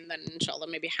quickly, and then inshallah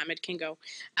maybe Hamid can go.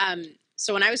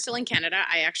 So when I was still in Canada,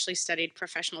 I actually studied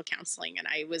professional counseling, and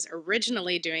I was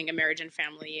originally doing a marriage and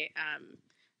family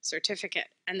certificate.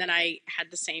 And then I had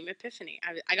the same epiphany.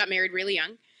 I got married really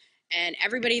young, and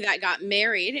everybody that got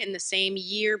married in the same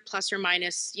year, plus or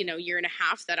minus, year and a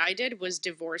half that I did, was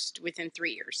divorced within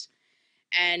 3 years.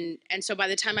 And so by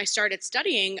the time I started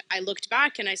studying, I looked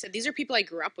back and I said, these are people I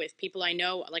grew up with, people I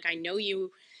know, like I know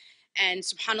you. And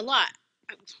subhanAllah,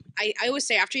 I always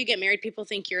say after you get married, people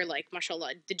think you're like,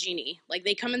 mashallah, the genie. Like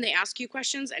they come and they ask you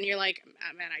questions and you're like,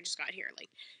 oh, man, I just got here. Like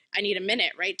I need a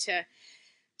minute, right?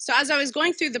 So as I was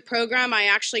going through the program, I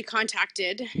actually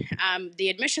contacted the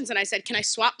admissions and I said, can I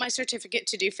swap my certificate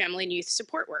to do family and youth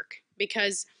support work?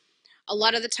 Because a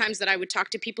lot of the times that I would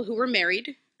talk to people who were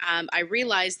married, I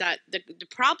realized that the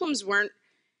problems weren't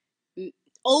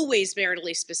always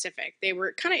maritally specific. They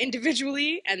were kind of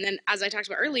individually. And then as I talked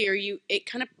about earlier, it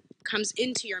kind of comes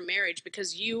into your marriage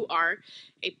because you are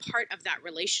a part of that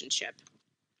relationship.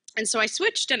 And so I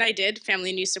switched and I did family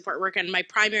and youth support work, and my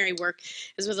primary work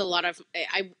is with a lot of,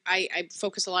 I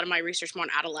focus a lot of my research more on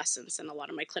adolescents, and a lot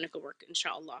of my clinical work,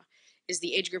 inshallah, is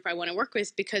the age group I want to work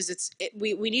with, because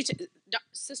we need to,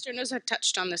 Sister Nuzhath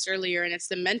touched on this earlier, and it's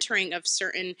the mentoring of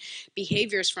certain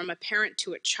behaviors from a parent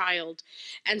to a child.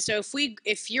 And so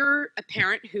if you're a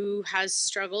parent who has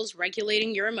struggles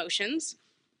regulating your emotions,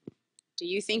 do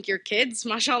you think your kids,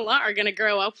 mashallah, are going to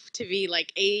grow up to be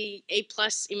like A+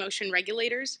 emotion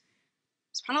regulators?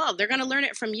 SubhanAllah, they're going to learn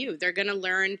it from you. They're going to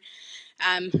learn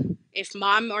if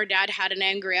mom or dad had an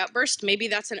angry outburst, maybe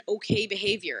that's an okay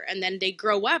behavior. And then they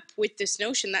grow up with this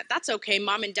notion that that's okay.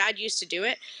 Mom and dad used to do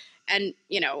it. And,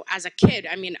 as a kid,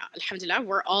 I mean, alhamdulillah,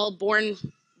 we're all born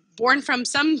from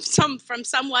from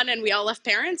someone, and we all left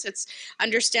parents. It's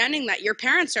understanding that your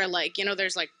parents are like,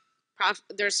 there's like,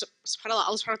 there's SubhanAllah,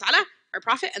 Allah subhanahu wa ta'ala, our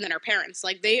prophet, and then our parents.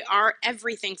 Like they are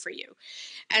everything for you.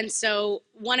 And so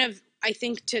I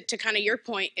think to kind of your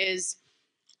point is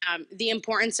the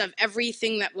importance of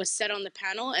everything that was said on the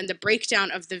panel and the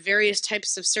breakdown of the various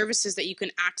types of services that you can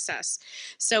access.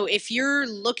 So if you're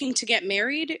looking to get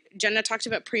married, Jenna talked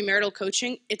about premarital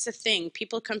coaching. It's a thing.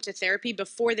 People come to therapy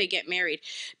before they get married,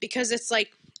 because it's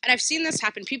like, and I've seen this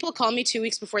happen. People call me 2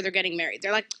 weeks before they're getting married.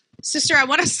 They're like, sister, I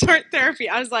want to start therapy.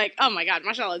 I was like, oh my God,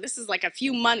 mashallah, this is like a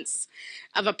few months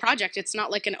of a project. It's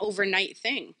not like an overnight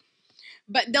thing.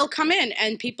 But they'll come in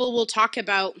and people will talk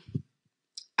about,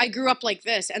 I grew up like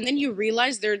this. And then you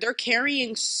realize they're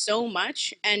carrying so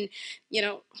much. And,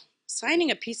 signing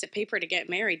a piece of paper to get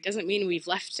married doesn't mean we've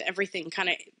left everything kind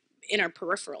of in our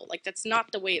peripheral. Like that's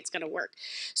not the way it's going to work.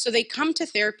 So they come to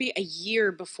therapy a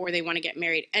year before they want to get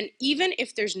married. And even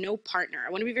if there's no partner, I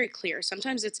want to be very clear.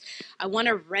 Sometimes it's, I want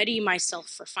to ready myself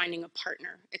for finding a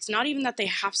partner. It's not even that they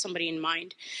have somebody in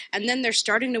mind. And then they're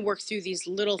starting to work through these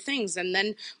little things. And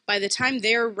then by the time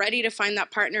they're ready to find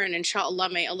that partner, and inshallah,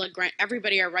 may Allah grant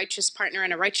everybody a righteous partner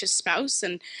and a righteous spouse.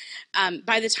 And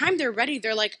by the time they're ready,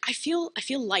 they're like, I feel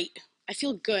light. I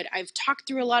feel good. I've talked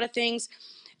through a lot of things.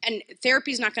 And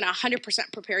therapy is not going to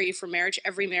 100% prepare you for marriage.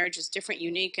 Every marriage is different,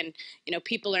 unique, and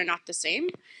people are not the same.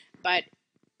 But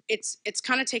it's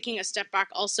kind of taking a step back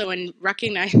also and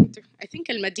recognize. I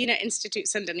think Al Medina Institute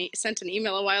sent an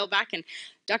email a while back, and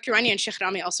Dr. Rania and Sheikh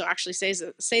Rami also actually say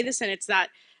this, and it's that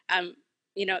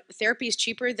therapy is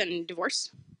cheaper than divorce,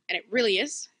 and it really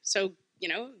is. So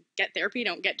get therapy,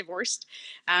 don't get divorced,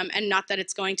 and not that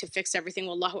it's going to fix everything.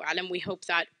 Wallahu alam. We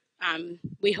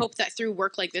hope that through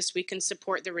work like this, we can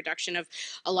support the reduction of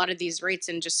a lot of these rates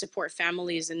and just support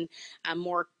families and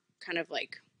more kind of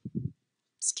like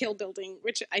skill building,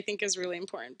 which I think is really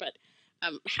important. But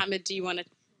Hamid, do you want to?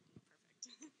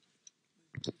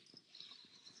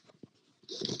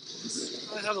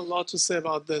 I have a lot to say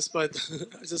about this, but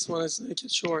I just want to make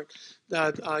it short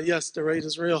that yes, the rate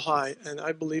is real high, and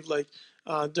I believe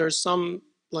there's some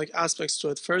aspects to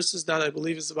it. First is that I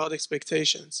believe it's about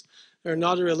expectations. There are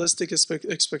not realistic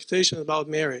expectations about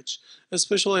marriage,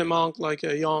 especially among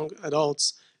young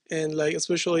adults, and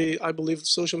especially I believe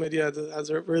social media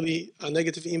has a really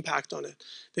negative impact on it.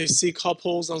 They see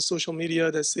couples on social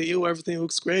media that say, "Oh, everything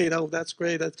looks great. Oh, that's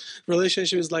great. That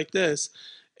relationship is like this."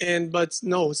 But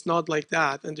no, it's not like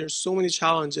that. And there's so many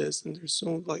challenges, and there's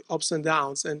so ups and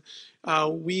downs. And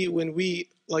when we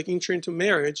enter into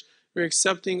marriage, we're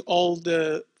accepting all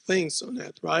the things on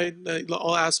it, right?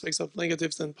 All aspects of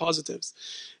negatives and positives.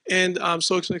 And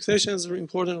so expectation is an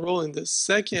important role in this.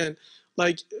 Second,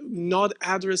 like not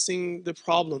addressing the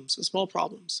problems, the small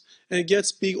problems, and it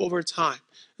gets big over time.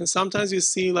 And sometimes you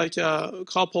see like a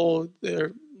couple,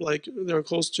 they're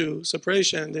close to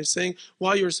separation. They're saying,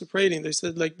 why you're separating? They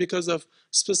said like because of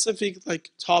specific like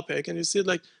topic, and you see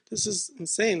like this is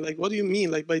insane. Like, what do you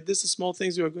mean? Like by this small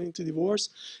things you are going to divorce?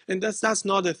 And that's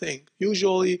not the thing.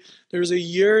 Usually there's a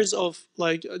years of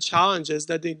like challenges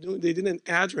that they didn't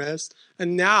address,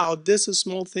 and now this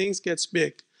small things gets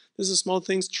big. This small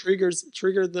things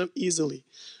trigger them easily.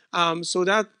 So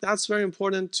that's very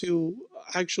important to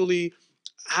actually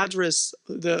address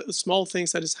the small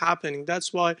things that is happening.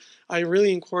 That's why I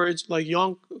really encourage like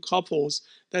young couples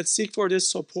that seek for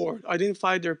this support,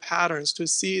 identify their patterns, to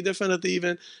see definitely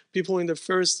even people in the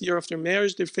first year of their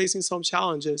marriage, they're facing some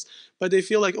challenges, but they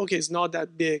feel like, okay, it's not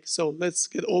that big, so let's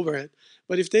get over it.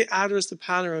 But if they address the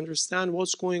pattern, understand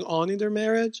what's going on in their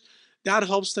marriage, that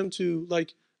helps them to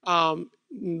like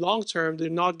long term, they're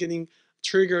not getting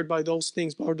triggered by those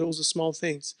things, by those small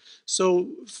things. So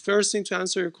first thing to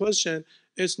answer your question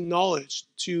is knowledge,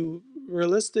 to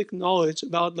realistic knowledge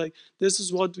about like this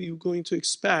is what you're going to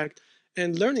expect,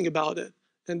 and learning about it,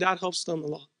 and that helps them a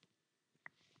lot.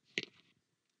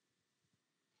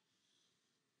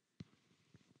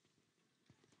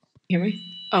 Hear me?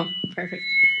 Oh, perfect.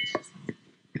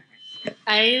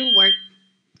 I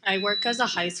work as a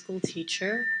high school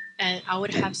teacher, and I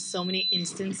would have so many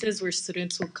instances where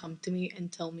students would come to me and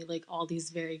tell me like all these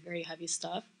very, very heavy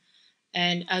stuff.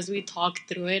 And as we talked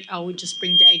through it, I would just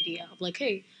bring the idea of like,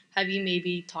 hey, have you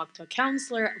maybe talked to a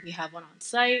counselor? We have one on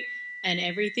site and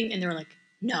everything. And they're like,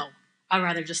 no, I'd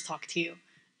rather just talk to you.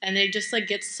 And it just like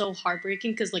gets so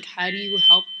heartbreaking because like, how do you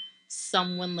help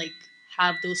someone like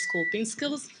have those coping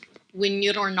skills when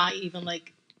you are not even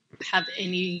like have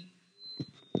any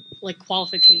like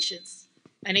qualifications?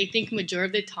 And I think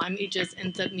majority of the time it just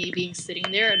ends up me being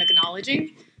sitting there and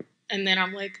acknowledging. And then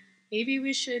I'm like, maybe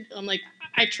we should, I'm like,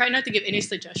 I try not to give any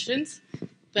suggestions,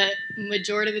 but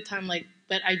majority of the time, like,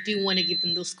 but I do want to give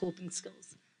them those coping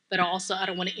skills. But also, I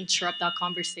don't want to interrupt that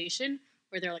conversation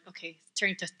where they're like, okay,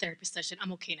 turning to a therapist session,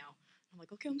 I'm okay now. I'm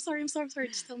like, okay, I'm sorry,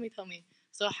 just tell me.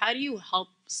 So how do you help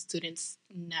students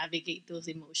navigate those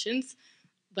emotions,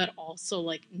 but also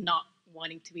like not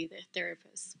wanting to be the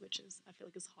therapist, which is, I feel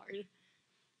like is hard.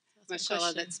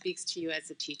 Mashallah, that speaks to you as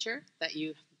a teacher, that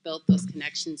you built those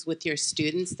connections with your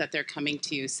students, that they're coming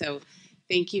to you. So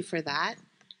thank you for that.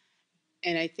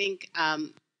 And I think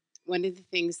one of the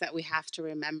things that we have to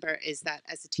remember is that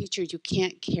as a teacher, you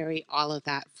can't carry all of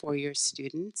that for your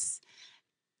students.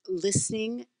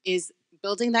 Listening is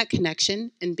building that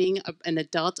connection and being an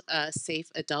adult, a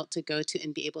safe adult to go to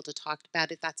and be able to talk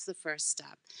about it. That's the first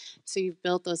step. So you've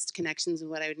built those connections, and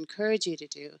what I would encourage you to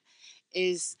do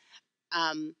is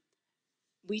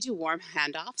we do warm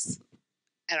handoffs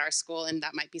at our school, and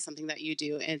that might be something that you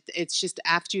do. And it's just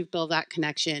after you've built that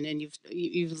connection and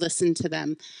you've listened to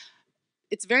them,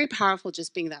 it's very powerful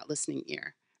just being that listening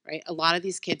ear, right? A lot of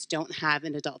these kids don't have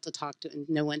an adult to talk to and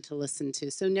no one to listen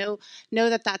to. So know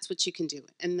that that's what you can do.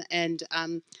 And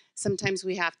sometimes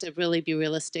we have to really be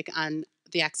realistic on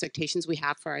the expectations we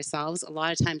have for ourselves. A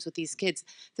lot of times with these kids,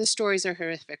 the stories are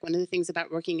horrific. One of the things about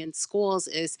working in schools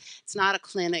is it's not a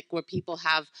clinic where people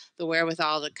have the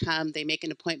wherewithal to come, they make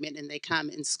an appointment and they come.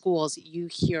 In schools, you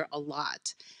hear a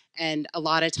lot. And a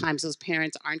lot of times those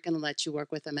parents aren't going to let you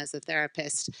work with them as a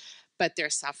therapist, but they're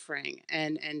suffering.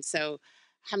 And so,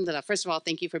 alhamdulillah, first of all,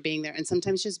 thank you for being there. And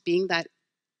sometimes just being that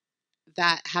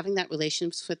having that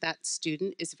relationship with that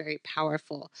student is very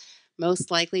powerful.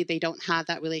 Most likely they don't have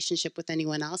that relationship with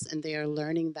anyone else, and they are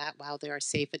learning that while there are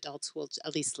safe adults who will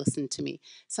at least listen to me.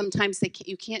 Sometimes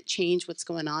you can't change what's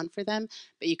going on for them,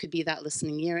 but you could be that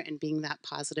listening ear and being that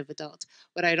positive adult.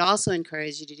 What I'd also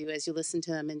encourage you to do is you listen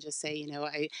to them and just say,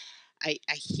 I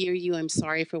hear you, I'm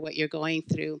sorry for what you're going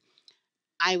through.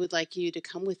 I would like you to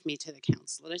come with me to the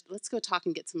counselor. Let's go talk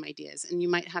and get some ideas. And you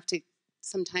might have to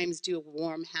sometimes do a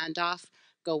warm handoff,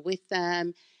 go with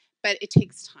them, but it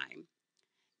takes time.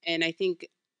 And I think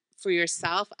for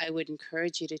yourself, I would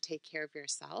encourage you to take care of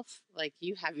yourself. Like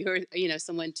you have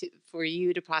someone for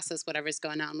you to process whatever's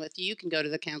going on with you. You can go to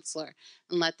the counselor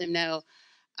and let them know,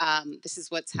 this is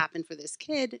what's happened for this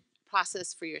kid.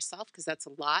 Process for yourself, because that's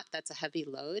a lot, that's a heavy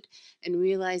load, and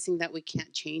realizing that we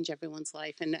can't change everyone's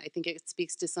life. And I think it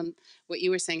speaks to what you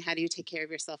were saying, how do you take care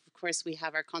of yourself? Of course, we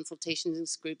have our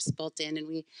consultations groups built in, and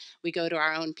we go to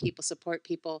our own people, support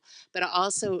people, but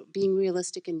also being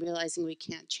realistic and realizing we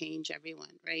can't change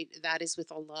everyone, right? That is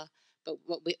with Allah. But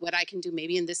what I can do,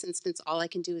 maybe in this instance, all I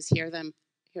can do is hear them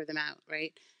out,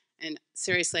 right? And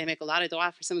seriously, I make a lot of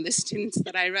dua for some of the students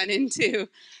that I run into.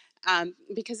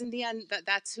 Because in the end,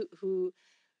 that's who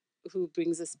who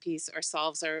brings us peace or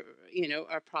solves our, you know,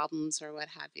 our problems or what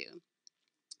have you.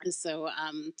 And so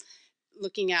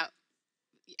looking at,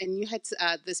 and you had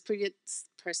this previous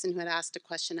person who had asked a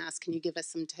question asked, can you give us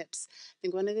some tips? I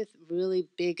think one of the really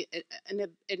big an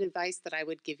advice that I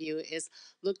would give you is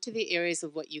look to the areas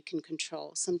of what you can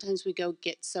control. Sometimes we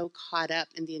get so caught up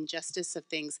in the injustice of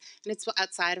things, and it's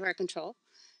outside of our control.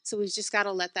 So we've just got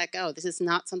to let that go. This is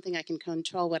not something I can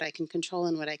control. What I can control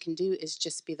and what I can do is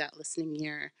just be that listening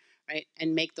ear, right?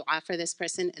 And make the offer for this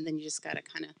person, and then you just got to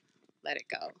kind of let it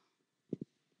go.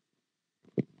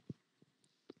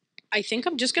 I think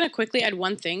I'm just going to quickly add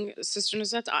one thing, Sister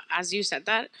Nuzhath, as you said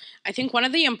that. I think one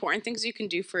of the important things you can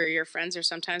do for your friends or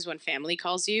sometimes when family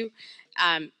calls you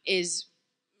is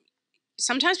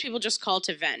sometimes people just call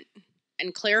to vent.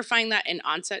 And clarifying that in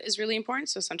onset is really important.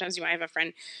 So sometimes you might have a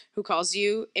friend who calls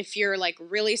you. If you're like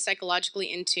really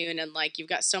psychologically in tune and like you've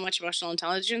got so much emotional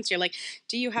intelligence, you're like,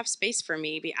 do you have space for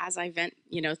me as I vent,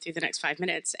 you know, through the next 5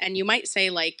 minutes? And you might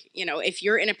say like, you know, if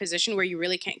you're in a position where you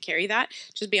really can't carry that,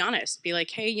 just be honest. Be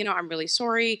like, hey, you know, I'm really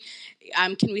sorry.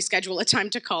 Can we schedule a time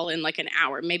to call in like an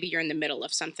hour? Maybe you're in the middle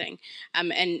of something.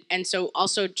 And so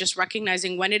also just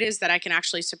recognizing when it is that I can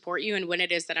actually support you and when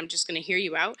it is that I'm just going to hear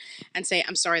you out and say,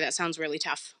 I'm sorry, that sounds really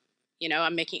tough. You know,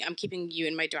 I'm keeping you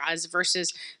in my du'as,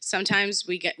 versus sometimes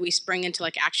we spring into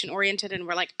like action oriented and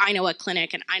we're like, I know a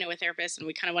clinic and I know a therapist and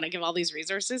we kind of want to give all these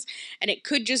resources. And it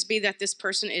could just be that this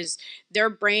person their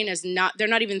brain is not, they're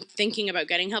not even thinking about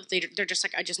getting help. They're just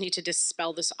like, I just need to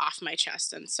dispel this off my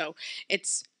chest. And so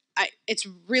it's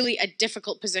really a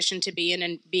difficult position to be in,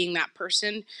 and being that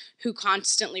person who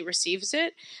constantly receives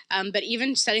it. But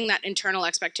even setting that internal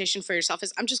expectation for yourself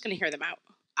is, I'm just going to hear them out.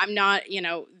 I'm not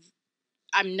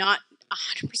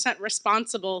 100%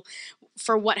 responsible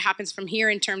for what happens from here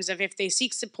in terms of if they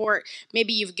seek support.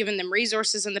 Maybe you've given them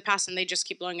resources in the past and they just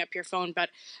keep blowing up your phone, but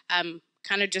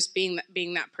kind of just being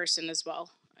that person as well.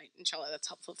 Inshallah, that's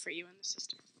helpful for you and the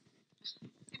system.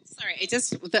 Sorry,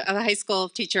 the high school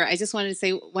teacher, I just wanted to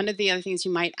say one of the other things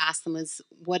you might ask them is,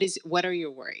 what are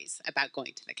your worries about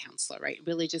going to the counselor, right?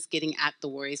 Really just getting at the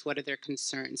worries, what are their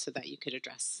concerns, so that you could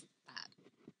address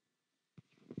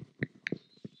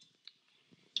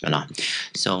that.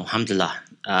 So, alhamdulillah,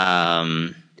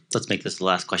 let's make this the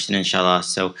last question, inshallah.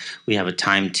 So we have a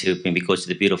time to maybe go to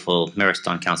the beautiful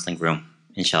Maristan counseling room,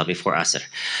 inshallah, before Asr.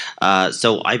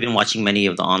 So I've been watching many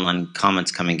of the online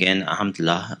comments coming in,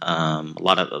 alhamdulillah. A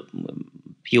lot of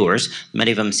viewers,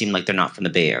 many of them seem like they're not from the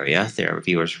Bay Area. They're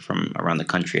viewers from around the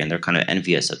country, and they're kind of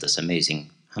envious of this amazing,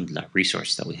 alhamdulillah,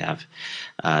 resource that we have.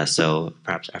 So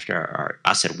perhaps after our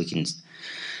Asr, we can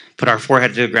put our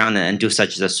forehead to the ground and do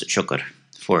such as shukr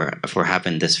for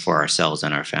having this for ourselves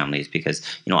and our families. Because,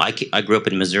 you know, I grew up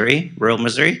in Missouri, rural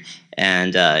Missouri,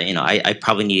 and you know, I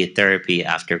probably needed therapy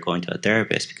after going to a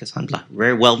therapist, because alhamdulillah,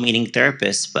 very well-meaning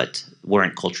therapists, but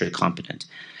weren't culturally competent.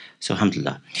 So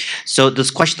alhamdulillah. So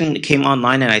this question came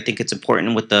online, and I think it's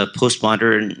important with the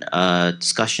postmodern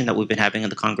discussion that we've been having in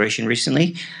the congregation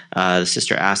recently. The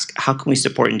sister asked, how can we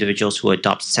support individuals who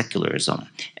adopt secularism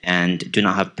and do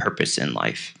not have purpose in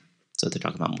life? So they're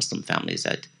talking about Muslim families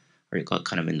that are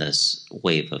kind of in this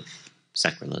wave of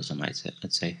secularism, I'd say.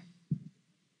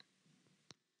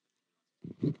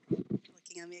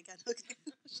 Looking at me again. Okay.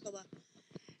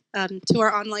 To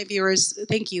our online viewers,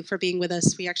 thank you for being with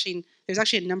us. There's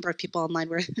actually a number of people online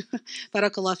where,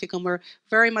 barakallah fikum, we're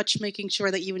very much making sure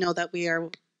that you know that we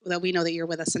know that you're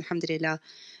with us, alhamdulillah.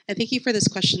 And thank you for this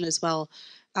question as well.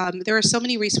 There are so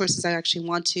many resources I actually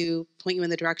want to point you in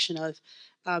the direction of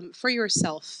for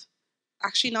yourself,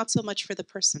 actually not so much for the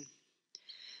person.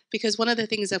 Because one of the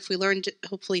things that we learned,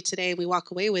 hopefully today, we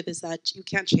walk away with, is that you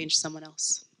can't change someone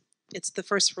else. It's the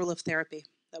first rule of therapy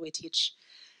that we teach.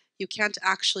 You can't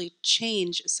actually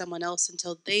change someone else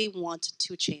until they want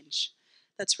to change.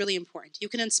 That's really important. You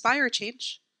can inspire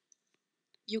change.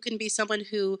 You can be someone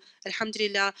who,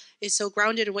 alhamdulillah, is so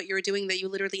grounded in what you're doing that you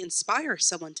literally inspire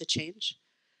someone to change.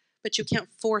 But you can't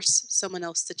force someone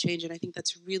else to change. And I think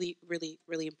that's really, really,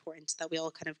 really important that we all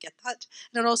kind of get that.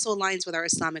 And it also aligns with our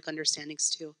Islamic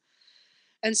understandings too.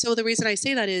 And so the reason I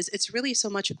say that is it's really so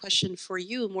much a question for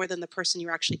you more than the person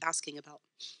you're actually asking about.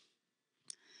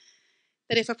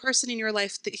 That if a person in your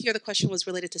life, here the question was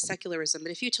related to secularism,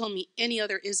 but if you told me any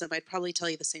other ism, I'd probably tell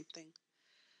you the same thing.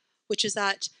 Which is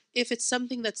that if it's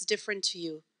something that's different to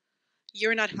you,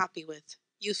 you're not happy with,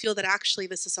 you feel that actually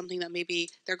this is something that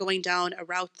maybe they're going down a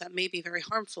route that may be very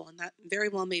harmful, and that very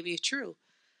well may be true.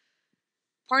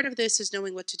 Part of this is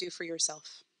knowing what to do for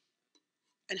yourself.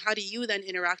 And how do you then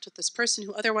interact with this person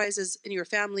who otherwise is in your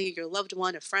family, your loved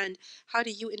one, a friend? How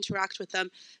do you interact with them?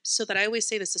 So that I always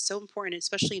say this is so important,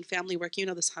 especially in family work. You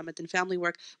know this, Hamid, in family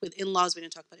work with in-laws. We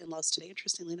didn't talk about in-laws today.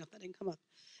 Interestingly enough, that didn't come up.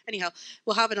 Anyhow,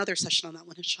 we'll have another session on that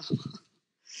one, inshallah.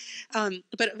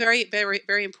 But very, very,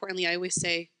 very importantly, I always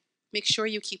say, make sure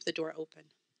you keep the door open.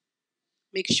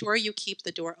 Make sure you keep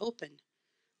the door open.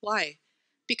 Why?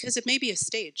 Because it may be a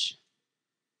stage.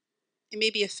 It may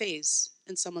be a phase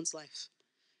in someone's life.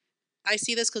 I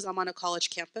see this because I'm on a college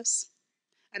campus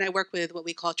and I work with what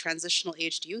we call transitional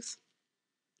aged youth.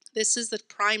 This is the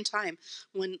prime time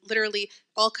when literally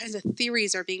all kinds of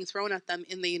theories are being thrown at them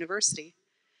in the university.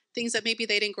 Things that maybe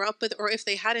they didn't grow up with, or if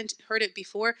they hadn't heard it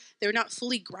before, they're not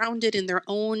fully grounded in their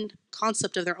own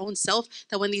concept of their own self,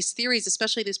 that when these theories,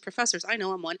 especially these professors, I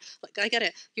know I'm one, like I get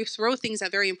it, you throw things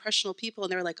at very impressionable people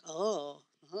and they're like, oh,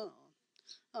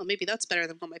 maybe that's better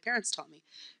than what my parents taught me,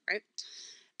 right?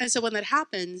 And so when that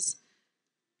happens,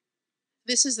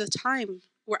 this is the time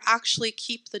where actually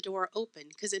keep the door open,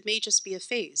 because it may just be a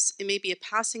phase. It may be a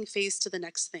passing phase to the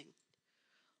next thing.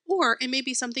 Or it may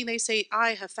be something they say,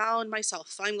 I have found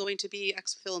myself. I'm going to be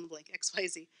X, fill in the blank,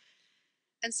 XYZ.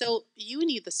 And so you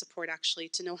need the support actually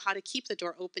to know how to keep the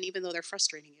door open even though they're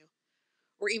frustrating you,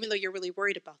 or even though you're really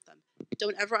worried about them.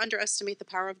 Don't ever underestimate the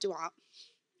power of dua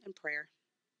and prayer.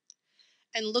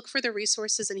 And look for the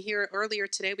resources. And here earlier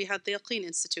today, we had the Yaqeen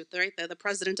Institute, right? The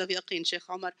president of Yaqeen, Sheikh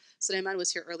Omar Sulaiman,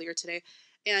 was here earlier today.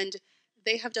 And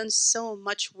they have done so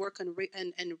much work and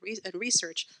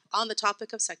research on the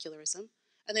topic of secularism.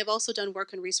 And they've also done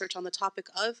work and research on the topic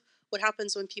of what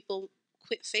happens when people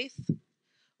quit faith,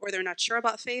 or they're not sure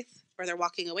about faith, or they're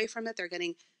walking away from it, they're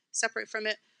getting separate from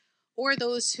it, or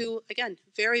those who, again,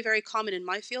 very, very common in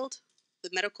my field, the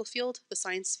medical field, the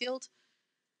science field.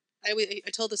 I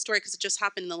told the story because it just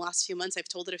happened in the last few months. I've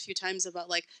told it a few times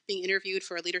about like being interviewed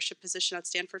for a leadership position at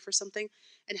Stanford for something,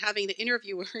 and having the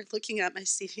interviewer looking at my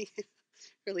CV,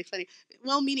 really funny,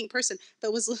 well-meaning person,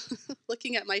 but was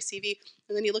looking at my CV,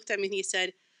 and then he looked at me and he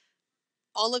said,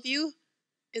 all of you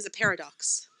is a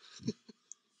paradox.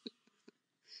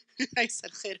 I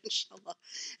said, khair inshallah.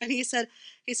 And he said,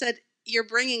 you're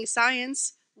bringing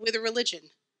science with a religion.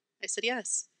 I said,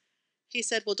 yes. He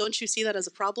said, well, don't you see that as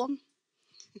a problem?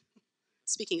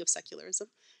 Speaking of secularism,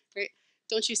 right?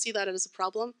 Don't you see that as a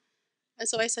problem? And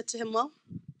so I said to him, well,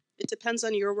 it depends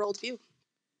on your worldview.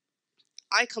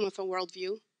 I come from a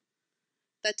worldview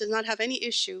that does not have any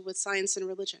issue with science and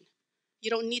religion. You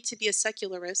don't need to be a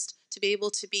secularist to be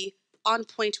able to be on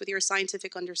point with your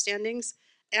scientific understandings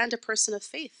and a person of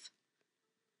faith.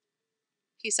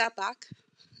 He sat back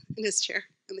in his chair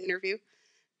in the interview,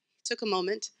 took a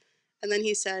moment, and then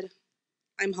he said,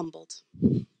 I'm humbled.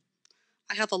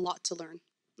 I have a lot to learn.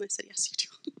 And I said, yes, you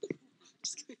do.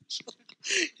 Just kidding.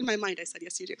 In my mind, I said,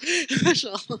 yes, you do.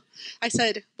 I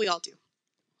said, we all do.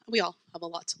 We all have a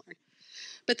lot to learn.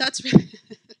 But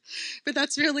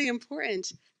that's really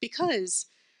important, because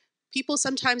people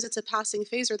sometimes it's a passing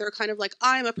phase where they're kind of like,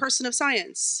 I'm a person of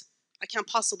science. I can't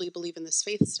possibly believe in this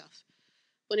faith stuff.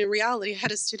 When in reality, I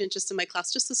had a student just in my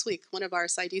class just this week, one of our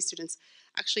PsyD students,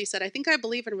 actually said, I think I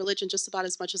believe in religion just about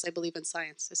as much as I believe in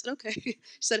science. I said, okay. She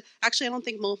said, actually, I don't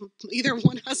think either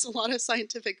one has a lot of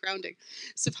scientific grounding.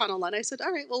 SubhanAllah. And I said,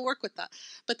 all right, we'll work with that.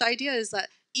 But the idea is that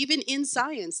even in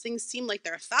science, things seem like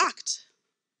they're a fact.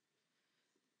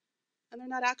 And they're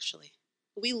not actually.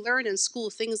 We learn in school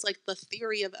things like the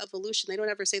theory of evolution. They don't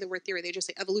ever say the word theory. They just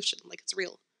say evolution, like it's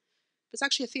real. But it's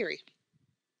actually a theory.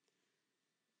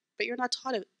 But you're not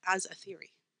taught it as a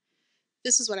theory.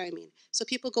 This is what I mean. So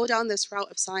people go down this route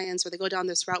of science, or they go down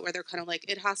this route where they're kind of like,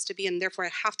 it has to be, and therefore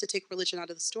I have to take religion out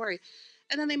of the story.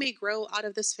 And then they may grow out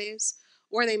of this phase,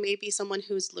 or they may be someone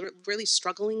who's really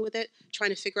struggling with it, trying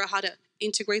to figure out how to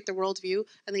integrate the worldview,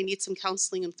 and they need some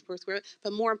counseling and work through it.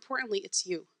 But more importantly, it's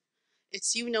you.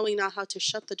 It's you knowing now how to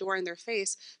shut the door in their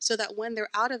face so that when they're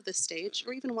out of this stage,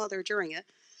 or even while they're during it,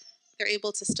 they're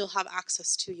able to still have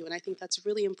access to you. And I think that's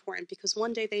really important, because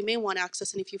one day they may want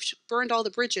access, and if you've burned all the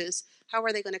bridges, how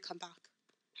are they going to come back?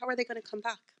 How are they going to come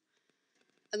back?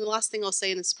 And the last thing I'll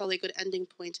say, and it's probably a good ending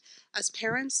point, as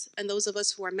parents and those of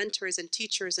us who are mentors and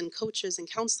teachers and coaches and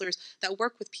counselors that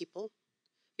work with people,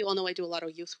 you all know I do a lot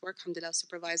of youth work. Alhamdulillah,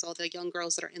 supervise all the young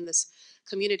girls that are in this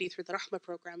community through the Rahma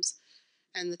programs.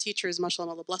 And the teachers,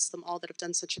 mashallah, Allah bless them all, that have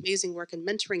done such amazing work in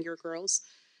mentoring your girls.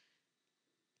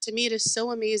 To me, it is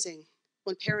so amazing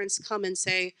when parents come and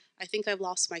say, I think I've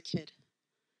lost my kid.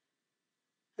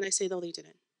 And I say, no, they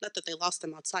didn't. Not that they lost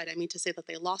them outside. I mean to say that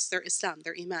they lost their Islam,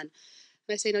 their Iman.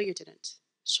 And I say, no, you didn't.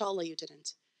 Inshallah, you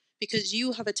didn't. Because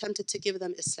you have attempted to give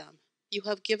them Islam. You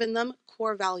have given them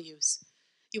core values.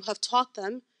 You have taught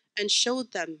them and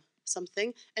showed them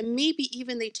something, and maybe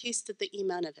even they tasted the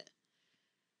iman of it.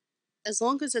 As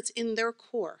long as it's in their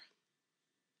core.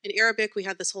 In Arabic, we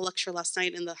had this whole lecture last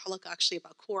night in the halaqah actually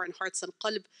about core and hearts and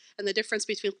qalb, and the difference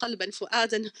between qalb and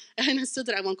fu'ad and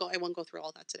sidr. I won't go through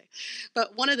all that today.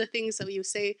 But one of the things that you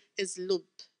say is lub.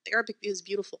 The Arabic is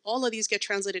beautiful. All of these get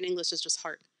translated in English as just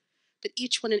heart. But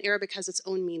each one in Arabic has its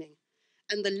own meaning.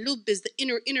 And the lub is the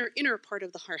inner part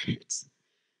of the heart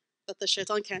that the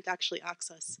shaitan can't actually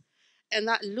access. And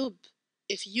that lub,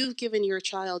 if you've given your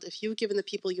child, if you've given the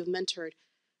people you've mentored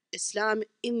Islam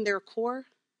in their core,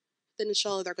 then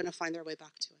inshallah they're going to find their way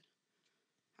back to it.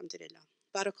 Alhamdulillah.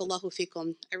 Barakallahu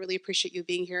fikum. I really appreciate you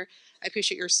being here. I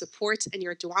appreciate your support and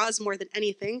your du'as more than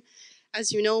anything.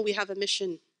 As you know, we have a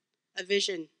mission, a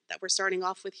vision that we're starting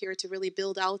off with here to really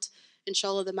build out,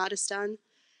 inshallah, the Maristan.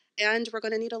 And we're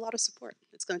going to need a lot of support.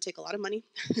 It's going to take a lot of money,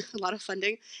 a lot of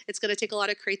funding. It's going to take a lot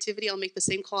of creativity. I'll make the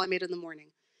same call I made in the morning.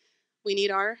 We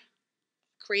need our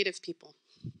creative people.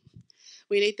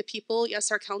 We need the people,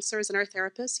 yes, our counselors and our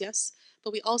therapists, yes,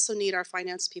 but we also need our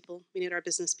finance people. We need our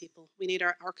business people. We need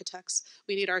our architects.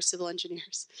 We need our civil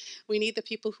engineers. We need the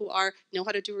people who know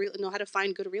how to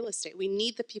find good real estate. We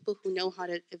need the people who know how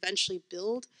to eventually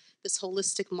build this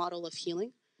holistic model of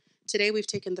healing. Today we've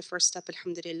taken the first step,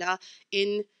 alhamdulillah,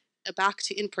 back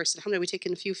to in-person. Alhamdulillah, we've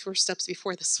taken a few first steps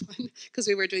before this one because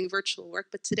we were doing virtual work.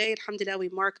 But today, alhamdulillah, we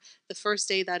mark the first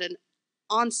day that an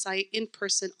on-site,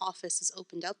 in-person office is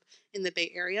opened up in the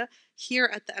Bay Area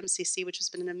here at the MCC, which has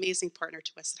been an amazing partner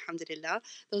to us, alhamdulillah.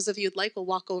 Those of you who'd like will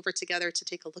walk over together to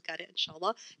take a look at it,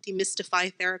 inshallah.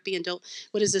 Demystify therapy and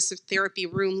what does this therapy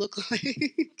room look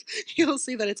like? You'll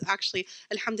see that it's actually,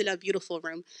 alhamdulillah, a beautiful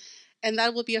room. And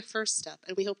that will be a first step.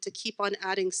 And we hope to keep on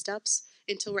adding steps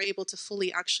until we're able to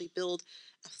fully actually build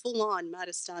a full-on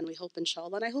Maristan, we hope,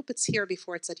 inshallah. And I hope it's here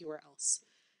before it's anywhere else.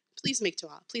 Please make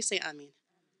dua. Please say ameen.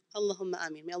 Allahumma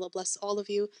ameen. May Allah bless all of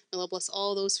you. May Allah bless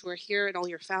all those who are here and all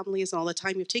your families and all the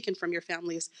time you've taken from your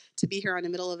families to be here on the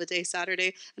middle of a day,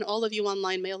 Saturday. And all of you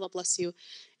online, may Allah bless you.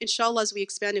 Inshallah, as we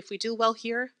expand, if we do well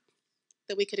here,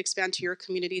 then we could expand to your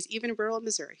communities, even rural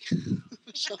Missouri.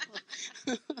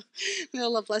 May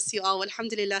Allah bless you all.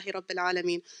 Alhamdulillahi Rabbil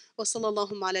Alameen. Wa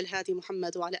sallallahu ala al-hadi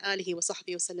Muhammad wa ala alihi wa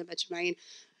sahbihi wa sallam ajma'in.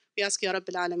 We ask Ya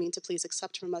Rabbil Alameen to please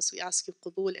accept from us. We ask you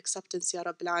qabul, acceptance, Ya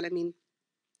Rabbil Alameen.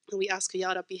 And we ask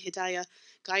Ya Rabbi hidayah,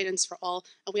 guidance for all.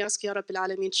 And we ask Ya Rabbil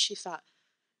Alameen shifa.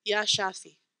 Ya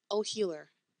Shafi, O healer,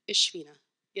 ishfina.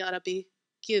 Ya Rabbi,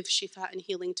 give shifa and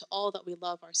healing to all that we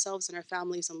love, ourselves and our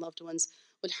families and loved ones.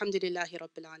 Walhamdulillahi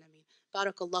Rabbil Alameen.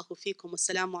 Barakallahu feekum.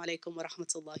 Wassalamu alaikum wa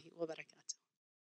rahmatullahi wa barakatuh.